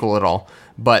isn't a sequel at all,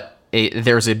 but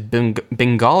there's a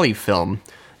Bengali film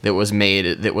that was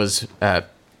made that was a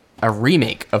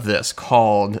remake of this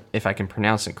called, if I can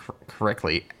pronounce it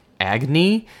correctly,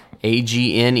 Agni,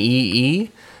 Agnee.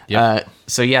 Yep.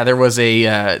 So yeah, there was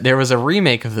a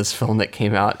remake of this film that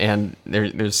came out, and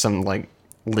there's some like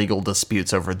legal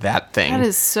disputes over that thing. That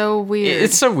is so weird.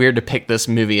 It's so weird to pick this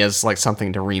movie as like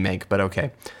something to remake, but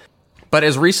okay. But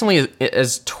as recently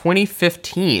as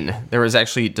 2015, there was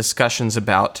actually discussions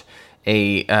about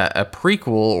a prequel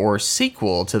or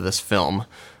sequel to this film,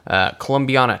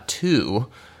 Columbiana 2,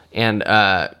 And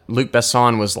Luc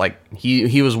Besson was like,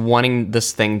 he was wanting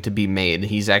this thing to be made.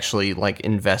 He's actually like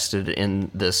invested in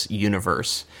this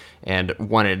universe and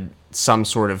wanted some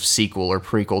sort of sequel or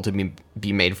prequel to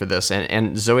be made for this.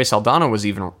 And Zoe Saldana was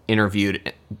even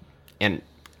interviewed and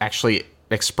actually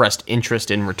expressed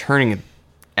interest in returning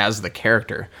as the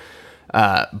character.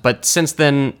 But since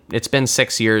then, it's been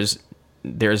 6 years.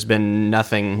 There's been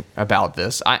nothing about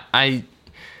this. I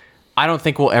don't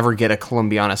think we'll ever get a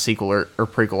Columbiana sequel or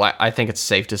prequel. I think it's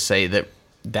safe to say that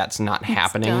that's not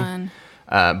happening. Done.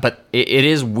 But it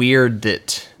is weird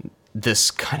that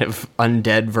this kind of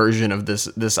undead version of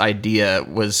this idea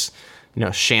was,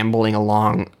 shambling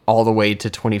along all the way to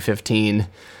 2015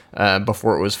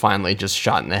 before it was finally just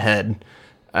shot in the head.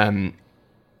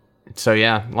 So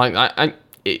yeah, like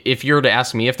if you were to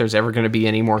ask me if there's ever going to be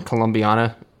any more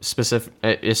Columbiana specific,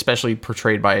 especially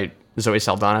portrayed by Zoe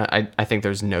Saldana, I think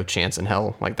there's no chance in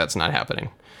hell. Like, that's not happening.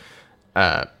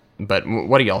 But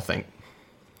what do y'all think?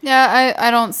 Yeah,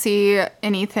 I don't see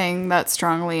anything that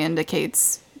strongly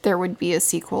indicates there would be a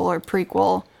sequel or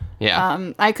prequel.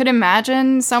 Yeah. I could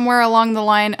imagine somewhere along the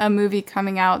line a movie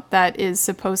coming out that is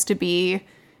supposed to be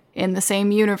in the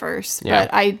same universe. Yeah.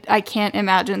 But I can't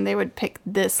imagine they would pick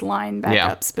this line back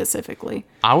up specifically.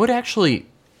 I would actually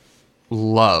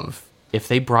love if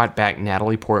they brought back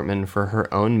Natalie Portman for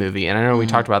her own movie. And I know we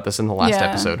talked about this in the last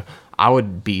episode. I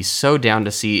would be so down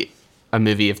to see a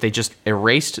movie if they just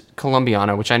erased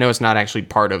Columbiana, which I know is not actually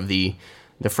part of the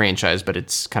franchise, but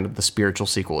it's kind of the spiritual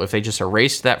sequel. If they just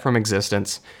erased that from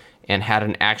existence and had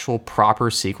an actual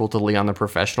proper sequel to Leon the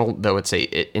Professional, though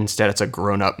instead it's a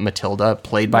grown-up Matilda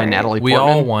played by Natalie Portman.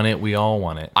 We all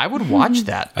want it. I would watch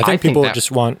that. I think people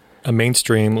just want a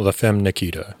mainstream La Femme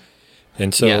Nikita.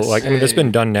 And so, that's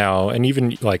been done now. And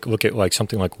even, look at,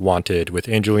 something like Wanted with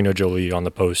Angelina Jolie on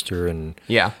the poster. And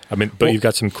you've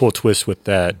got some cool twists with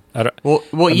that.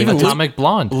 Even Atomic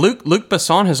Blonde. Luc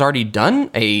Besson has already done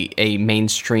a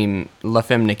mainstream La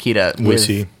Femme Nikita.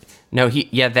 Lucy.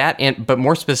 But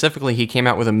more specifically, he came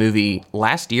out with a movie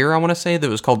last year, I want to say, that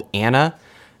was called Anna.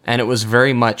 And it was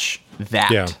very much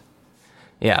that.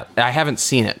 Yeah, I haven't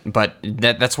seen it, but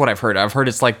that's what I've heard. I've heard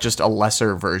it's like just a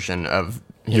lesser version of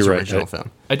his original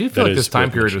film. I do feel like this time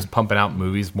period was pumping out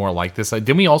movies more like this.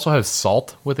 Didn't we also have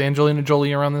Salt with Angelina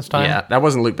Jolie around this time? Yeah, that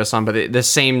wasn't Luc Besson, but the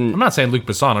same... I'm not saying Luc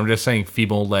Besson, I'm just saying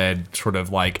female-led sort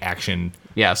of like action.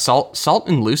 Yeah, Salt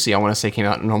and Lucy, I want to say, came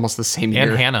out in almost the same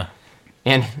year.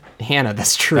 And Hannah,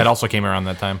 that's true. That also came around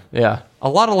that time. Yeah. A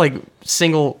lot of like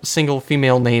single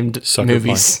female named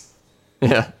movies.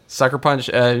 Punch. Yeah. Sucker Punch,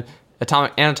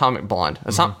 Atomic Blonde. That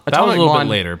was a little bit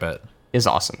later, but is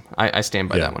awesome. I stand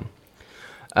by that one.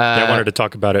 I wanted to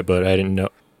talk about it, but I didn't know.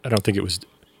 I don't think it was.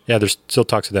 Yeah, there's still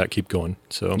talks of that keep going.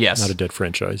 So not a dead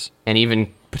franchise. And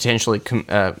even potentially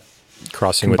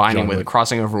crossing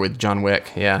over with John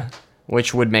Wick. Yeah,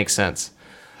 which would make sense.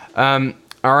 All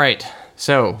right.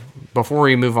 So before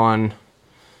we move on,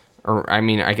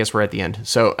 I guess we're at the end.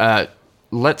 So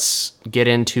let's get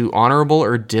into honorable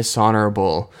or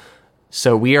dishonorable.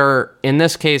 So we are, in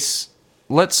this case,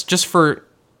 let's just for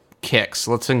kicks,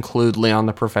 let's include Leon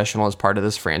the Professional as part of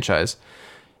this franchise.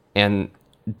 And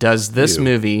does this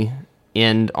movie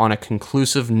end on a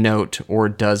conclusive note, or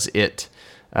does it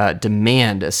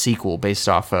demand a sequel based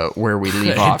off where we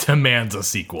leave off? It demands a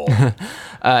sequel.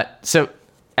 So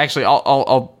actually,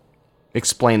 I'll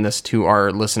explain this to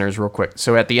our listeners real quick.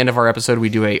 So at the end of our episode, we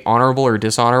do a honorable or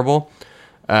dishonorable,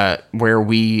 where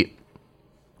we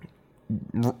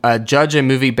judge a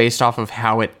movie based off of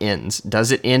how it ends.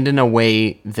 Does it end in a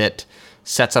way that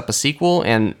sets up a sequel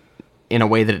and in a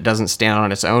way that it doesn't stand on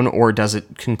its own, or does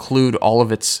it conclude all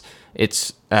of its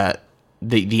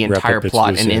the entire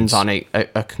plot and ends on a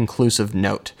conclusive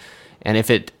note? And if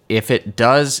it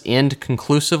does end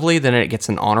conclusively, then it gets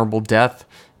an honorable death.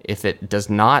 If it does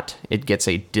not, it gets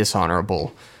a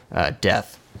dishonorable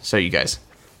death. So you guys,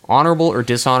 honorable or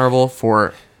dishonorable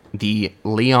for the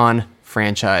Leon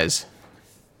franchise?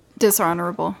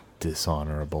 Dishonorable. I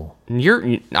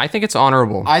think it's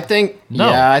honorable. I think no.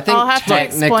 Yeah, I think I'll have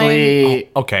technically.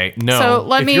 Okay, no.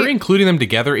 So if you're including them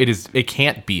together, it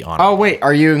can't be honorable. Oh wait,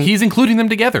 are you? He's including them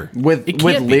together with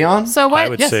Leon. So what? I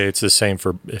would say it's the same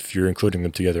for if you're including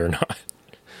them together or not.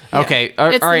 Okay, all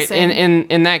right.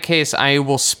 In that case, I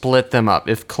will split them up.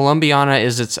 If Columbiana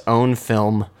is its own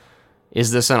film,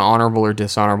 is this an honorable or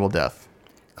dishonorable death?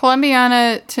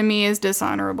 Columbiana to me is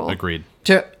dishonorable. Agreed.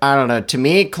 I don't know. To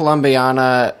me,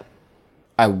 Columbiana,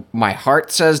 my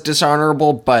heart says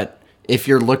dishonorable, but if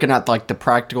you're looking at like the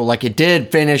practical, like it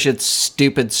did finish its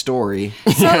stupid story.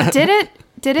 So did it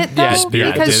though?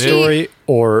 Yeah, because story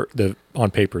or on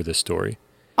paper this story.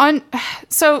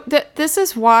 This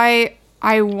is why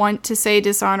I want to say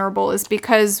dishonorable is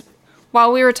because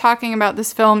while we were talking about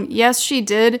this film, yes, she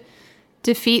did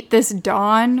defeat this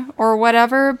Dawn or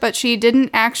whatever, but she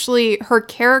didn't actually, her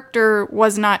character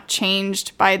was not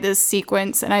changed by this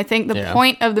sequence. And I think the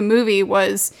point of the movie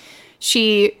was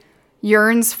she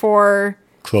yearns for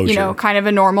closure, kind of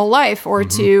a normal life or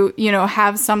to,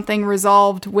 have something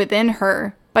resolved within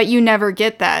her. But you never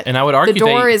get that. And I would argue the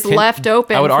door is left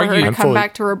open for her to come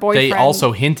back to her boyfriend. They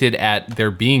also hinted at there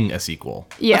being a sequel.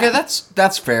 Yeah. Okay,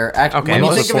 that's fair. When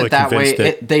you think of it that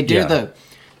way, they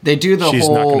do the She's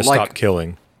whole not going to like stop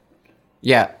killing.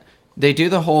 Yeah. They do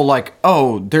the whole like,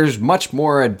 there's much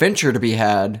more adventure to be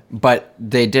had, but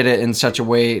they did it in such a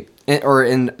way or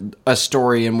in a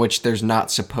story in which there's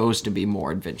not supposed to be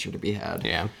more adventure to be had.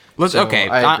 Yeah.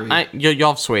 I agree.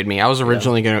 Y'all have swayed me. I was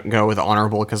originally going to go with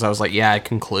honorable because I was like, it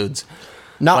concludes.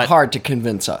 Not hard to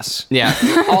convince us. Yeah.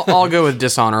 I'll go with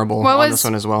dishonorable on this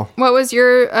one as well. What was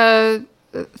your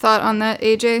thought on that,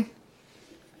 AJ?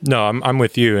 No, I'm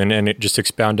with you, and it just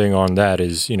expounding on that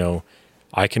is, she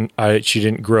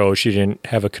didn't grow, she didn't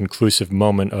have a conclusive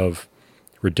moment of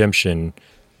redemption.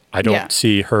 I don't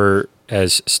see her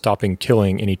as stopping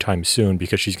killing anytime soon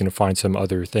because she's going to find some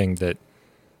other thing that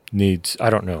needs, I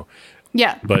don't know.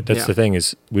 Yeah. But that's the thing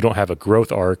is we don't have a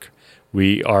growth arc.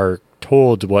 We are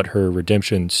told what her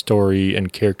redemption story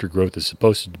and character growth is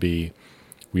supposed to be.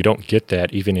 We don't get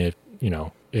that even if,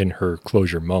 in her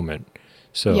closure moment.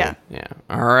 So yeah.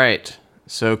 All right.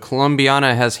 So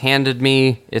Columbiana has handed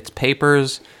me its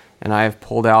papers, and I have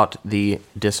pulled out the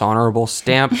dishonorable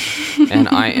stamp, and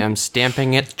I am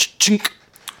stamping it. Chink.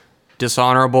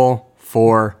 Dishonorable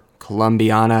for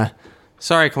Columbiana.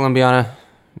 Sorry, Columbiana.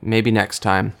 Maybe next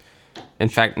time. In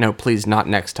fact, no, please, not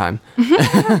next time.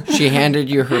 She handed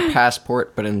you her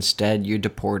passport, but instead you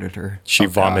deported her. She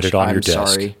vomited on your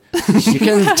desk. Sorry. You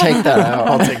can take that out.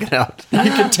 I'll take it out. You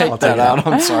can take that out.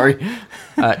 I'm sorry.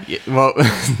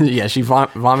 She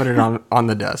vomited on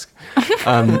the desk.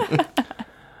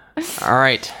 All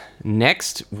right.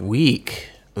 Next week.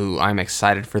 Ooh, I'm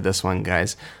excited for this one,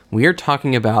 guys. We are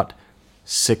talking about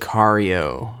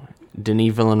Sicario,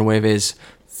 Denis Villeneuve's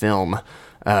film.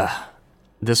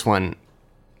 This one,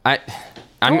 I'm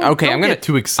okay. I'm gonna get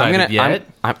too excited yet.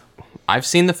 I've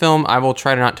seen the film. I will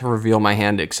try not to reveal my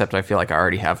hand, except I feel like I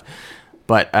already have.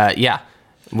 But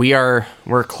we're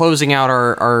closing out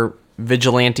our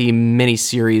vigilante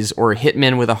miniseries, or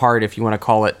Hitmen with a Heart, if you want to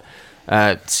call it,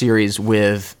 series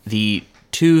with the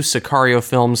 2 Sicario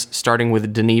films, starting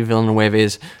with Denis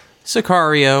Villeneuve's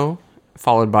Sicario,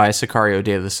 followed by Sicario: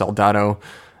 Day of the Soldado.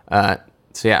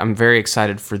 I'm very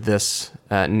excited for this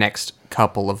next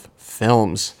couple of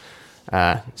films.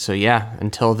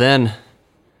 Until then,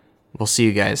 we'll see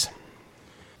you guys.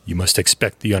 You must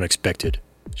expect the unexpected.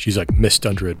 She's like mist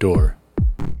under a door.